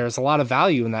think that there's a lot of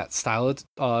value in that style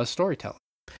of storytelling.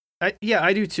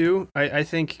 I do too. I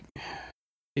think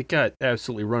it got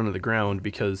absolutely run to the ground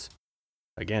because,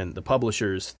 again, the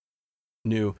publishers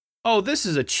knew, this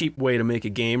is a cheap way to make a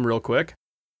game real quick.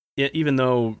 Even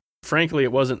though, frankly,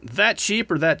 it wasn't that cheap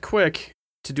or that quick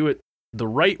to do it the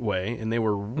right way, and they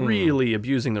were really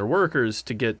abusing their workers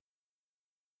to get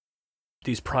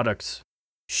these products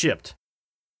shipped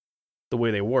the way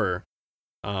they were.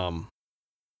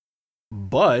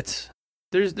 But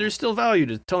there's still value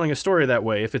to telling a story that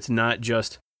way if it's not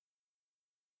just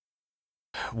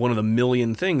one of the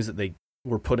million things that they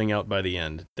were putting out by the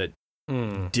end that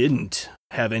didn't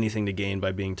have anything to gain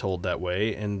by being told that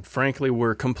way, and frankly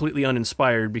were completely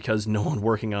uninspired because no one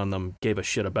working on them gave a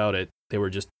shit about it. They were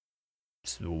just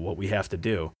what we have to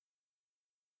do.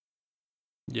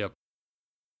 Yep.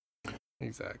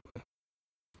 Exactly.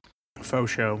 Faux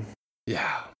show.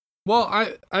 Yeah. Well,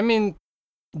 I mean,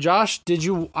 Josh,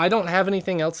 I don't have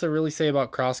anything else to really say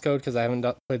about Crosscode because I haven't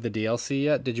played the DLC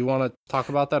yet. Did you want to talk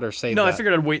about that or save that? No, I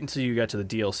figured I'd wait until you got to the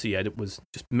DLC. I was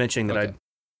just mentioning that I'd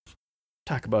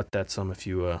talk about that some if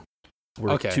you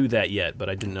were Okay. to that yet, but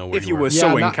I didn't know where If you were. were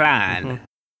so Yeah, inclined.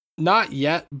 Not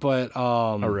yet, but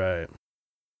All right.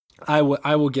 I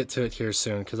will get to it here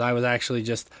soon because I was actually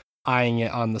just eyeing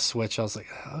it on the Switch. I was like,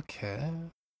 okay.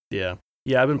 Yeah.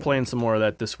 Yeah, I've been playing some more of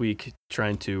that this week,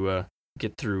 trying to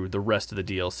get through the rest of the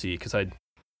DLC, because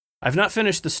I've not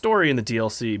finished the story in the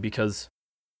DLC because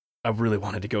I really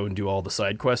wanted to go and do all the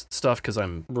side quest stuff because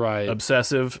I'm Right.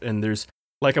 obsessive, and there's,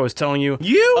 like I was telling you,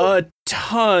 You? a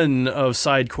ton of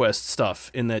side quest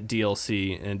stuff in that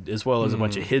DLC, and as well as a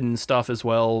bunch of hidden stuff as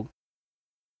well.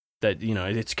 That, you know,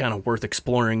 it's kind of worth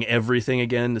exploring everything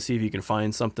again to see if you can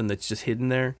find something that's just hidden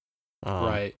there.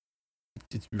 Right.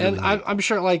 It's really And neat. I'm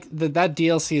sure like that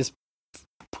DLC is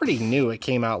pretty new. It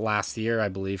came out last year, I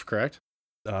believe, correct?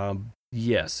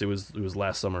 Yes, it was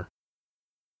last summer.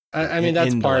 I mean,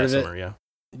 that's In the part last of it. summer, yeah.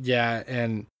 Yeah,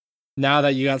 and now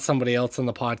that you got somebody else on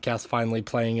the podcast finally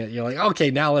playing it, you're like, okay,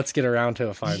 now let's get around to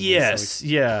it finally. Yes,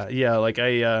 yeah. Like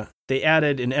they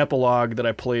added an epilogue that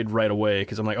I played right away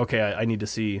because I'm like, okay, I need to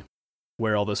see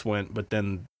where all this went. But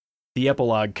then the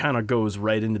epilogue kind of goes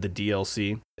right into the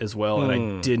DLC as well, and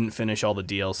I didn't finish all the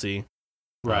DLC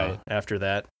Right. after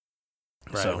that.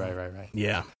 Right, So, right.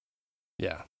 Yeah.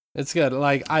 Yeah, it's good.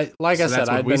 Like I So said, that's what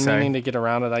I've we been say. meaning to get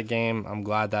around to that game. I'm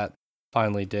glad that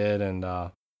finally did, and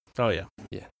Oh yeah.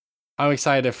 I'm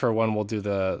excited for when we'll do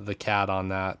the CAD on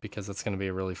that because it's going to be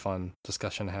a really fun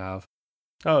discussion to have.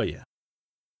 Oh yeah.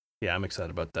 Yeah, I'm excited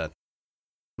about that.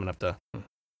 I'm gonna have to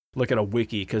look at a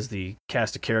wiki because the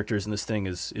cast of characters in this thing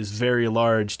is very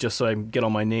large, just so I can get all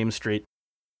my names straight.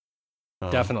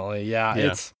 Definitely, yeah.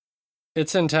 yeah.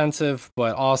 It's intensive,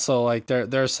 but also like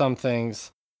there's some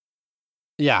things.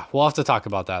 Yeah, we'll have to talk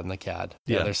about that in the CAD.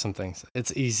 Yeah. There's some things.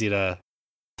 It's easy to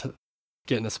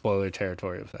get into spoiler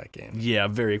territory of that game. Yeah,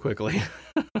 very quickly.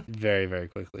 Very, very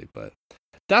quickly. But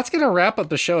that's going to wrap up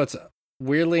the show. It's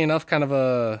weirdly enough kind of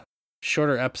a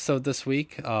shorter episode this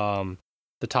week.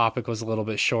 The topic was a little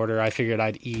bit shorter. I figured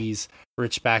I'd ease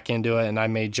Rich back into it, and I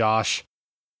made Josh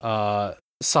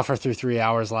suffer through 3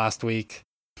 hours last week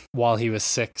while he was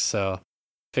sick. So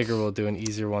figure we'll do an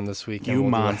easier one this week, and You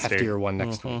we'll monster. do a heftier one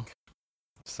next Mhm. week.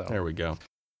 So There we go.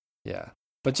 yeah.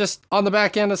 But just on the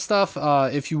back end of stuff,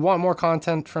 if you want more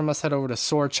content from us, head over to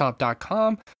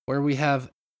swordchomp.com, where we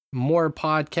have more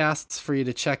podcasts for you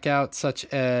to check out, such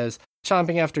as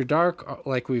Chomping After Dark,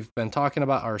 like we've been talking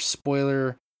about, our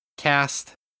spoiler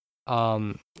cast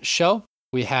show.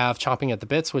 We have Chomping at the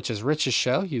Bits, which is Rich's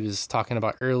show he was talking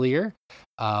about earlier,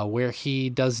 where he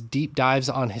does deep dives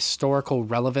on historical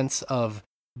relevance of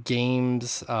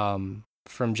games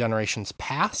from generations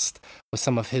past with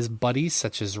some of his buddies,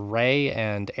 such as Ray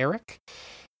and Eric.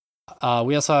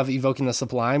 We also have Evoking the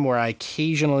Sublime, where I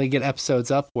occasionally get episodes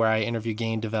up where I interview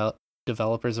game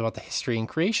developers about the history and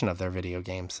creation of their video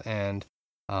games. And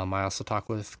I also talk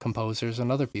with composers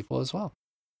and other people as well.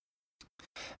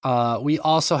 We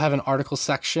also have an article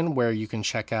section where you can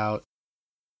check out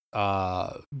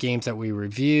games that we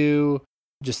review,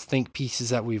 just think pieces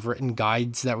that we've written,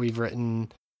 guides that we've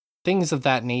written, things of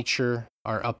that nature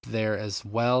are up there as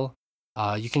well.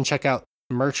 You can check out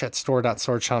merch at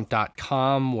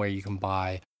store.swordchomp.com, where you can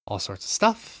buy all sorts of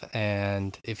stuff.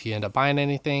 And if you end up buying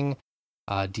anything,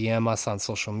 DM us on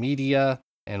social media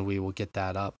and we will get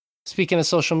that up. Speaking of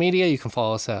social media, you can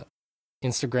follow us at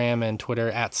Instagram and Twitter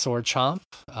at swordchomp.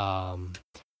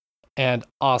 And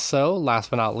also, last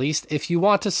but not least, if you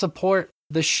want to support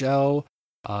the show,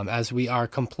 as we are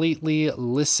completely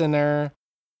listener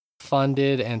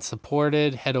funded and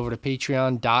supported, head over to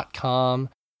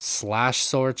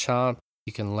patreon.com/swordchomp.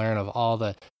 You can learn of all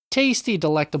the tasty,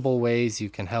 delectable ways you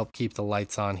can help keep the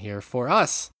lights on here for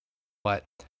us. But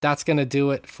that's going to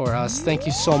do it for us. Thank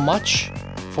you so much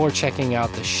for checking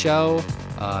out the show.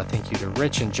 Thank you to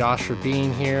Rich and Josh for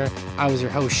being here. I was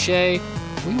your host, Shay.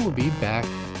 We will be back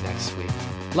next week.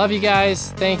 Love you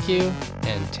guys. Thank you.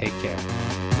 And take care.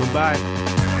 Goodbye.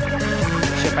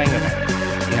 Shebang.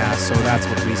 Yeah, so that's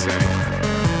what we say.